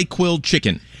called NyQuil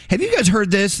chicken. Have you guys heard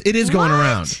this? It is going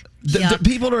around. The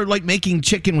people are like making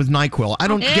chicken with NyQuil. I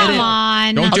don't get it. Come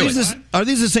on. Don't do it. Are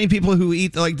these the same people who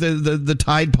eat like the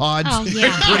Tide Pods? Oh,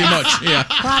 yeah. Pretty much, yeah.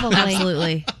 Probably.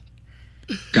 Absolutely.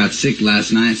 Got sick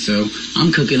last night, so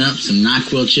I'm cooking up some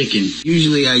NyQuil chicken.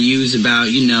 Usually I use about,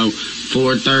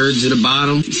 4/3 of the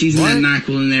bottle. Season that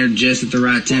NyQuil in there just at the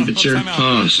right temperature.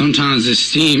 Sometimes the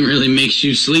steam really makes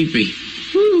you sleepy.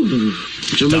 Whew.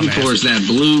 What you're looking for is that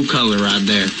blue color right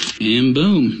there. And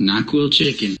boom, NyQuil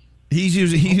chicken. He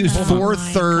used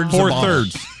 4/3.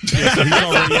 4/3. Yeah, so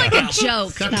that's like a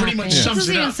joke. That pretty much It sums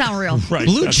doesn't it even up. sound real. Right.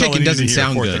 Blue That's all I chicken need to doesn't hear,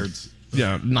 sound 4/3. good.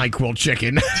 Yeah, NyQuil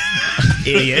chicken.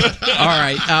 Idiot. All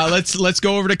right, let's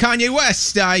go over to Kanye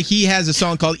West. He has a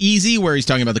song called Easy where he's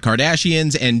talking about the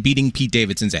Kardashians and beating Pete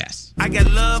Davidson's ass. I got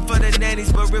love for the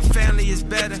nannies, but real family is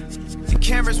better. The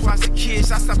cameras watch the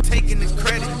kids, I stopped taking the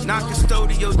credit. Not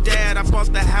custodial dad, I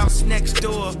bought the house next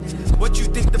door. What you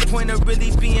think the point of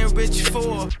really being rich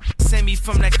for? Send me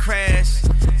from that crash,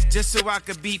 just so I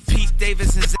could beat Pete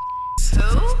Davidson's ass.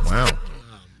 Who? Wow.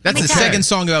 That's the second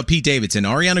song about Pete Davidson.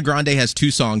 Ariana Grande has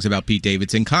 2 songs about Pete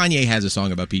Davidson. Kanye has a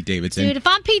song about Pete Davidson. Dude, if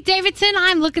I'm Pete Davidson,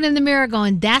 I'm looking in the mirror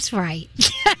going, that's right.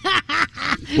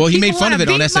 Well, he made People fun of it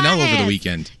wanna on beat my SNL over the ass.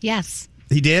 weekend. Yes.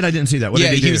 He did? I didn't see that. What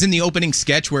did he do? was in the opening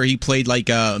sketch where he played like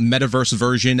a metaverse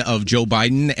version of Joe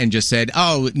Biden and just said,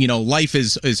 life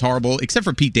is horrible, except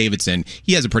for Pete Davidson.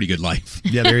 He has a pretty good life.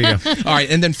 Yeah, there you go. All right,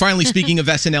 and then finally, speaking of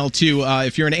SNL too,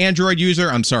 if you're an Android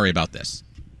user, I'm sorry about this.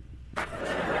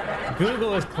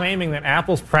 Google is claiming that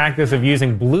Apple's practice of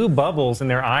using blue bubbles in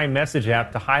their iMessage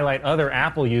app to highlight other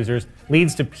Apple users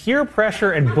leads to peer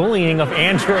pressure and bullying of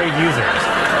Android users.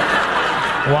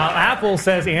 While Apple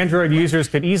says Android users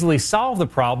could easily solve the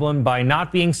problem by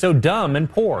not being so dumb and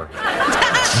poor.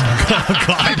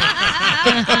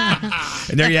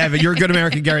 And there you have it. You're a good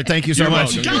American, Garrett. Thank you so You're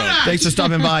much. welcome. Thanks for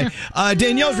stopping by.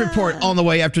 Danielle's report on the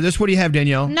way after this. What do you have,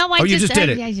 Danielle? No, you just did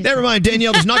it. I just- Never mind.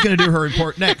 Danielle is not going to do her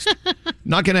report next.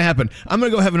 Not going to happen. I'm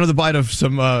going to go have another bite of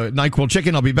some NyQuil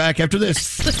chicken. I'll be back after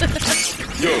this.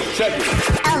 Yo, check it.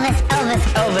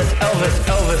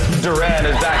 Elvis Duran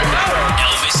is back in the show.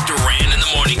 Elvis Duran in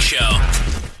the morning show.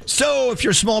 So, if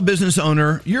you're a small business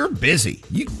owner, you're busy.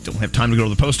 You don't have time to go to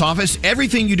the post office.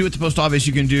 Everything you do at the post office,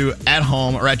 you can do at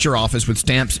home or at your office with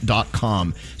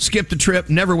Stamps.com. Skip the trip,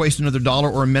 never waste another dollar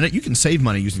or a minute. You can save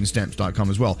money using Stamps.com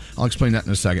as well. I'll explain that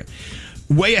in a second.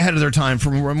 Way ahead of their time.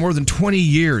 For more than 20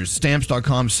 years,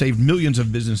 Stamps.com saved millions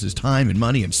of businesses time and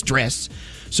money and stress.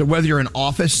 So whether you're in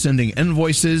office sending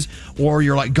invoices or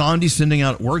you're like Gandhi sending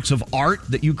out works of art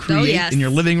that you create in your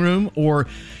living room, or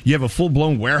you have a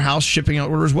full-blown warehouse shipping out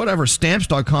orders, whatever,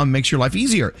 Stamps.com makes your life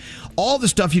easier. All the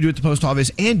stuff you do at the post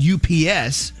office and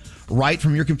UPS right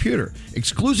from your computer.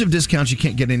 Exclusive discounts you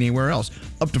can't get anywhere else.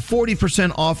 Up to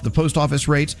 40% off the post office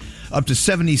rates, up to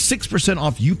 76%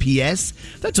 off UPS.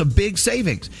 That's a big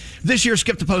savings. This year,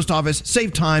 skip the post office,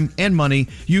 save time and money.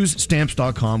 Use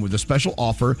Stamps.com with a special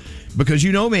offer because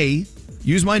you know me.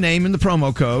 Use my name in the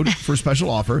promo code for a special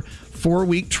offer.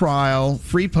 4-week trial,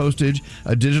 free postage,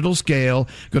 a digital scale.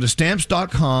 Go to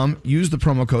Stamps.com. Use the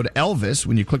promo code Elvis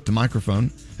when you click the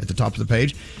microphone at the top of the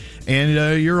page.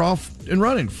 And you're off and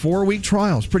running. 4-week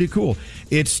trial. It's pretty cool.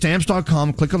 It's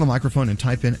Stamps.com. Click on the microphone and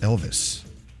type in Elvis.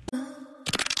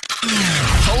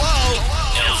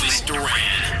 Elvis Duran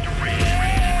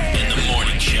in the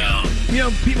morning show. You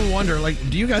know, people wonder, like,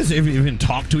 do you guys even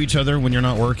talk to each other when you're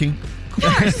not working? Of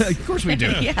course. Of course we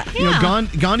do. Yeah. You know,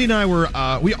 Gandhi and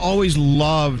I we always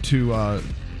love to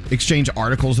exchange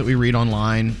articles that we read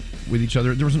online with each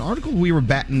other. There was an article we were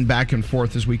batting back and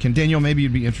forth this weekend. Danielle, maybe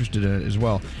you'd be interested in it as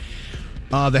well.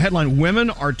 The headline, Women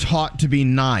Are Taught to Be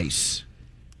Nice.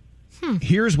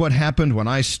 Here's what happened when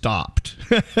I stopped.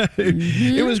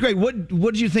 It was great. What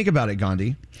did you think about it,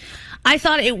 Gandhi? I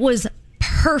thought it was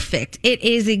perfect. It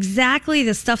is exactly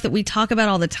the stuff that we talk about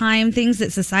all the time, things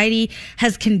that society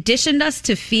has conditioned us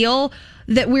to feel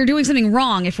that we're doing something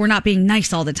wrong if we're not being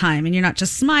nice all the time and you're not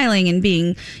just smiling and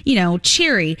being,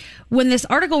 cheery. When this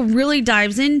article really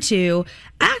dives into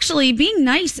actually being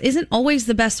nice isn't always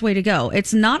the best way to go.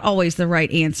 It's not always the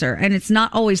right answer, and it's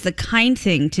not always the kind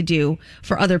thing to do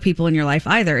for other people in your life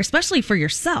either, especially for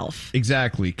yourself.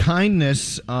 Exactly.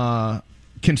 Kindness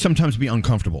can sometimes be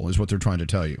uncomfortable is what they're trying to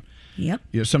tell you. Yep.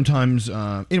 You know, sometimes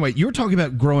anyway, you were talking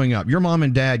about growing up. Your mom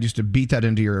and dad used to beat that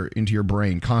into your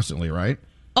brain constantly, right?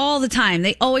 All the time.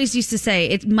 They always used to say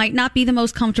it might not be the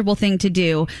most comfortable thing to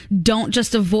do. Don't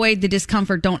just avoid the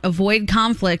discomfort. Don't avoid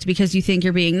conflict because you think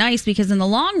you're being nice, because in the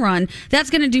long run, that's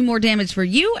going to do more damage for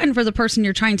you and for the person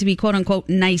you're trying to be quote unquote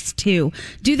nice to.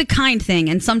 Do the kind thing.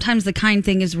 And sometimes the kind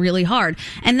thing is really hard.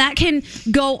 And that can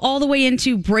go all the way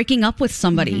into breaking up with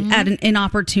somebody at an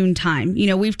inopportune time. You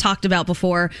know, we've talked about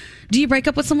before, do you break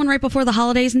up with someone right before the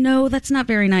holidays? No, that's not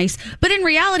very nice. But in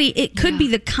reality, it could be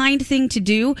the kind thing to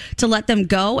do to let them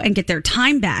go and get their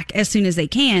time back as soon as they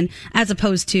can, as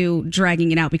opposed to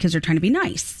dragging it out because they're trying to be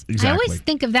nice. Exactly. I always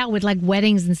think of that with like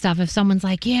weddings and stuff. If someone's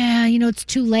like, yeah, it's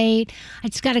too late, I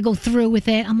just got to go through with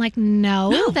it. I'm like,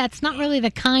 no, that's not really the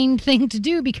kind thing to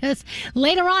do, because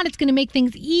later on it's going to make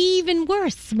things even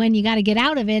worse when you got to get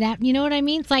out of it. You know what I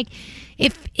mean? It's like,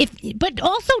 but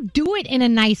also do it in a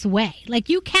nice way. Like,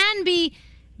 you can be,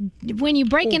 when you're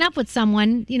breaking up with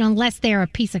someone, unless they're a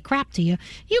piece of crap to you,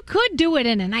 you could do it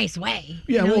in a nice way.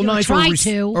 Yeah, nice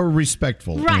or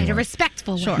respectful. Right, anyway. a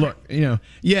respectful way. Look,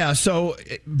 so,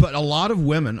 but a lot of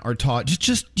women are taught,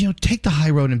 just take the high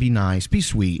road and be nice, be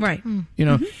sweet. Right.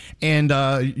 And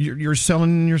you're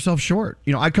selling yourself short.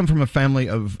 I come from a family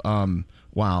of, gosh,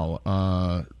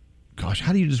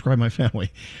 how do you describe my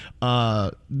family?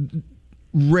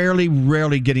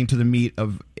 Rarely getting to the meat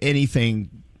of anything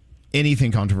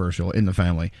controversial in the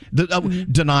family.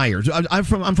 Deniers. I'm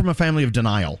from a family of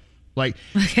denial. Like,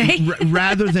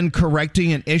 rather than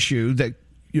correcting an issue that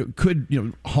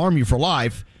could harm you for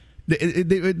life, they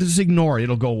just ignore it.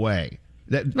 It'll go away.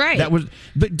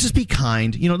 But just be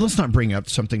kind. Let's not bring up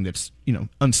something that's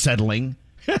unsettling.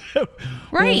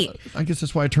 Right. Well, I guess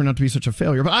that's why I turned out to be such a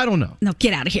failure, but I don't know. No,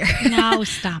 get out of here. No,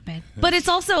 stop it. But it's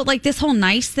also like this whole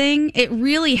nice thing. It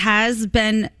really has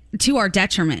been to our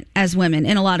detriment as women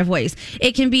in a lot of ways.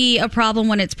 It can be a problem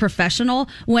when it's professional,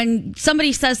 when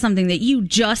somebody says something that you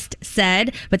just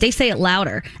said, but they say it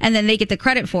louder and then they get the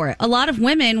credit for it. A lot of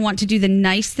women want to do the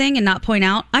nice thing and not point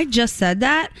out, I just said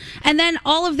that. And then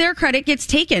all of their credit gets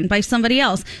taken by somebody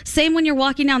else. Same when you're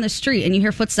walking down the street and you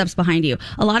hear footsteps behind you.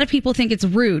 A lot of people think it's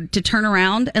rude to turn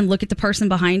around and look at the person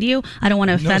behind you. I don't want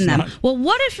to offend them. Not. Well,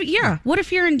 what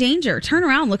if you're in danger? Turn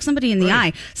around, look somebody in the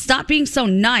eye. Stop being so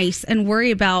nice and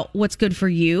worry about what's good for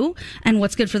you and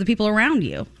what's good for the people around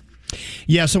you.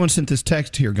 Yeah, someone sent this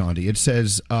text here, Gandhi. It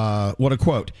says, what a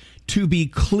quote, "To be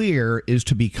clear is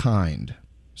to be kind."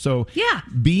 So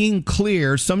being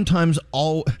clear sometimes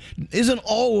isn't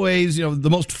always, the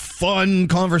most fun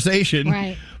conversation,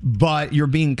 right? But you're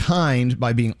being kind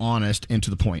by being honest and to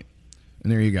the point.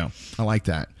 And there you go. I like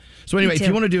that. So anyway, if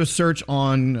you want to do a search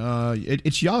on,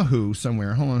 it's Yahoo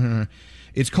somewhere. Hold on.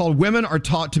 It's called Women Are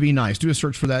Taught to Be Nice. Do a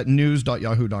search for that,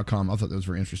 news.yahoo.com. I thought that was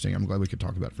very interesting. I'm glad we could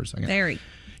talk about it for a second. Very.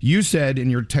 You said in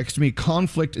your text to me,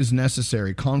 conflict is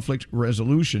necessary. Conflict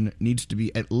resolution needs to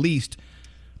be at least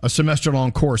a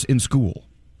semester-long course in school.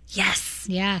 Yes.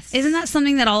 Yes. Isn't that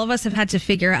something that all of us have had to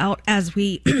figure out as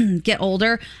we get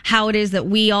older, how it is that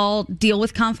we all deal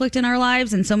with conflict in our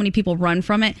lives, and so many people run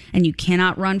from it, and you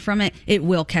cannot run from it. It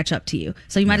will catch up to you.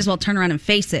 So you might as well turn around and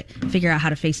face it, figure out how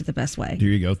to face it the best way. There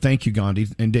you go. Thank you, Gandhi.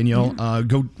 And Danielle,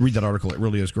 go read that article. It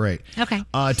really is great. Okay.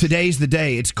 Today's the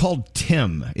day. It's called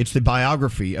Tim. It's the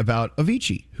biography about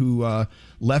Avicii, who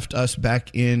left us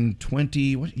back in what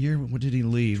year? What did he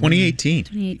leave? 2018.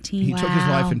 2018. He took his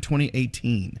life in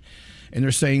 2018. And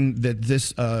they're saying that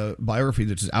this biography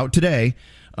that's out today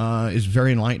is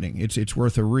very enlightening. It's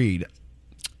worth a read.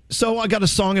 So I got a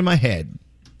song in my head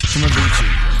from Avicii.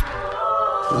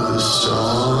 The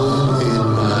song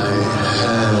in my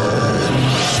head.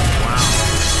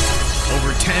 Wow.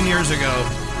 Over 10 years ago,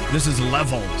 this is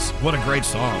Levels. What a great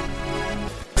song.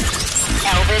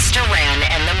 Elvis Duran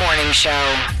and the Morning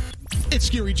Show. It's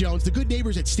Scary Jones. The good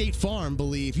neighbors at State Farm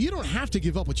believe you don't have to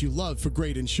give up what you love for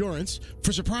great insurance.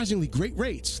 For surprisingly great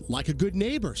rates, like a good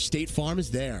neighbor, State Farm is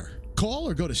there. Call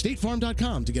or go to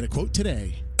statefarm.com to get a quote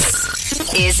today.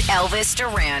 Is Elvis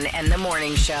Duran and the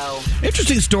Morning Show.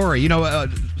 Interesting story.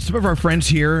 Some of our friends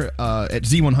here at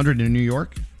Z100 in New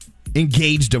York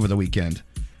engaged over the weekend.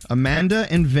 Amanda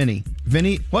and Vinny.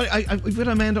 Vinny, we've got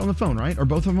Amanda on the phone, right? Are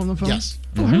both of them on the phone? Yes.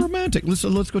 Oh, how romantic. Let's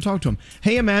go talk to him.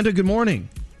 Hey, Amanda, good morning.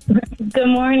 Good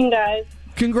morning, guys.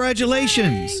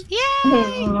 Congratulations. Yay!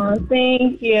 Oh,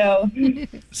 thank you.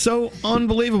 So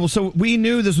unbelievable. So we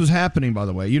knew this was happening, by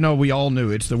the way. We all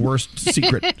knew. It's the worst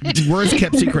worst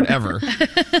kept secret ever.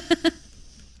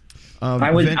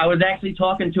 I was actually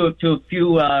talking to a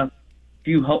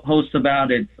few hosts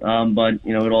about it, but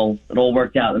it all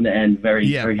worked out in the end.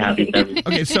 Very happy with everything.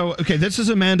 Okay, this is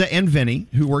Amanda and Vinny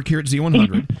who work here at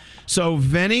Z100. So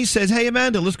Vinny says, "Hey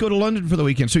Amanda, let's go to London for the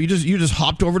weekend." So you just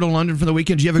hopped over to London for the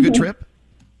weekend. Did you have a good trip?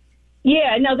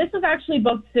 Yeah, no, this was actually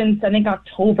booked since I think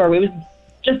October. It was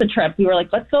just a trip. We were like,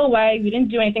 let's go away. We didn't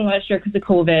do anything last year because of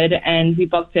COVID, and we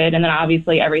booked it. And then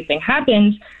obviously everything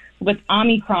happened with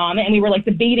Omicron, and we were like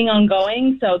debating on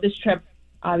going. So this trip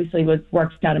obviously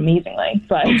worked out amazingly.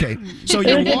 But okay, so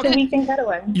it was just a weekend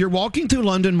getaway. You're walking through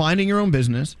London, minding your own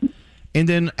business, and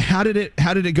then how did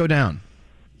it go down?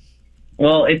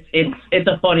 Well, it's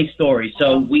a funny story.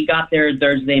 So we got there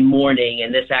Thursday morning,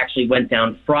 and this actually went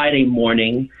down Friday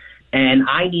morning. And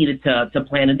I needed to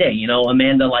plan a day.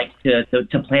 Amanda likes to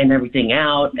plan everything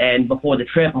out. And before the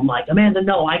trip, I'm like, Amanda,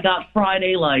 no, I got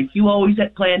Friday. Like, you always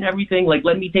plan everything. Like,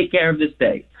 let me take care of this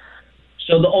day.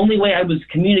 So the only way I was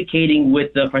communicating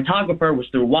with the photographer was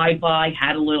through Wi-Fi.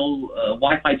 Had a little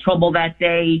Wi-Fi trouble that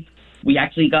day. We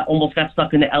actually almost got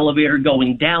stuck in the elevator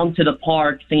going down to the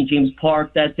park, St. James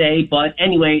Park that day. But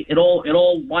anyway, it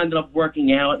all wound up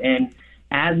working out. And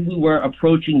as we were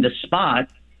approaching the spot,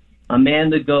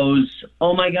 Amanda goes,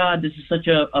 "Oh my God, this is such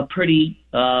a pretty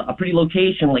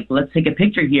location. Like, let's take a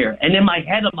picture here." And in my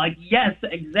head, I'm like, "Yes,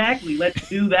 exactly. Let's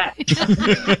do that."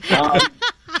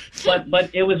 But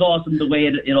it was awesome the way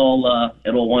it all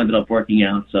wound up working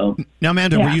out. So now,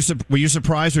 Amanda, were you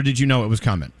surprised, or did you know it was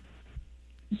coming?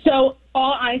 So,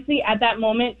 all honestly, at that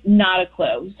moment, not a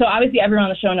clue. So obviously, everyone on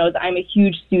the show knows I'm a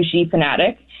huge sushi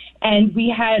fanatic, and we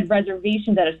had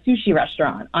reservations at a sushi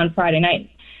restaurant on Friday night.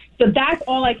 So that's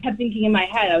all I kept thinking in my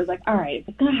head. I was like, all right, if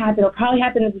it's going to happen, it'll probably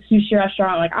happen at the sushi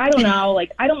restaurant. Like, I don't know.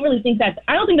 Like, I don't think that's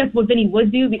what Vinny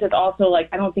would do, because also, like,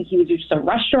 I don't think he would do just a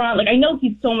restaurant. Like, I know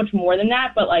he's so much more than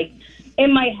that, but, like,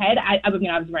 in my head, I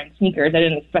was wearing sneakers. I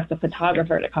didn't expect the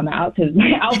photographer to come out because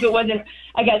my outfit wasn't,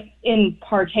 I guess, in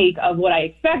partake of what I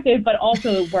expected, but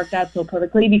also it worked out so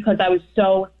perfectly because I was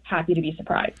so happy to be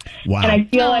surprised. Wow. And I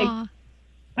feel like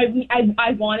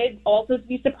I wanted also to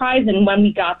be surprised. And when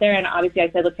we got there, and obviously I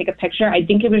said, let's take a picture, I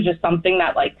think it was just something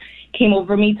that like came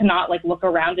over me to not like look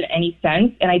around in any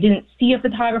sense. And I didn't see a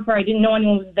photographer. I didn't know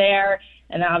anyone was there.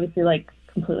 And obviously like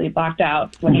completely blacked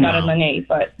out when he got in the Nate.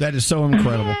 But that is so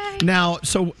incredible. Now,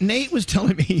 so Nate was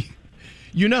telling me,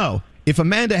 you know, if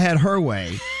Amanda had her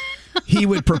way, he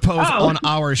would propose on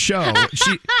our show.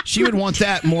 She would want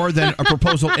that more than a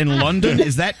proposal in London.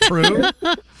 Is that true?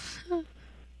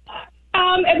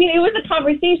 I mean, it was a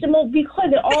conversation. Well,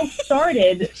 because it all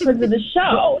started because of the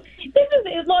show. This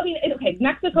is, well, I mean, okay,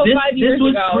 Mexico 5 years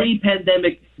ago. This was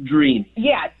pre-pandemic dream.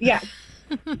 Yes.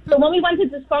 So when we went to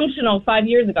Dysfunctional 5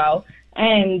 years ago,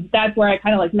 and that's where I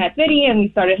kind of like met Vinny and we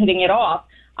started hitting it off,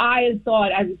 I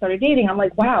thought as we started dating, I'm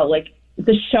like, wow, like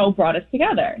the show brought us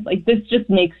together. Like this just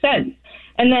makes sense.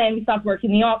 And then we stopped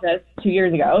working in the office 2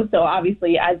 years ago. So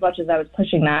obviously, as much as I was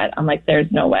pushing that, I'm like, there's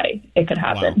no way it could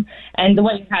happen. Wow. And the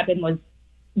way it happened was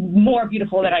more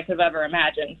beautiful than I could have ever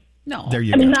imagined. No. There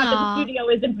you I mean, go. not that the studio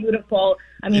isn't beautiful.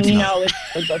 I mean, we know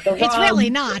it's like the It's really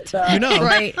not. You know.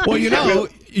 Right. Well, you know.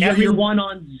 Everyone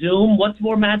on Zoom, what's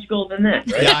more magical than that?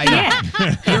 Right? Yeah,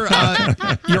 I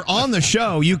know. You're on the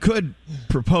show. You could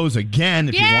propose again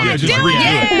if you wanted to. Do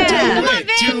it.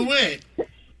 Do it.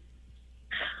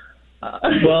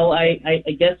 Well, I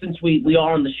guess since we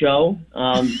are on the show,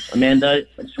 Amanda,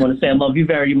 I just want to say I love you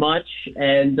very much,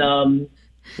 and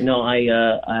you know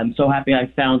I'm so happy I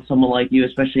found someone like you,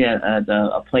 especially at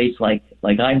a place like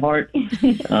iHeart.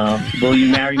 Will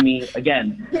you marry me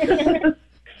again?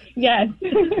 Yes.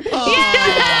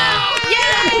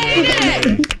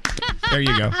 There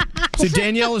you go. See,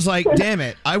 Danielle is like, damn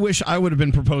it, I wish I would have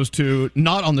been proposed to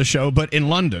not on the show, but in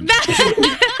London. That's so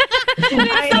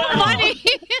funny.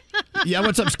 Yeah,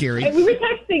 what's up, Scary? We were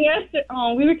texting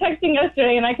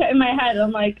yesterday, and I kept in my head,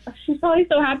 I'm like, she's probably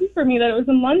so happy for me that it was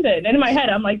in London. And in my head,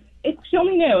 I'm like, she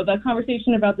only knew the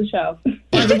conversation about the show.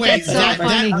 By the way,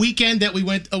 that weekend that we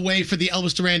went away for the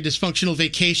Elvis Duran dysfunctional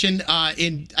vacation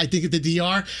in, I think, at the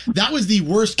DR, that was the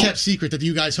worst kept secret that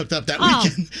you guys hooked up that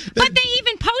weekend. But they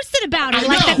even posted about it,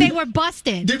 like that they were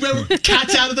busted. They were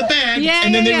cats out of the bag,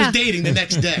 and then they were dating the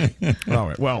next day. All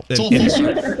right, well, it's all full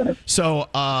circle. So,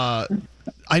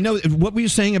 I know, what were you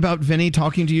saying about Vinny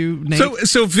talking to you, Nate?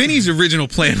 So Vinny's original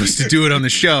plan was to do it on the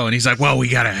show, and he's like, well, we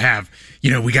gotta have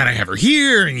her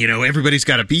here, and, everybody's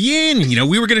gotta be in, and,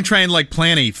 we were gonna try and,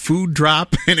 plan a food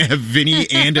drop and have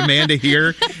Vinny and Amanda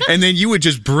here, and then you would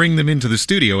just bring them into the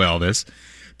studio, Elvis.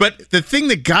 But the thing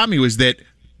that got me was that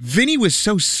Vinny was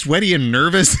so sweaty and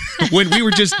nervous when we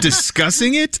were just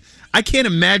discussing it. I can't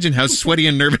imagine how sweaty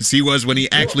and nervous he was when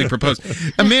he actually proposed.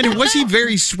 Amanda, was he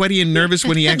very sweaty and nervous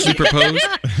when he actually proposed?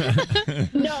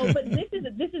 No, but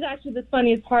this is actually the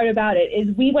funniest part about it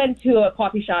is we went to a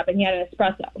coffee shop and he had an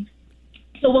espresso.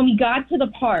 So when we got to the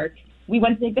park, we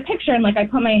went to take the picture and I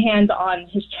put my hand on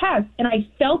his chest and I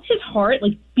felt his heart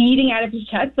beating out of his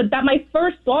chest. But that my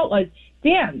first thought was,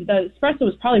 damn, the espresso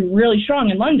was probably really strong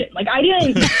in London. I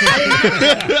didn't so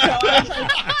I was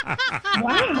like,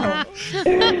 wow.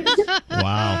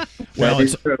 Wow. Well,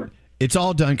 it's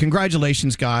all done.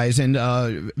 Congratulations, guys. And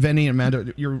Vinny and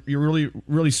Amanda, you're really,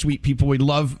 really sweet people. We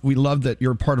love that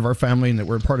you're a part of our family and that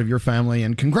we're a part of your family.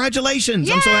 And congratulations.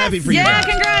 Yes! I'm so happy for you guys.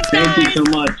 Congrats, guys. Thank you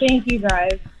so much. Thank you,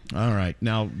 guys. All right.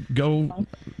 Now, go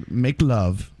make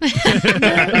love. Cody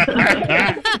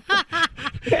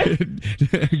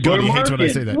hates when I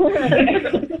say that.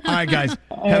 All right, guys.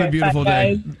 Have a beautiful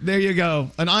day. There you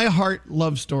go. An iHeart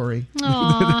love story.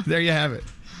 There you have it.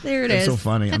 There it That's is. so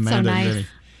funny. That's Amanda so nice. and Vinny.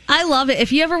 I love it.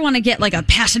 If you ever want to get a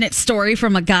passionate story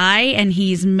from a guy and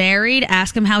he's married,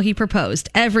 ask him how he proposed.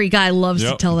 Every guy loves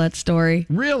to tell that story.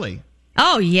 Really?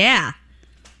 Oh, yeah.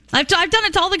 I've done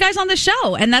it to all the guys on the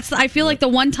show, and I feel like the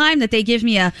one time that they give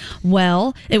me it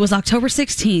was October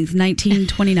 16th,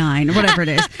 1929, or whatever it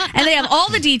is, and they have all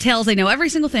the details, they know every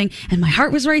single thing, and my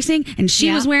heart was racing, and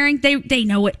she was wearing, they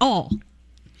know it all.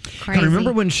 Crazy.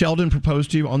 Remember when Sheldon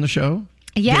proposed to you on the show?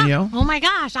 Yeah. Danielle? Oh my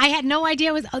gosh, I had no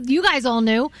idea. You guys all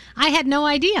knew. I had no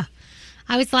idea.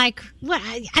 I was like, what?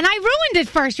 And I ruined it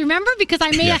first, remember? Because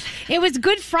I made it was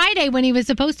Good Friday when he was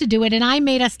supposed to do it, and I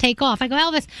made us take off. I go,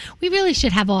 Elvis, we really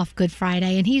should have off Good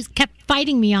Friday. And he's kept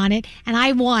fighting me on it, and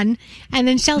I won. And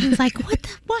then Sheldon's like, what?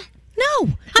 No,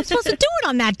 I'm supposed to do it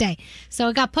on that day. So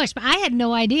it got pushed. But I had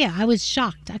no idea. I was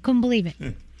shocked. I couldn't believe it.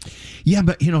 Yeah,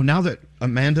 but now that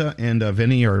Amanda and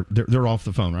Vinny they're off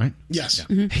the phone, right? Yes.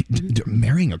 Hey,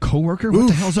 marrying a coworker? What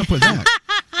the hell's up with that?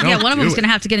 Yeah, one of them's going to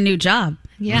have to get a new job.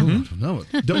 Yeah. No.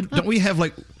 Don't we have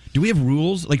Do we have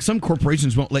rules? Like some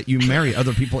corporations won't let you marry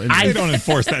other people. They don't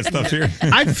enforce that stuff here.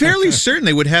 I'm fairly certain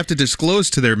they would have to disclose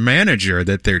to their manager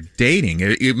that they're dating.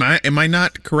 Am I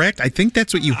not correct? I think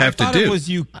that's what you have to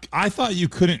do. I thought you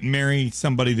couldn't marry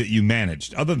somebody that you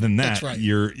managed. Other than that, That's right.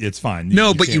 It's fine.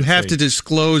 No, but you can't have say- to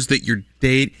disclose that you're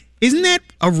dating. Isn't that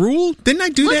a rule? Didn't I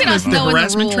do Look that at us with the knowing the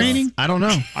harassment rules. training? I don't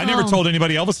know. I never told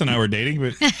anybody Elvis and I were dating,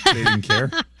 but they didn't care.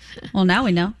 Well, now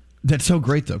we know. That's so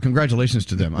great, though. Congratulations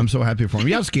to them. I'm so happy for them.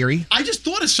 Yeah, scary. I just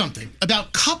thought of something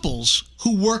about couples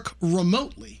who work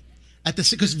remotely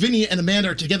because Vinny and Amanda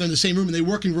are together in the same room and they're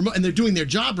working remote and they're doing their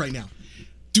job right now.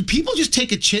 Do people just take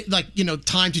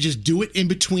time to just do it in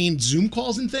between Zoom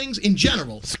calls and things in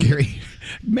general? Scary.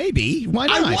 Maybe. Why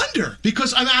not? I wonder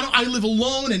because I live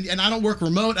alone and I don't work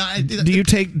remote. Do you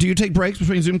take breaks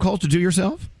between Zoom calls to do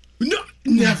yourself? No,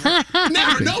 never.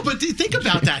 No, but think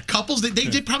about that. Couples,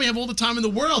 they probably have all the time in the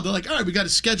world. They're like, all right, we got to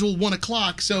schedule 1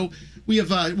 o'clock, so we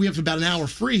have about an hour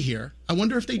free here. I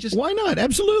wonder if they just. Why not?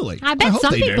 Absolutely. I bet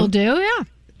some people do. Yeah.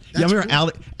 Yeah, I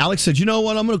remember Alex said, you know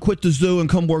what, I'm going to quit the zoo and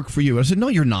come work for you. I said, no,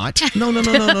 you're not. No. Bad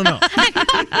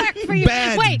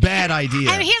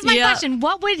idea. And here's my question.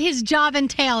 What would his job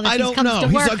entail if I he don't comes know.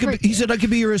 to work for He said, I could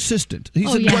be your assistant. He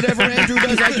said, whatever Andrew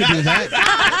does, I could do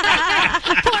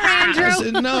that. Poor Andrew. I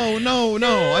said,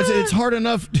 no. I said, it's hard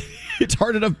enough. It's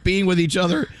hard enough being with each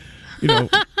other. Dan,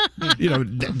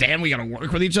 we got to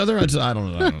work with each other. I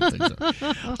don't think so.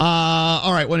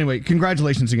 All right. Well, anyway,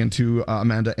 congratulations again to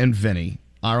Amanda and Vinny.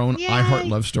 Our own I Heart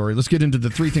Love story. Let's get into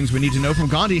the 3 things we need to know from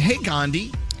Gandhi. Hey,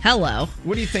 Gandhi. Hello.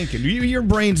 What are you thinking? Your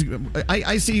brain's...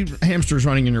 I see hamsters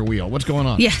running in your wheel. What's going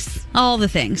on? Yes, all the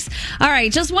things. All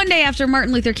right, just one day after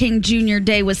Martin Luther King Jr.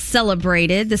 Day was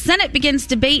celebrated, the Senate begins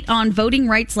debate on voting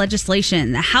rights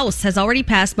legislation. The House has already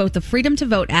passed both the Freedom to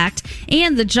Vote Act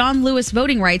and the John Lewis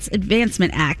Voting Rights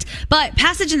Advancement Act. But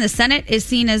passage in the Senate is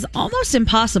seen as almost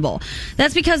impossible.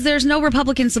 That's because there's no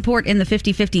Republican support in the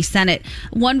 50-50 Senate.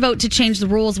 One vote to change the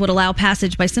rules would allow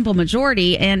passage by simple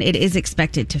majority, and it is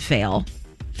expected to fail.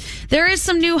 There is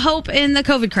some new hope in the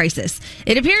COVID crisis.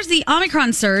 It appears the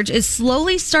Omicron surge is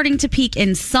slowly starting to peak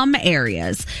in some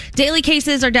areas. Daily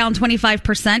cases are down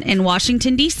 25% in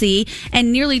Washington, D.C.,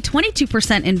 and nearly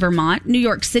 22% in Vermont. New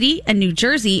York City and New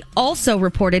Jersey also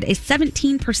reported a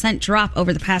 17% drop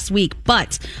over the past week.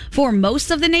 But for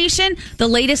most of the nation, the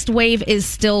latest wave is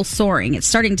still soaring. It's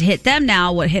starting to hit them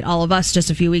now, what hit all of us just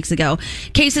a few weeks ago.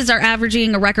 Cases are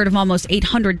averaging a record of almost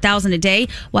 800,000 a day,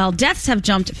 while deaths have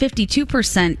jumped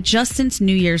 52% just since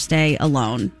New Year's Day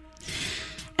alone.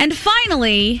 And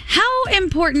finally, how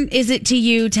important is it to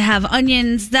you to have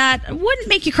onions that wouldn't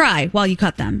make you cry while you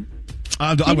cut them?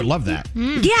 I would love that.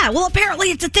 Yeah, well, apparently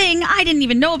it's a thing. I didn't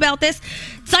even know about this.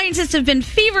 Scientists have been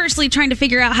feverishly trying to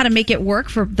figure out how to make it work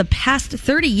for the past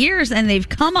 30 years, and they've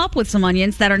come up with some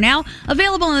onions that are now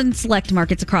available in select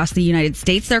markets across the United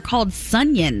States. They're called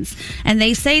Sunions, and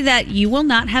they say that you will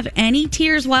not have any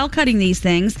tears while cutting these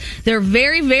things. They're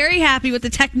very, very happy with the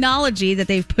technology that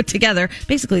they've put together.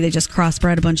 Basically, they just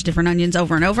crossbred a bunch of different onions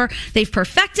over and over. They've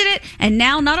perfected it, and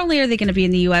now not only are they going to be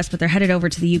in the U.S., but they're headed over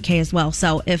to the UK as well.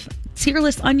 So if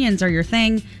tearless onions are your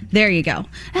thing, there you go.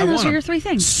 And those are your 3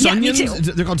 things. Sunions? Yeah, me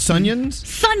too. They're called Sunions?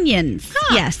 Sunions,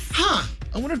 yes. I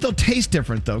wonder if they'll taste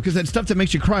different, though, because that stuff that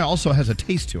makes you cry also has a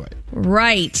taste to it.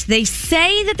 Right. They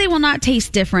say that they will not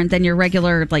taste different than your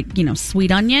regular,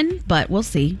 sweet onion, but we'll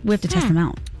see. We have to test them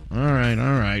out. All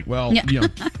right. Well, Yeah.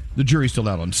 the jury's still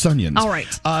out on Sunions. All right.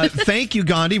 Thank you,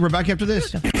 Gandhi. We're back after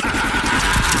this.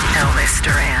 Elvis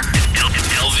Duran.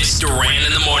 Elvis Duran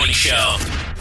in the Morning Show.